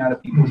taking money out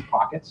of people's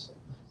pockets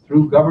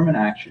through government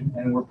action,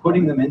 and we're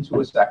putting them into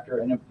a sector.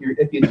 And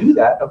if you do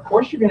that, of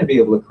course, you're going to be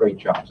able to create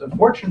jobs.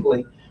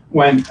 Unfortunately,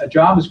 when a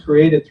job is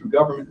created through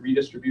government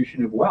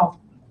redistribution of wealth,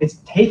 it's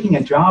taking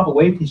a job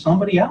away from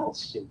somebody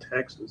else. In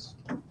taxes.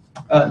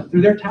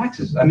 Through their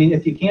taxes. I mean,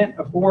 if you can't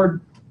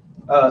afford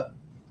to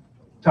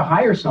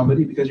hire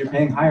somebody because you're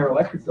paying higher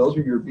electric bills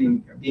or you're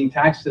being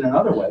taxed in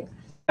another way,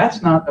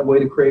 that's not a way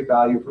to create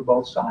value for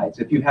both sides.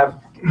 If you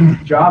have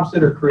jobs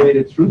that are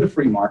created through the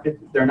free market,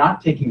 they're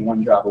not taking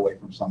one job away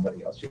from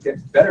somebody else. You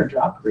get better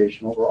job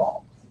creation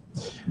overall.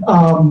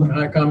 Can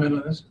I comment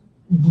on this?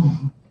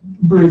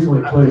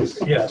 Briefly, please.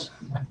 Yes.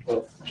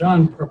 Well,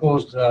 John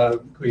proposed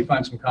we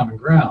find some common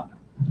ground.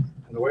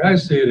 And the way I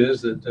see it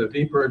is that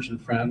VPIRG and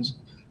friends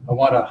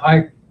want a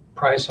high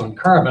price on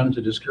carbon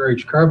to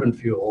discourage carbon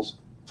fuels.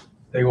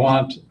 They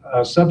want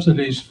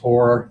subsidies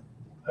for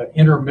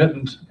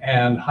intermittent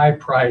and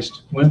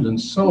high-priced wind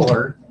and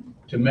solar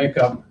to make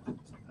up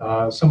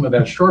some of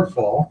that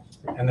shortfall,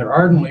 and they're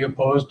ardently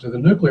opposed to the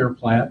nuclear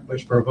plant,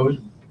 which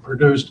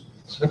produced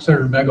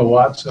 600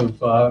 megawatts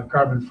of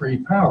carbon-free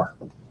power.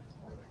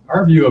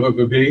 Our view of it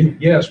would be,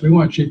 yes, we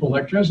want cheap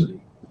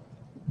electricity.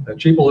 That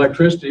cheap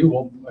electricity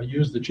will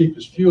use the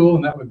cheapest fuel,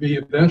 and that would be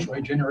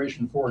eventually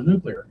Generation 4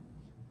 nuclear,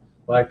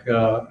 like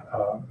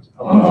a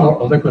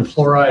liquid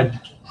fluoride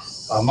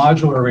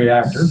modular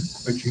reactor,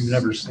 which you've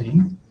never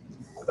seen.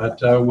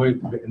 But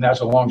and that's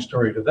a long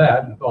story to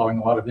that, involving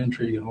a lot of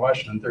intrigue in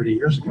Washington 30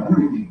 years ago.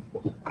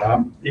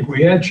 If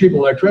we had cheap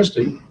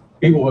electricity,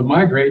 people would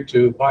migrate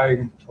to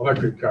buying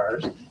electric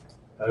cars.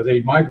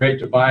 They'd migrate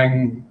to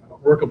buying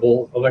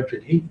workable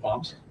electric heat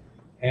pumps,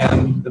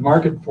 and the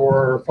market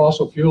for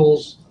fossil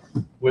fuels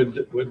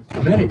would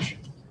diminish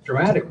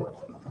dramatically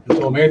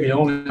until maybe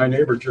only my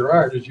neighbor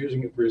Gerard is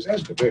using it for his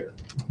excavator.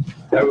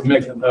 That would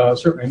make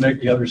certainly make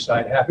the other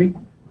side happy,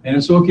 and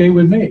it's okay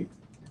with me.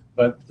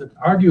 But to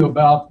argue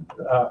about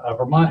a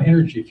Vermont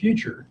energy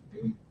future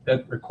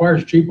that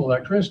requires cheap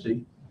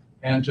electricity,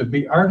 and to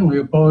be ardently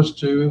opposed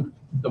to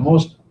the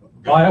most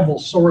viable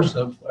source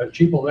of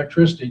cheap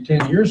electricity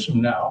 10 years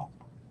from now,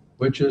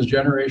 which is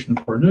generation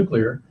for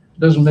nuclear,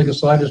 doesn't make the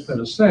slightest bit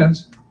of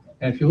sense.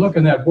 And if you look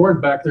in that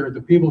board back there at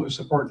the people who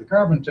support the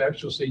carbon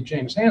tax, you'll see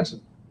James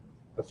Hansen,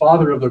 the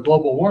father of the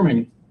global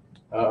warming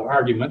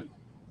argument,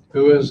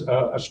 who is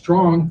a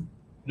strong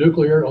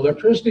nuclear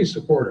electricity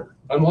supporter,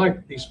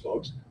 unlike these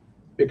folks,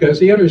 because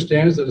he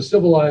understands that a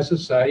civilized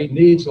society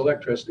needs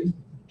electricity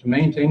to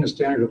maintain a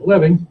standard of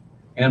living,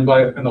 and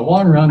in the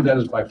long run, that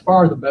is by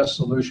far the best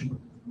solution.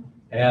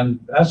 And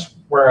that's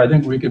where I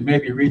think we could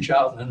maybe reach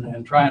out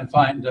and try and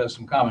find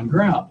some common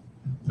ground.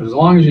 But as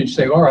long as you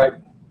say, all right,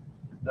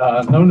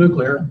 no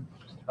nuclear,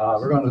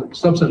 we're going to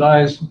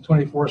subsidize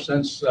 24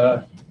 cents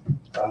a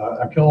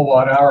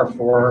kilowatt hour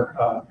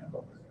for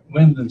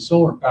wind and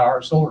solar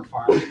power, solar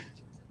farms,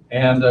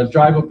 and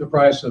drive up the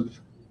price of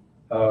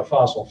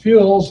fossil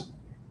fuels,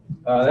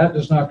 that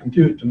does not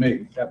compute to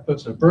me. That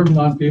puts a burden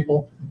on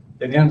people.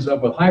 It ends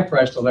up with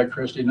high-priced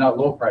electricity, not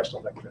low-priced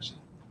electricity.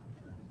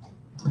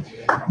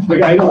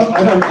 Look,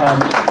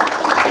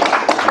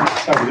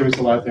 sorry, there was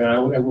a lot there. I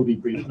will be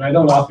brief. And I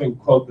don't often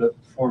quote the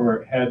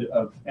former head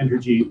of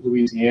Energy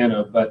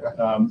Louisiana, but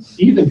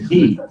even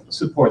he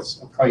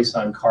supports a price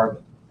on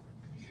carbon.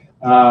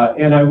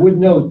 And I would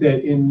note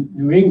that in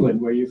New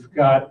England, where you've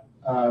got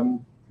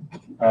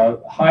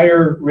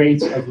higher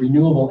rates of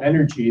renewable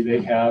energy,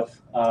 they have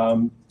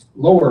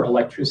lower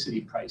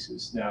electricity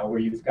prices now, where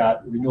you've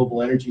got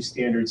renewable energy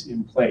standards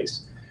in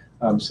place.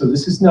 So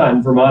this is not,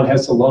 and Vermont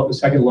has the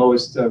second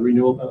lowest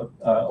renewable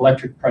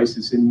electric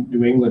prices in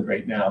New England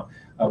right now,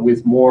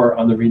 with more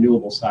on the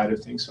renewable side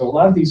of things. So a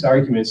lot of these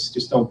arguments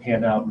just don't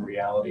pan out in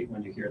reality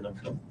when you hear them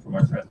from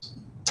our friends.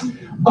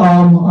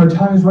 Our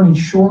time is running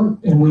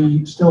short, and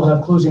we still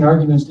have closing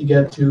arguments to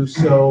get to,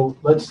 so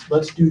let's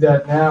do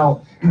that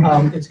now.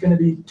 It's going to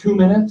be 2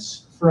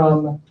 minutes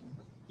from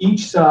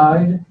each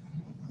side,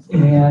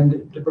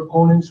 and the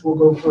proponents will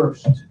go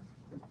first.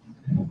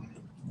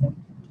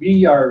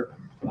 We are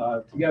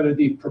together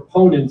the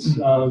proponents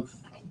of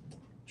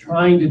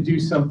trying to do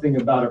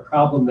something about a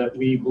problem that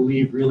we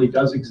believe really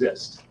does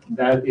exist.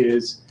 That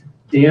is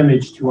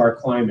damage to our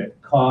climate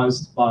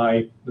caused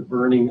by the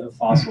burning of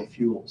fossil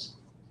fuels.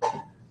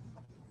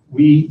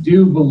 We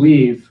do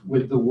believe,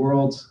 with the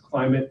world's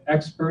climate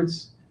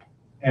experts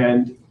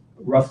and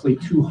roughly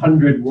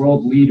 200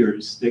 world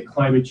leaders, that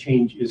climate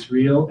change is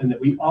real and that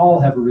we all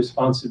have a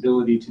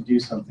responsibility to do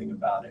something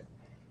about it.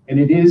 And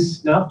it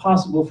is not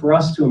possible for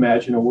us to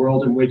imagine a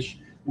world in which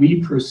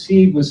we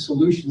proceed with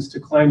solutions to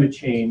climate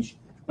change,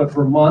 but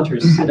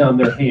Vermonters sit on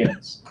their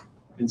hands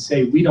and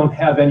say we don't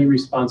have any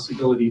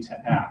responsibility to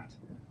act,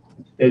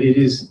 that it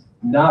is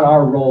not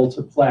our role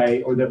to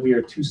play, or that we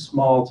are too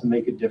small to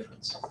make a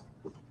difference.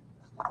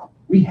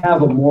 We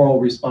have a moral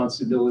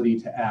responsibility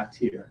to act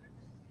here.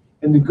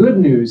 And the good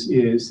news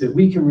is that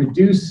we can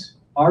reduce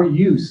our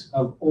use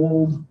of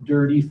old,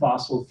 dirty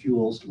fossil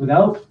fuels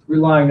without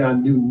relying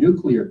on new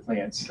nuclear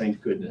plants,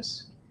 thank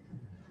goodness,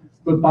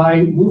 but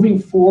by moving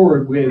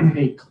forward with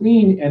a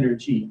clean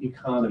energy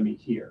economy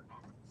here.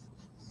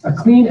 A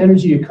clean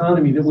energy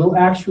economy that will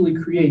actually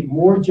create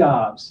more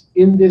jobs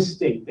in this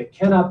state that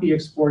cannot be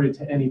exported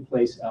to any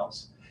place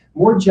else.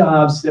 More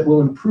jobs that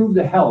will improve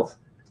the health,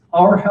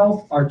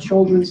 our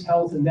children's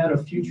health, and that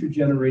of future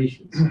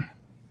generations.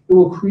 It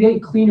will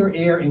create cleaner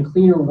air and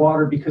cleaner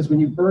water, because when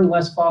you burn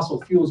less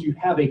fossil fuels, you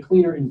have a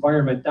cleaner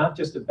environment, not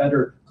just a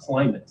better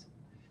climate.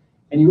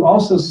 And you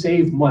also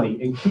save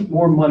money and keep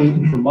more money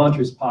in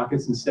Vermonters'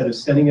 pockets instead of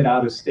sending it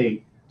out of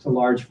state to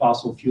large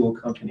fossil fuel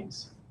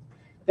companies.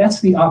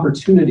 That's the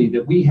opportunity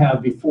that we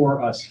have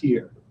before us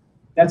here.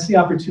 That's the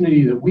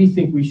opportunity that we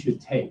think we should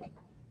take.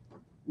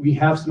 We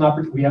have some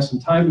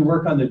time to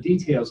work on the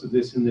details of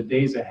this in the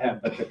days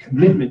ahead, but the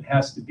commitment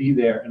has to be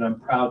there, and I'm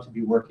proud to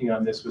be working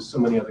on this with so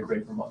many other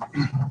great Vermonters.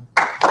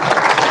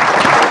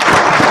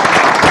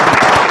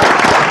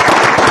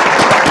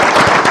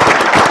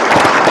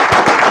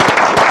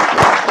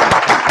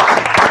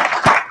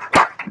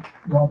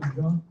 Robert,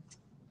 John?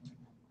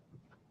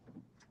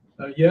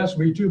 Yes,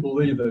 we too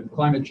believe that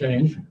climate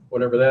change,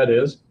 whatever that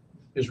is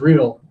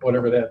real,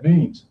 whatever that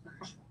means.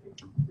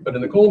 But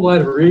in the cold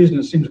light of reason,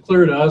 it seems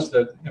clear to us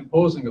that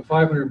imposing a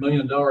 $500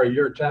 million a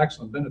year tax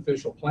on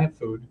beneficial plant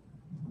food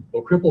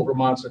will cripple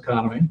Vermont's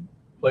economy,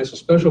 place a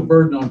special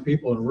burden on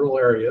people in rural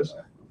areas,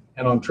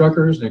 and on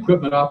truckers and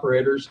equipment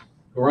operators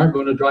who aren't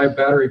going to drive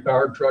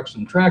battery-powered trucks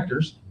and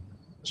tractors,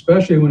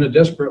 especially when a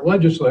desperate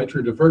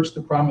legislature diverts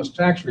the promised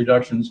tax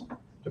reductions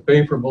to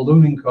pay for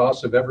ballooning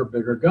costs of ever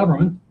bigger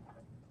government,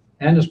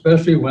 and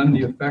especially when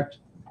the effect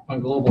on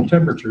global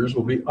temperatures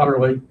will be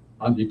utterly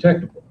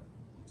undetectable.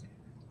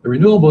 The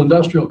renewable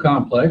industrial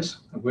complex,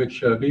 of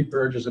which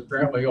VPIRG is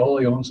apparently a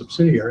wholly owned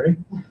subsidiary,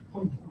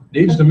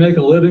 needs to make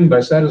a living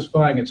by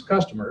satisfying its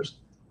customers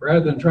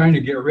rather than trying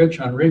to get rich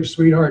on rich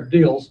sweetheart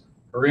deals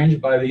arranged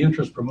by the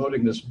interest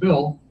promoting this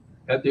bill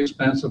at the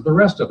expense of the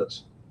rest of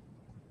us.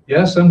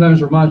 Yes,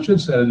 sometimes Vermont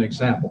should set an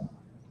example,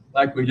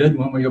 like we did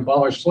when we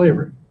abolished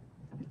slavery.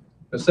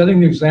 But setting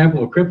the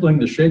example of crippling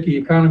the shaky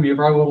economy of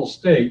our little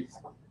state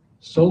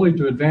solely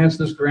to advance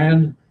this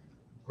grand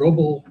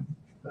global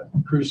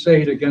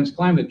crusade against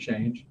climate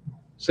change,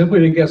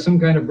 simply to get some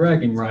kind of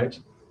bragging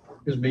rights,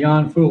 is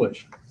beyond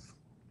foolish.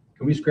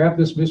 Can we scrap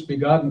this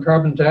misbegotten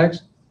carbon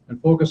tax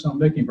and focus on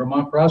making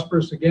Vermont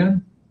prosperous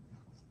again?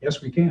 Yes,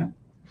 we can.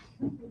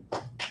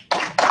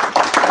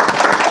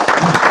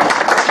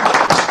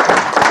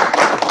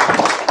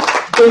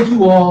 Thank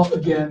you all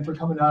again for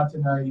coming out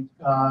tonight.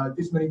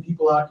 This many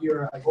people out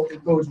here, I hope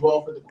it bodes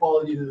well for the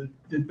quality of the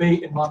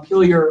debate in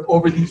Montpelier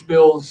over these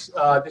bills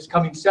this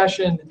coming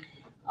session.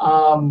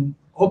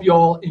 Hope you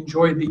all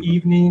enjoyed the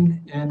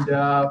evening, and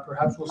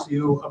perhaps we'll see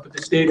you up at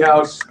the State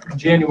House in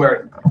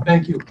January.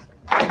 Thank you.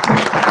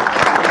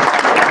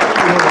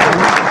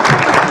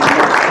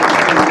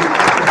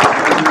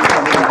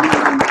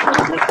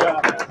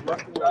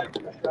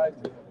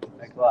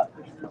 Thanks a lot.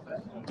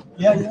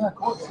 Yeah, of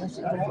course. Nice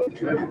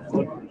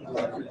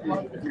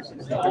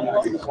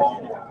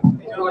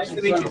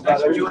to meet you.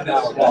 Thanks for doing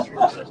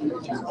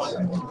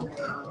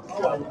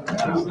Thank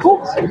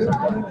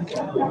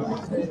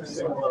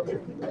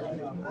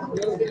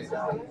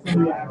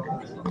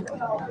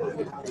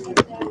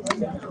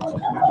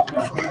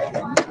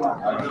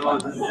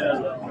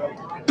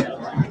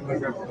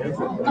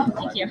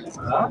you.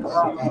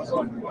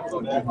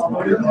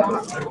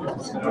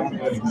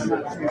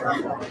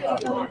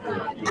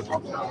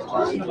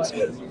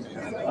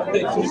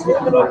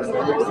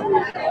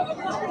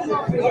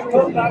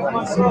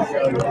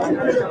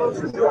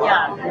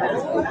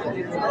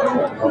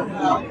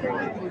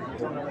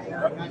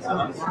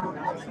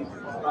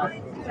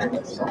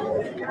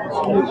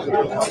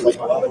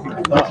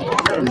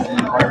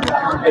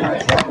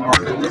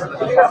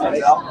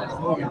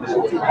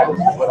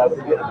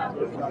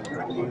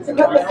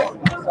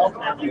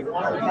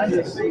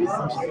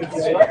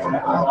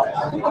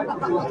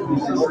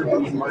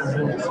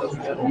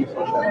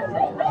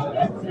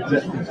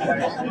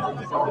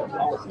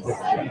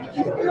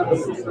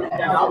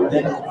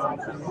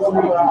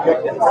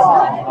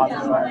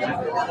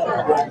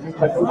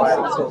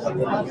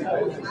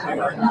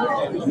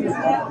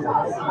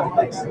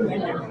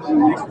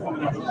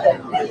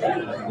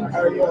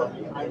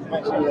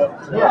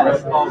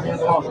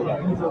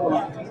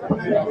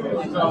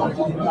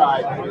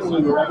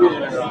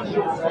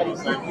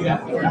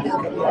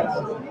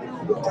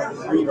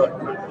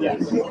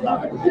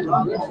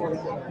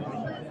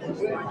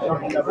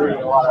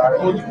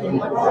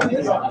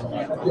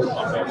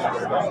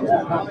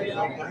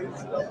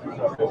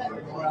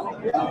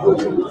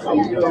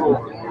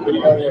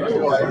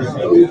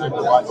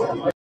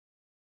 Yes.